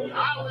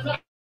 I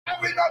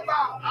will not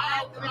bow. I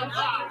will not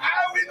bow. I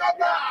will not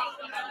bow.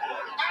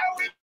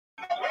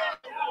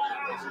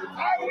 I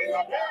will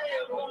not bow.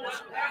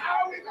 I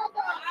will not bow. I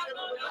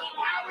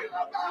will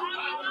not bow.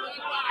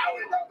 I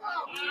will not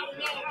bow. I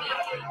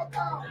will not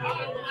bow.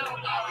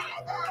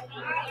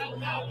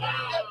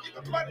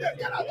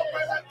 Get out of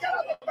my life. Get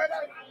out of my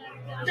life.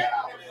 Get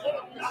out.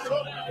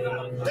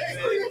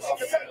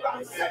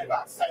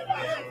 Setback.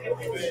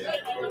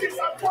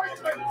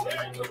 Disappointment.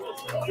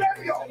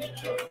 Failure.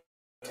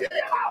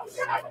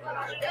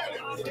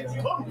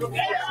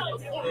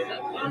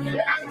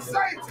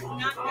 Anxiety.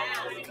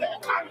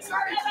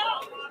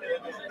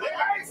 The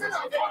rising of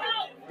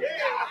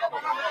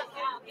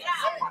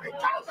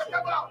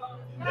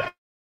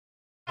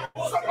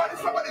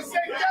somebody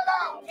say, get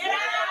out.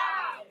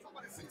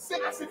 Somebody say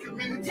that if you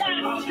mean it.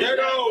 Get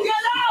out.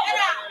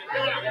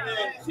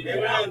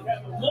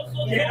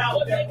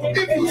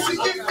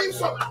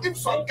 If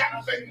some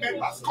gang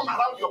members come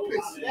around your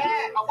place,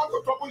 I want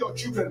to trouble your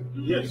children.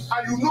 Yes.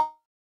 And you know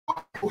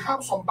you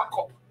have some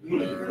backup.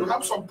 You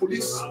have some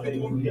police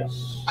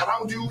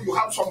around you. You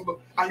have some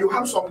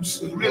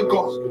real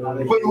guns.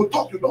 When you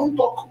talk, you don't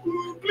talk.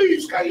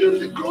 Please, can you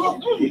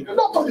don't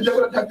talk to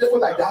the devil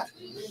like that.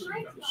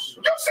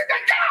 You say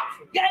that,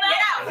 get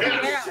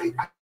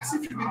out. As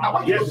if you mean, I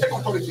want you to take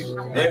authority.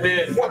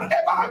 Amen.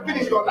 Whatever has been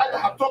in your life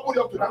that have troubled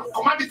you up to now,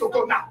 command it to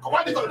go now.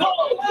 Command it to go.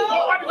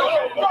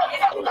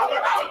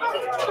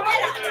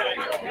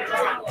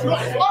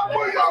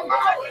 Open your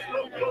mouth.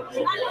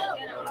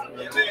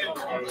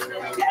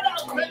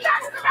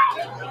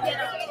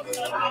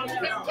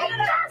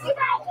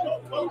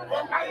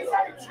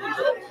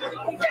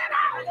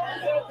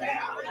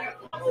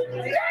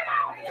 Get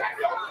out.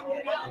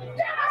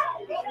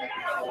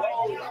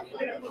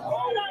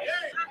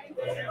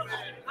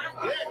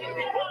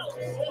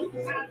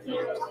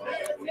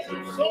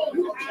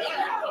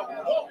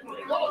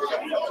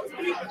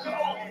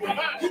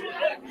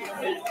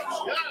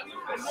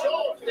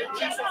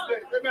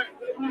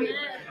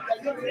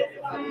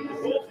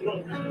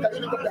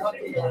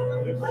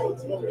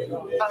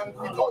 And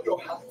with all your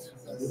heart,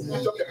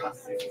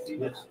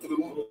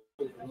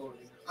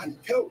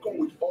 and tell God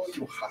with all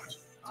your heart,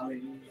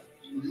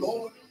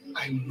 Lord,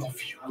 I love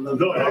you. I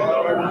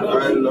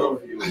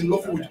love you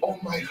with all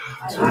my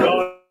heart.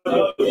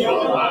 Lord,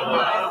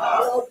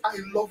 I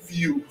love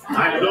you.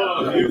 I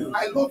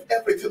love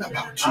everything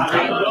about you.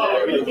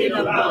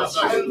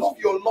 I love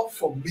your love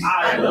for me.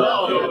 And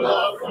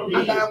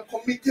I am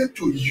committed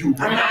to you.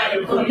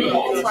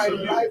 All my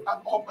life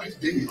and all my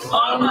days.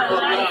 Lord,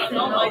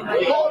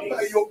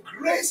 by your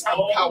grace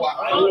and power.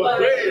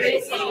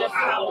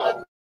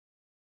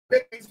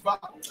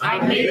 I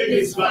make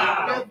this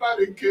vow. Never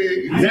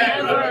again.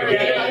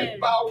 I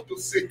bow to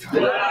Satan.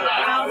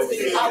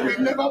 I will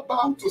never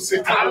bow to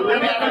Satan.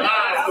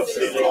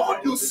 Lord,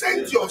 you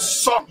sent your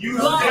son.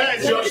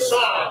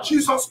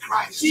 Jesus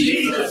Christ.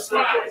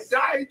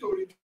 Died to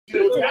redeem.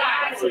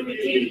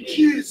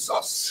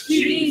 Jesus.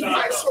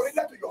 I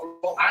surrender to your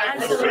love.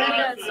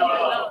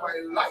 My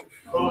life.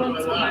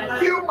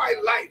 Fill my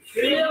life.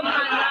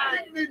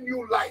 Give me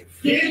new life.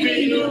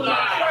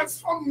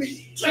 Transform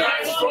me.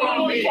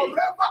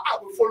 Forever I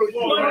will follow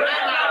you.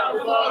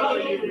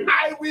 I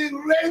will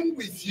reign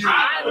with you.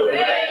 I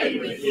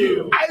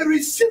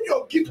receive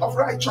your gift of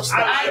righteousness.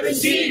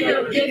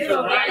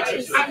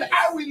 And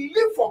I will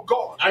live for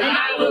God.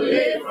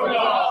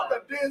 All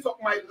the days of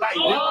my life.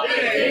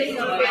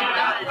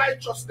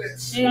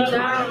 righteousness.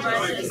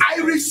 I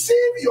I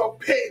receive your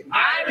pain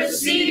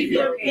receive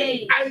your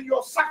pain and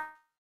your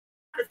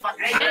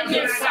sacrifice and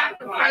your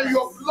sacrifice and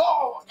your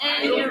blood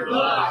and your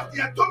blood as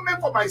the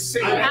atonement for my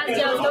sin. as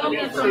the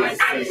atonement for my And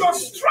sin. your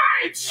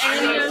stripes,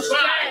 And your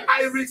stripes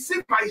I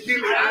receive my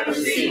healing. I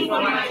receive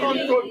my From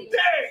healing.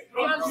 today,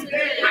 From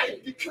today, I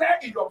declare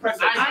in your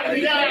presence, I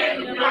declare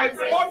in your my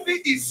presence, body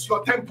is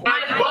your temple.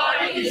 my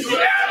body is your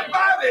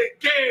Never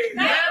again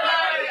Never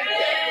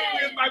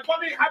again will my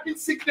body having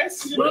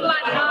sickness will my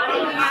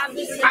body have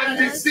this and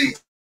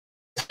disease.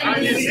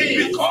 and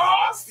disease.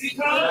 Because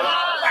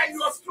by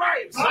your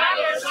stripes, By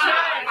your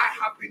stripes, I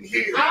have been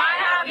healed. I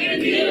have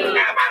been healed.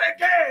 Never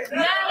again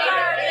Never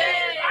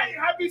again I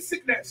having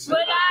sickness. will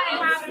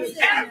I have this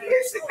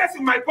Every sickness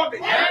in my body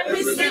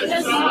Every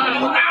sickness in my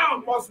body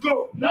now must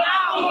go.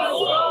 now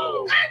will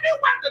go.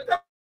 Anyone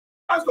that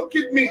has to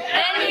keep me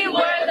Any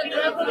word the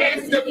devil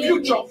in the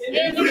future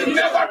will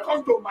never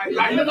come to my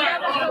life.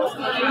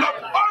 Not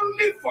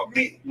only for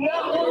me,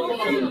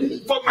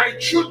 for my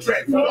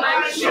children,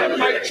 and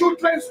my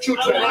children's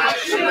children.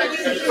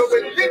 So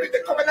we live in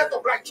the covenant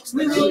of We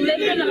righteousness will live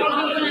in the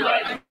covenant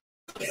of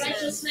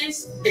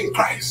righteousness in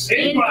Christ.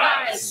 in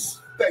Christ.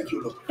 Thank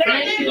you, Lord.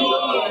 Thank you,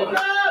 Lord.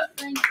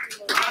 Thank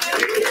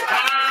you,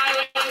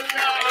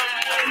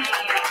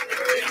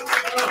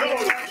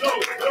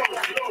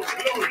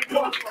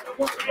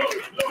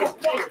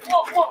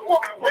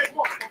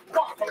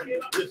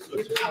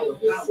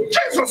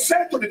 Jesus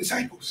said to the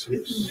disciples,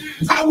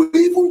 I will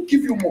even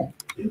give you more.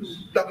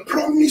 The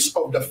promise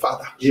of the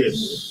Father,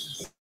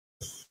 Yes.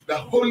 the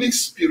Holy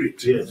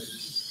Spirit.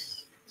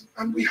 Yes.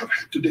 And we have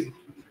heard today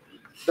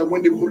that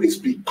when the Holy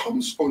Spirit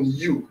comes on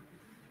you,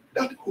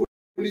 that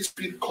Holy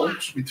Spirit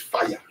comes with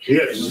fire.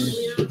 Yes.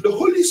 The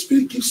Holy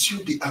Spirit gives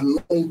you the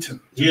anointing.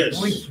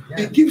 Yes.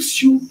 It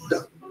gives you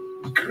the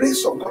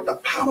grace of God, the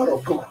power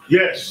of God.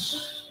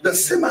 Yes. The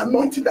same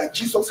anointing that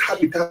Jesus had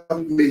without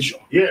measure.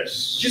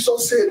 Yes.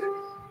 Jesus said,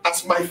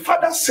 as my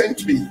Father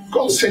sent me,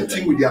 God sent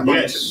him with the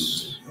anointing.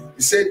 Yes.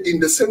 He said, in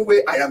the same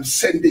way I am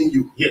sending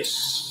you.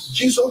 Yes.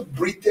 Jesus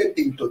breathed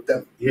into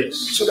them. Yes.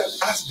 So that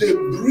as they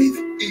breathe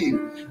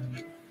in,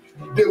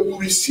 they will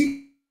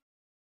receive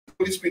the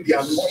Holy Spirit, the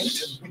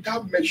anointing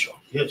without measure.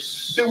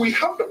 Yes. They will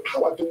have the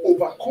power to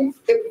overcome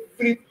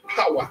every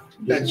power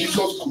that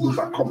Jesus could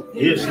overcome.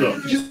 Yes,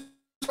 Lord. Jesus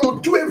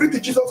could do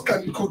everything Jesus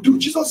could do.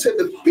 Jesus said,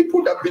 the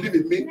people that believe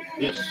in me,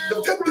 Yes.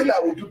 the same thing I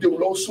will do, they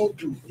will also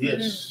do.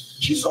 Yes.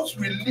 Jesus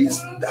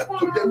released that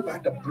to them by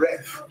the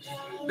breath.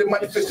 The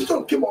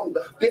manifestation came on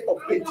the day of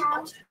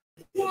Pentecost.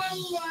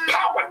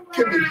 Power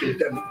came into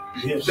them.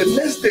 Yes. The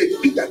next day,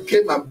 Peter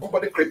came and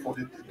somebody prayed for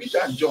them. Peter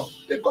and John,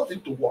 they got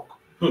into work.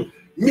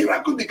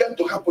 Miracle began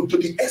to happen to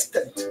the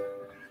extent.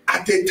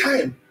 At a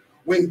time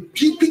when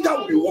Peter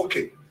will be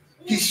walking,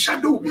 his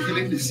shadow will be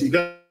healing the sick.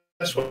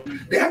 That's what.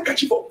 The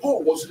handkerchief of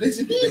Paul was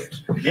raising the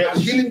dead Yes.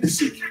 and healing the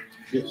sick.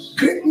 Yes.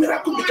 Great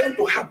miracle began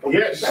to happen.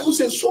 Yes. The Bible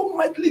says, so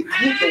mightily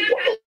grew the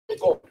word of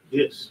God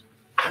Yes.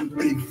 and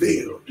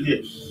prevailed.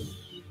 Yes.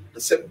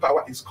 The same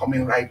power is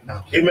coming right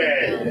now.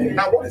 Amen.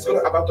 Now, what is going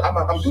to happen?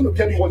 I'm going to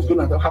tell you what's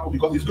going to happen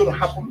because it's going to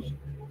happen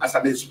as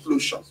an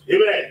explosion.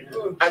 Amen.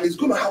 And it's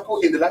going to happen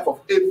in the life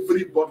of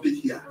everybody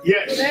here.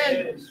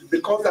 Yes.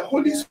 Because the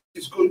Holy Spirit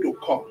is going to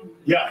come.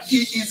 Yes. He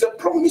is a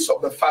promise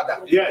of the Father.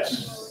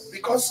 Yes.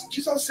 Because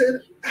Jesus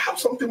said, I have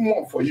something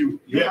more for you.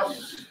 You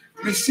Yes.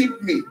 have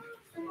received me.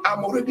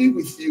 I'm already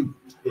with you.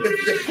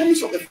 The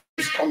promise of the Father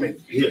is coming.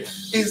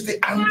 Yes. Is the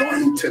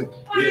anointing.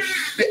 Yes.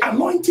 The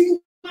anointing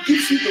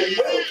gives you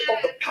the wealth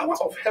of the power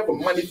of heaven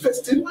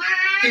manifesting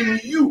in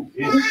you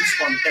who is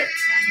on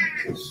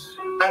earth.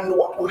 And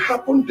what will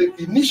happen, the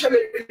initial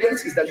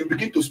experience is that you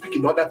begin to speak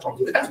in other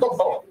tongues. That's not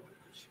all.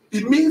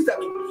 It means that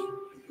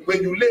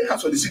when you lay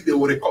hands on the sick, they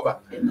will recover.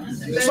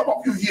 Some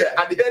of you here,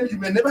 at the end, you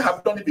may never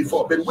have done it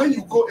before, but when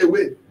you go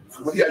away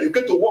from here, you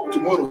get to walk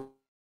tomorrow.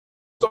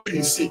 Somebody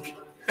is sick.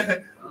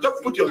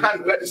 Just put your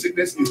hand where the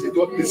sickness is.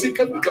 The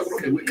sickness will come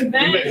from away. Amen.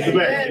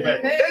 Amen.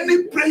 Amen.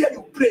 Any prayer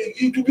you pray,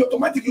 it will be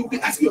automatic. You will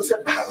be asking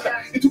yourself,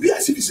 it will be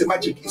as if it's a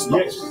magic. It's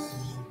not. Yes.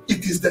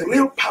 It is the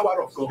real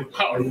power of God. The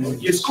power of God.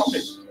 It's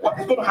coming. What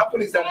is going to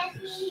happen is that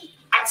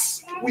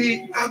as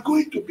we are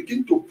going to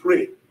begin to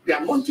pray, the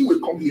anointing will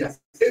come here.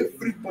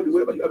 Everybody,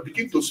 wherever you are,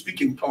 begin to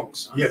speak in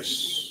tongues.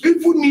 Yes.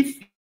 Even if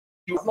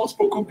you have not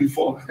spoken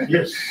before,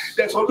 Yes.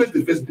 there's always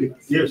the first day.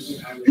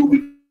 Yes. You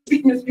will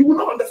speak, you will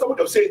not understand what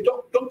you're saying.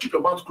 Don't keep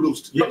your mouth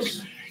closed.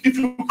 Yes. If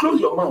you close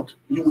your mouth,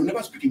 you will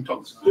never speak in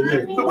tongues.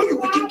 Amen. But when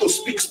you begin to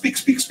speak,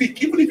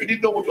 even if you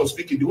didn't know what you're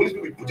speaking, the Holy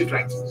Spirit will put it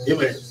right.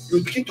 Amen.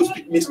 You begin to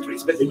speak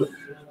mysteries. But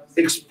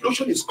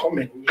explosion is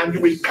coming, and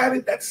you will carry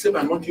that same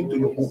anointing to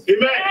your home.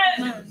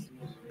 Amen.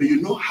 But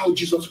you know how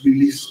Jesus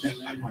released that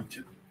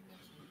anointing?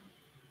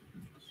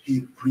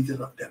 He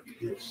breathed on them.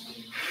 Yes.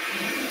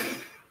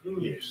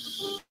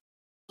 Yes.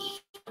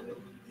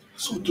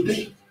 So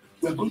today,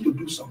 we are going to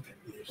do something.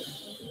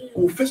 Yes.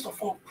 We'll first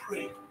of all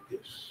pray Yes.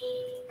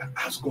 and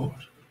ask God,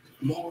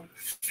 Lord,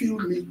 fill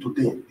me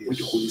today with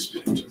the Holy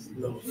Spirit.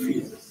 Lord,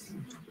 fill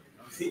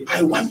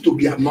I want to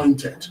be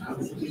anointed.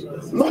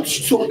 Not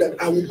so that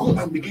I will go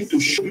and begin to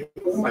show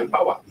people my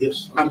power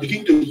and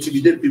begin to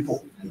intimidate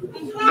people.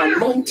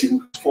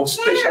 Anointing for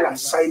special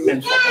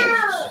assignment for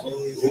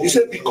me. He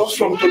said, because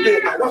from today,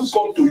 I want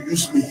God to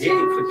use me.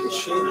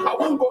 I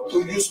want God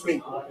to use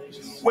me.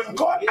 When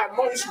God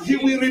anoints you,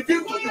 He will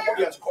reveal to you what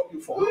He has called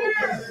you for.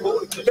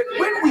 But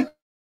when we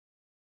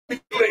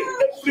pray,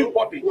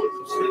 everybody,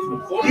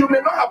 you may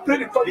not have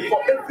prayed in tongues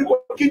before.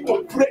 Everybody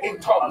to pray in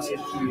tongues.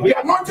 The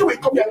anointing will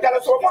come here. There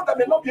are some of us that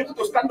may not be able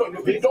to stand on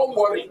your feet. Don't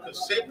worry.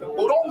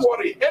 Don't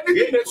worry.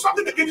 Anything,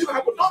 something begins to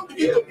happen. Don't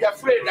begin to be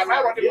afraid. Am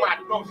I running mad?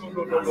 No.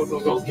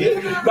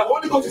 The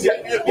Holy Ghost is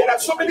here. There are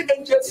so many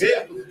angels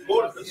here.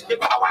 The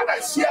power that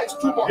is here is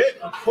too much.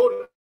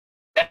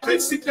 Every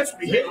sickness will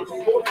be healed.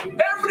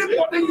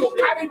 Everybody you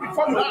carry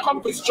before you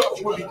come to His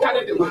church will be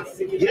carried away.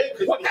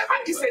 Whatever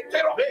is a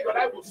terror, your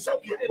life will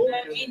disappear.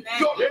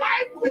 Your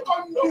life will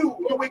become new.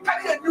 You will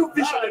carry a new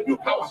vision, a new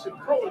power.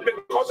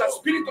 Because the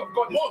Spirit of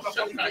God is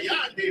upon you.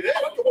 I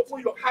want to open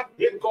your heart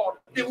in God.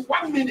 In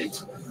 1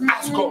 minute,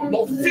 ask God,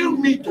 Lord, fill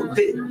me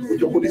today with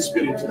your Holy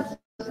Spirit.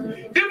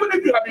 Even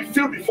if you have been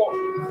filled before,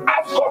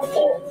 ask God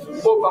for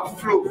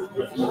overflow.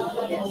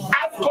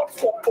 Ask God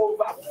for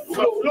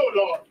overflow,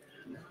 Lord.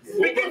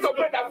 Begin to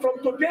pray that from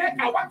today,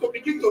 I want to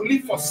begin to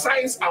live for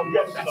signs and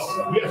wonders.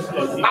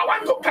 I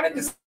want to carry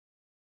the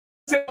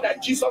same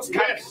that Jesus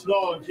carried.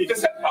 The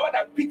same power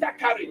that Peter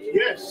carried.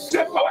 The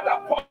same power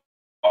that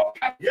Paul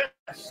carried.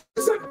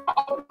 The same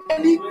power of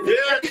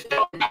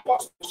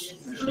apostles.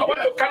 I want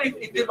to carry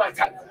it in my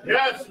hand.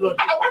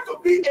 I want to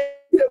be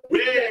a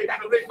way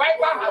that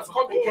revival has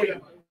come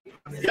again.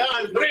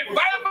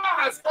 Revival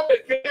has come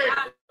again.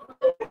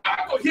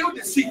 I want to heal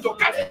the sick, to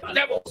cast the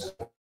devils.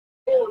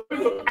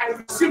 I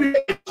receive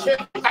it.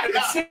 I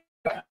receive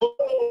it.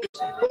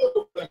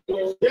 In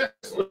the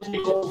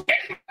name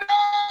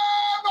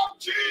of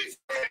Jesus.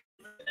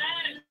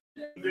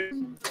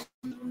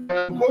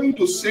 I'm going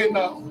to say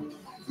now,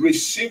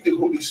 receive the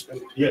Holy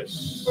Spirit.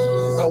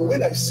 And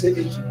when I say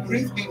it,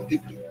 breathe in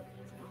deeply.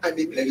 And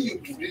immediately you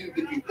breathe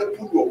deeply,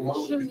 open your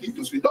mouth, begin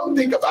to speak. Don't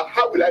think about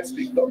how will I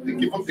speak. Don't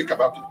even think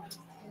about it.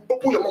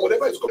 Open your mouth,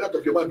 whatever is coming out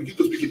of your mouth, begin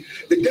to speak it.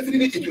 But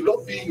definitely it will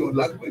not be your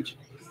language.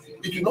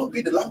 It will not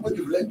be the language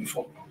you've learned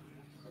before.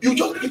 You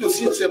just begin to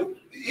see yourself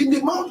in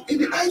the mouth, in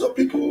the eyes of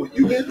people.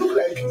 You may look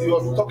like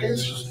you're talking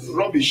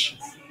rubbish,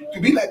 to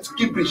be like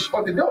gibberish.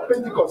 On the day of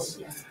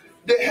Pentecost,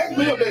 they heard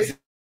many of them say,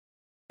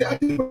 they are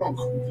drunk.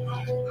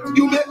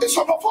 You may,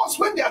 some of us,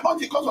 when the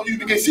anointing comes on you,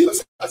 you can see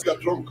yourself as you are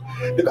drunk.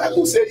 The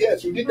Bible said,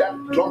 yes, you need that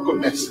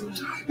drunkenness.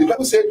 The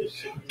Bible said,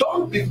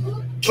 don't be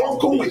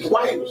drunken with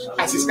wine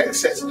as is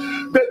excess,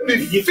 but be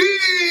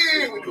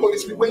filled with the Holy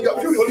Spirit. When you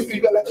are filled with the Holy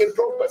Spirit, you are like a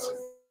drunk person.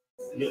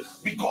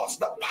 Because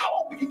the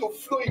power begins to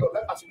flow in your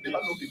life as you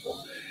never known before.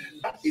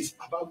 That is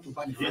about to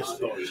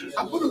manifest.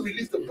 I'm going to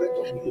release the breath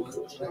of you,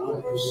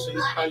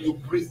 and you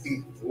breathe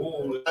in.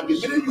 And the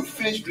minute you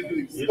finish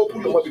breathing,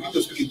 open your mouth, begin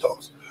to speak in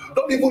tongues.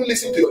 Don't even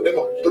listen to your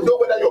neighbor to know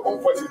whether your own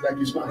voice is like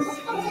his own.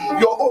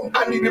 Your own,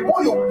 and the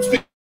more you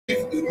speak,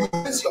 you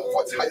raise your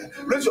voice higher,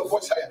 raise your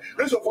voice higher,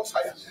 raise your voice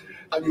higher.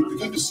 And you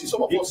begin to see,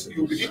 some of us,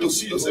 you begin to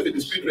see yourself in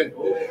the spirit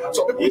realm.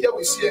 Some people here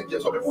will see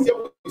angels, some people here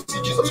will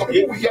see Jesus, some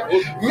people here,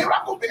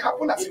 miracles may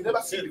happen as you've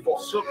never seen before.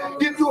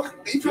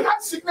 If you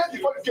had sickness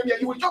before you came here,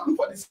 you will just look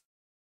for this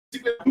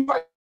sickness.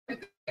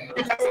 It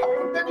has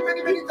happened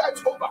many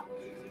times over.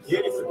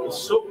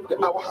 The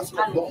hour has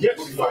come to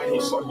glorify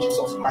His Son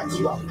Jesus Christ.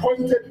 You are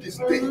appointed this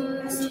day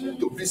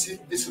to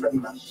visit this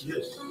remnant.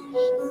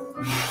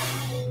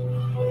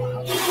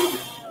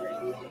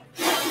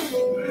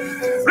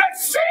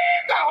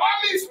 Receive the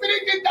Holy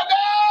Spirit in the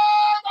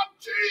name of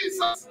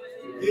Jesus.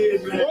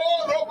 Amen.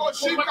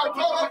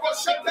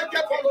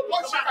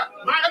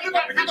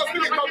 Everybody begin to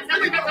speak in tongues.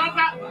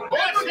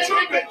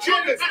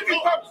 Children, speak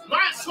in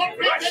tongues.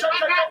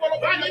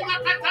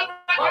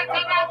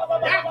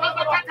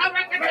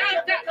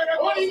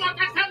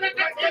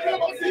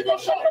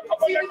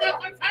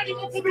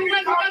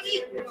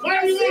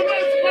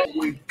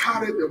 We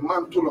carry the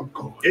mantle of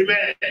God.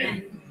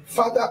 Amen.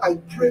 Father, I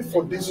pray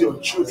for these your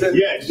children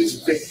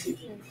this day,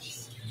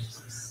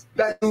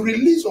 that you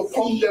release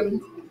upon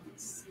them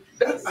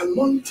that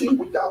anointing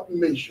without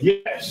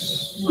measure.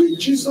 Which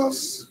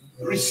Jesus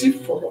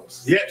received for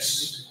us.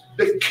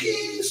 The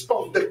keys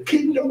of the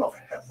kingdom of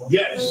heaven.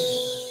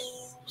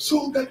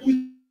 So that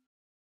we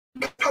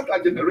impact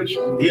our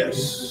generation.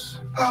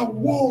 Our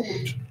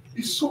world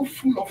is so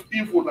full of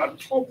evil and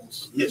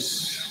troubles.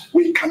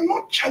 We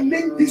cannot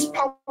challenge this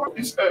power of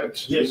this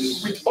earth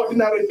with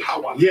ordinary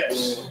power,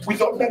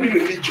 with ordinary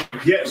religion.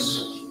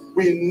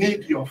 We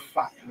need your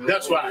fire.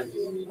 That's right.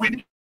 We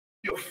need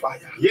your fire.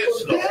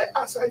 Today,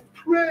 as I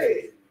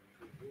pray,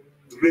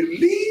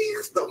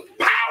 release the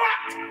power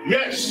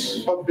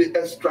of the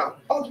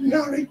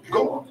extraordinary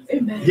God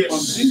on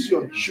these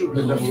your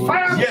children. The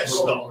fire of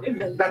God,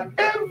 that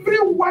every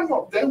one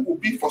of them will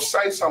be for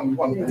signs and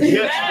wonders.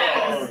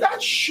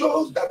 That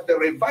shows that the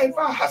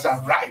revival has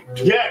arrived. And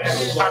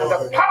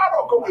the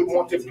power of God will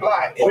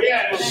multiply.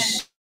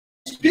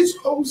 this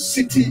whole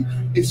city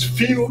is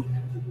filled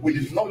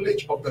with the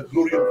knowledge of the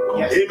glory of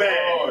God.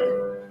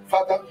 Amen.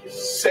 Father,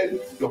 send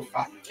your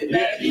fire.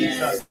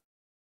 Yes.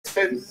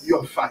 Send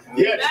your fire.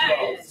 Yes,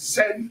 Lord.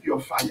 Send your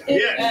fire.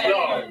 Yes,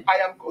 Lord. I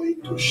am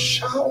going to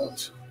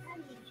shout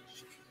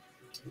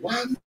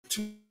 1,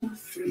 2,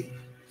 3.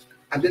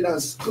 And then I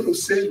was going to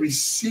say,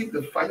 receive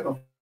the fire of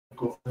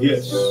God.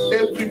 Yes.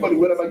 Everybody,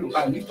 wherever you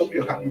are, lift up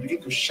your hand and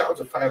begin to shout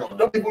the fire of God.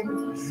 Don't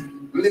even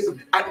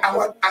listen. And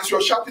as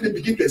you're shouting, they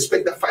begin to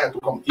expect that fire to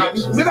come.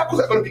 Yes. And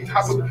miracles are going to begin to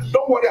happen.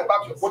 Don't worry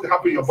about what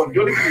happened in your body. The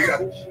only thing is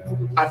that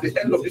at the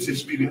end of this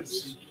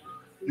experience,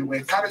 you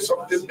will carry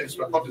something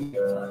extraordinary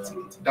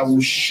that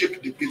will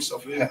shake the gates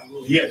of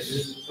hell.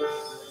 Yes.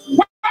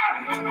 1,